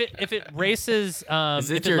us if it races.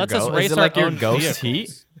 Is if it it your lets us ghost? race Is it our like your own ghost vehicles.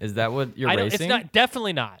 heat? Is that what you're I don't, racing? it's not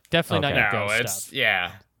definitely not Okay. not your no, ghost it's stuff.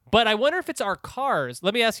 yeah. But I wonder if it's our cars.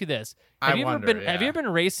 Let me ask you this: Have I you wonder, ever been Have you yeah. ever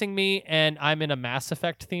been racing me and I'm in a Mass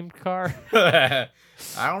Effect themed car? I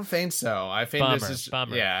don't think so. I think this Bummer, is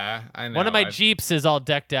bummer. yeah. I know. One of my I've- Jeeps is all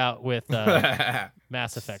decked out with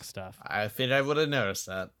Mass Effect stuff. I think I would have noticed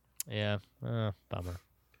that. Yeah, bummer.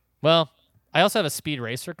 Well, I also have a Speed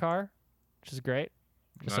Racer car, which is great.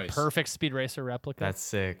 Just Nice. a perfect Speed Racer replica. That's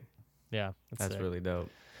sick. yeah, That's sick. really dope.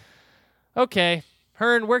 Okay,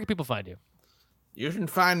 Hearn, where can people find you? You can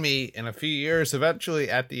find me in a few years eventually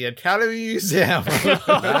at the Academy Museum.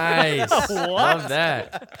 Nice. Love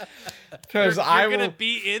that. Because You're I gonna will.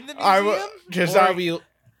 be in the museum. I will. Because I'll be. I'll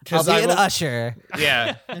Because be I an will. usher.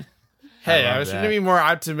 Yeah. Hey, I love was going that. to be more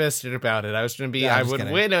optimistic about it. I was going to be. Yeah, I'm I just would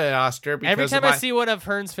kidding. win an Oscar because Every time of my, I see one of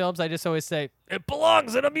Hearn's films, I just always say it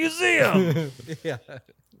belongs in a museum. Yeah.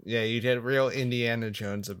 Yeah, you did real Indiana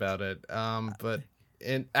Jones about it. But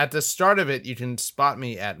at the start of it, you can spot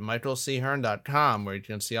me at michaelchern.com, where you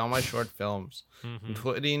can see all my short films,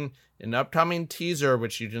 including an upcoming teaser,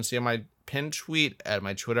 which you can see on my pinned tweet at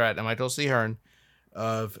my Twitter at michaelchern,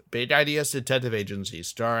 of Big Ideas Detective Agency,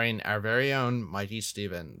 starring our very own Mikey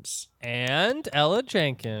Stevens And Ella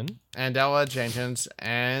Jenkins. and Ella Jenkins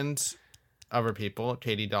and other people,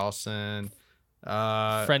 Katie Dawson, Friend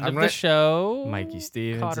I'm of gonna- the show. Mikey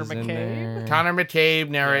Stevens Connor is in McCabe. there. Connor McCabe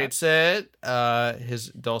narrates it. His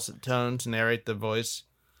dulcet tones narrate the voice.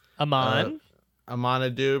 Amon. Amanda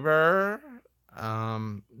Duber,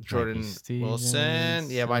 Jordan Stevens. Wilson,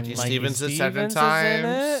 yeah, Mikey Mikey Stevens the second Stevens time,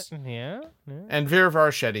 is in it. Yeah. and Vera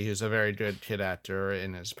Varchetti, who's a very good kid actor,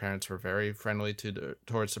 and his parents were very friendly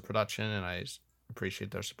towards the production, and I appreciate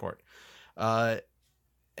their support.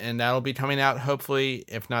 And that'll be coming out hopefully,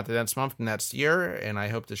 if not the next month, next year, and I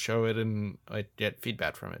hope to show it and like get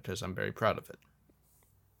feedback from it because I'm very proud of it.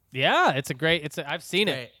 Yeah, it's a great. I've seen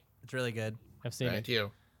it. Great. It's really good. I've seen Thank it.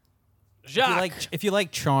 you. Jacques. If you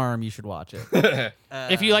like Charm, you should watch it.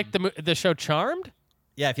 If you like the show Charmed,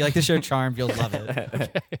 Yeah, if you like the show Charmed, you'll love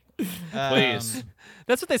it. Please.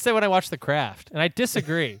 that's what they say when I watch The Craft, and I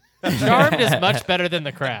disagree. Charmed is much better than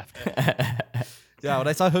The Craft. Yeah, when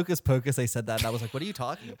I saw Hocus Pocus, they said that, and I was like, "What are you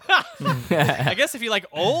talking about?" I guess if you like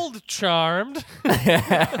old Charmed,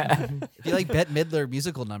 If you like Bette Midler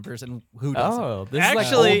musical numbers, and who doesn't? Oh, this is like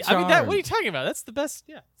actually, old I mean, Charm. what are you talking about? That's the best.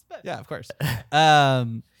 Yeah, it's the best. Yeah, of course.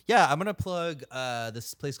 Yeah, I'm gonna plug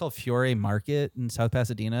this place called Fiore Market in South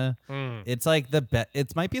Pasadena. It's like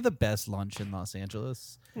it might be the best lunch in Los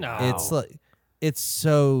Angeles. No. It's like it's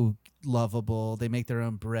so lovable. They make their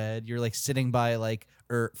own bread. You're like sitting by like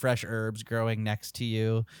fresh herbs growing next to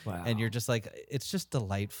you, Wow. and you're just like, it's just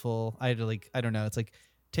delightful. I don't know. It's like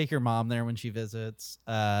take your mom there when she visits.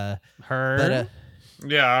 Her. But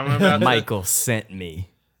Yeah, I'm about to. Michael sent me.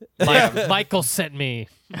 Michael sent me.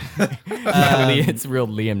 It's real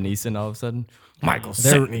Liam Neeson all of a sudden. Michael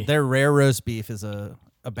sent me. their rare roast beef is a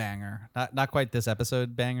banger. Not quite this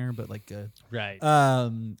episode banger, but like good. Right.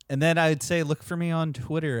 And then I'd say look for me on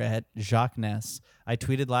Twitter at Jacques Ness. I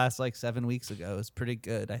tweeted last like 7 weeks ago. It's pretty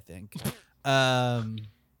good, I think.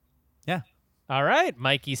 Yeah. All right,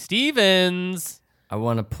 Mikey Stevens. I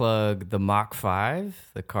want to plug the Mach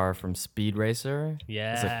 5, the car from Speed Racer.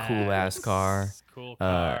 Yeah. It's a cool ass car. Cool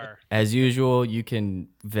car. As usual, you can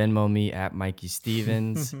Venmo me at Mikey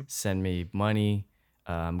Stevens. Send me money.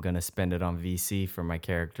 I'm going to spend it on VC for my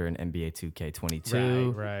character in NBA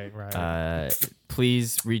 2K22. Right.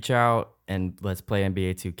 Please reach out and let's play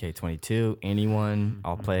NBA 2K22. Anyone,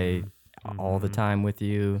 I'll play all the time with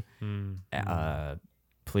you.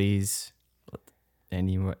 Please,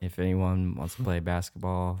 if anyone wants to play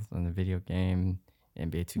basketball on the video game,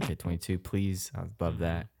 NBA 2K22, please, I'd love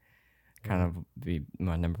that. Kind of be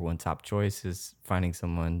my number one top choice is finding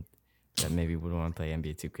someone that maybe would want to play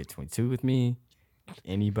NBA 2K22 with me,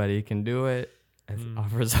 anybody can do it.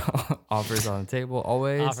 Offers on the table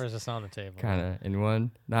always. Offers us on the table. Kind of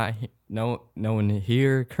anyone. No one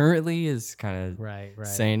here currently is kind of Right.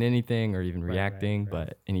 saying anything or even reacting, right.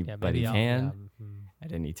 but anybody maybe I'll- can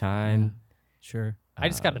at any time. Sure. I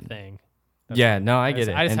just got a thing. Yeah, no, I get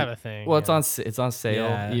it. I just And- have a thing. Well, yeah. it's on sale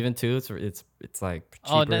Yeah. even too. It's like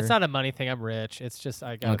cheaper. Oh, that's not a money thing. I'm rich. It's just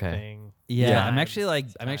I got Okay. a thing. Yeah, Yeah. I'm actually like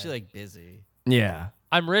Time. busy. Yeah.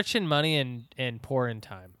 I'm rich in money and poor in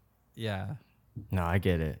time. Yeah. No, I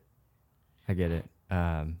get it.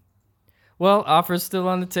 Well, offers still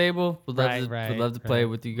on the table. Would love to play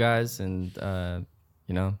with you guys, and if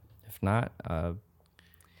not,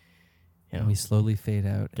 And we slowly fade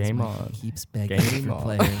out. as Game Mikey on. keeps begging Game for on.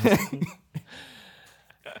 players.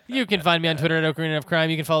 You can find me on Twitter at Ocarina of Crime.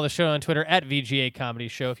 You can follow the show on Twitter at VGA Comedy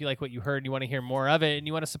Show. If you like what you heard and you want to hear more of it and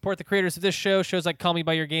you want to support the creators of this show, shows like Call Me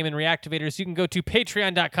By Your Game and Reactivators, you can go to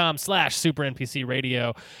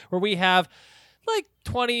patreon.com/SuperNPCRadio, where we have like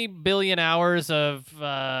 20 billion hours of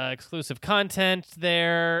exclusive content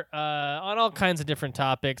there on all kinds of different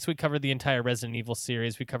topics. We covered the entire Resident Evil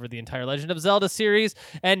series. We covered the entire Legend of Zelda series.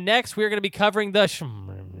 And next, we're going to be covering the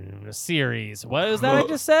series. What was that I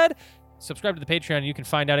just said? Subscribe to the Patreon and you can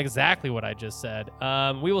find out exactly what I just said.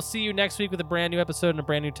 We will see you next week with a brand new episode and a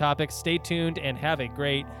brand new topic. Stay tuned and have a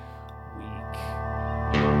great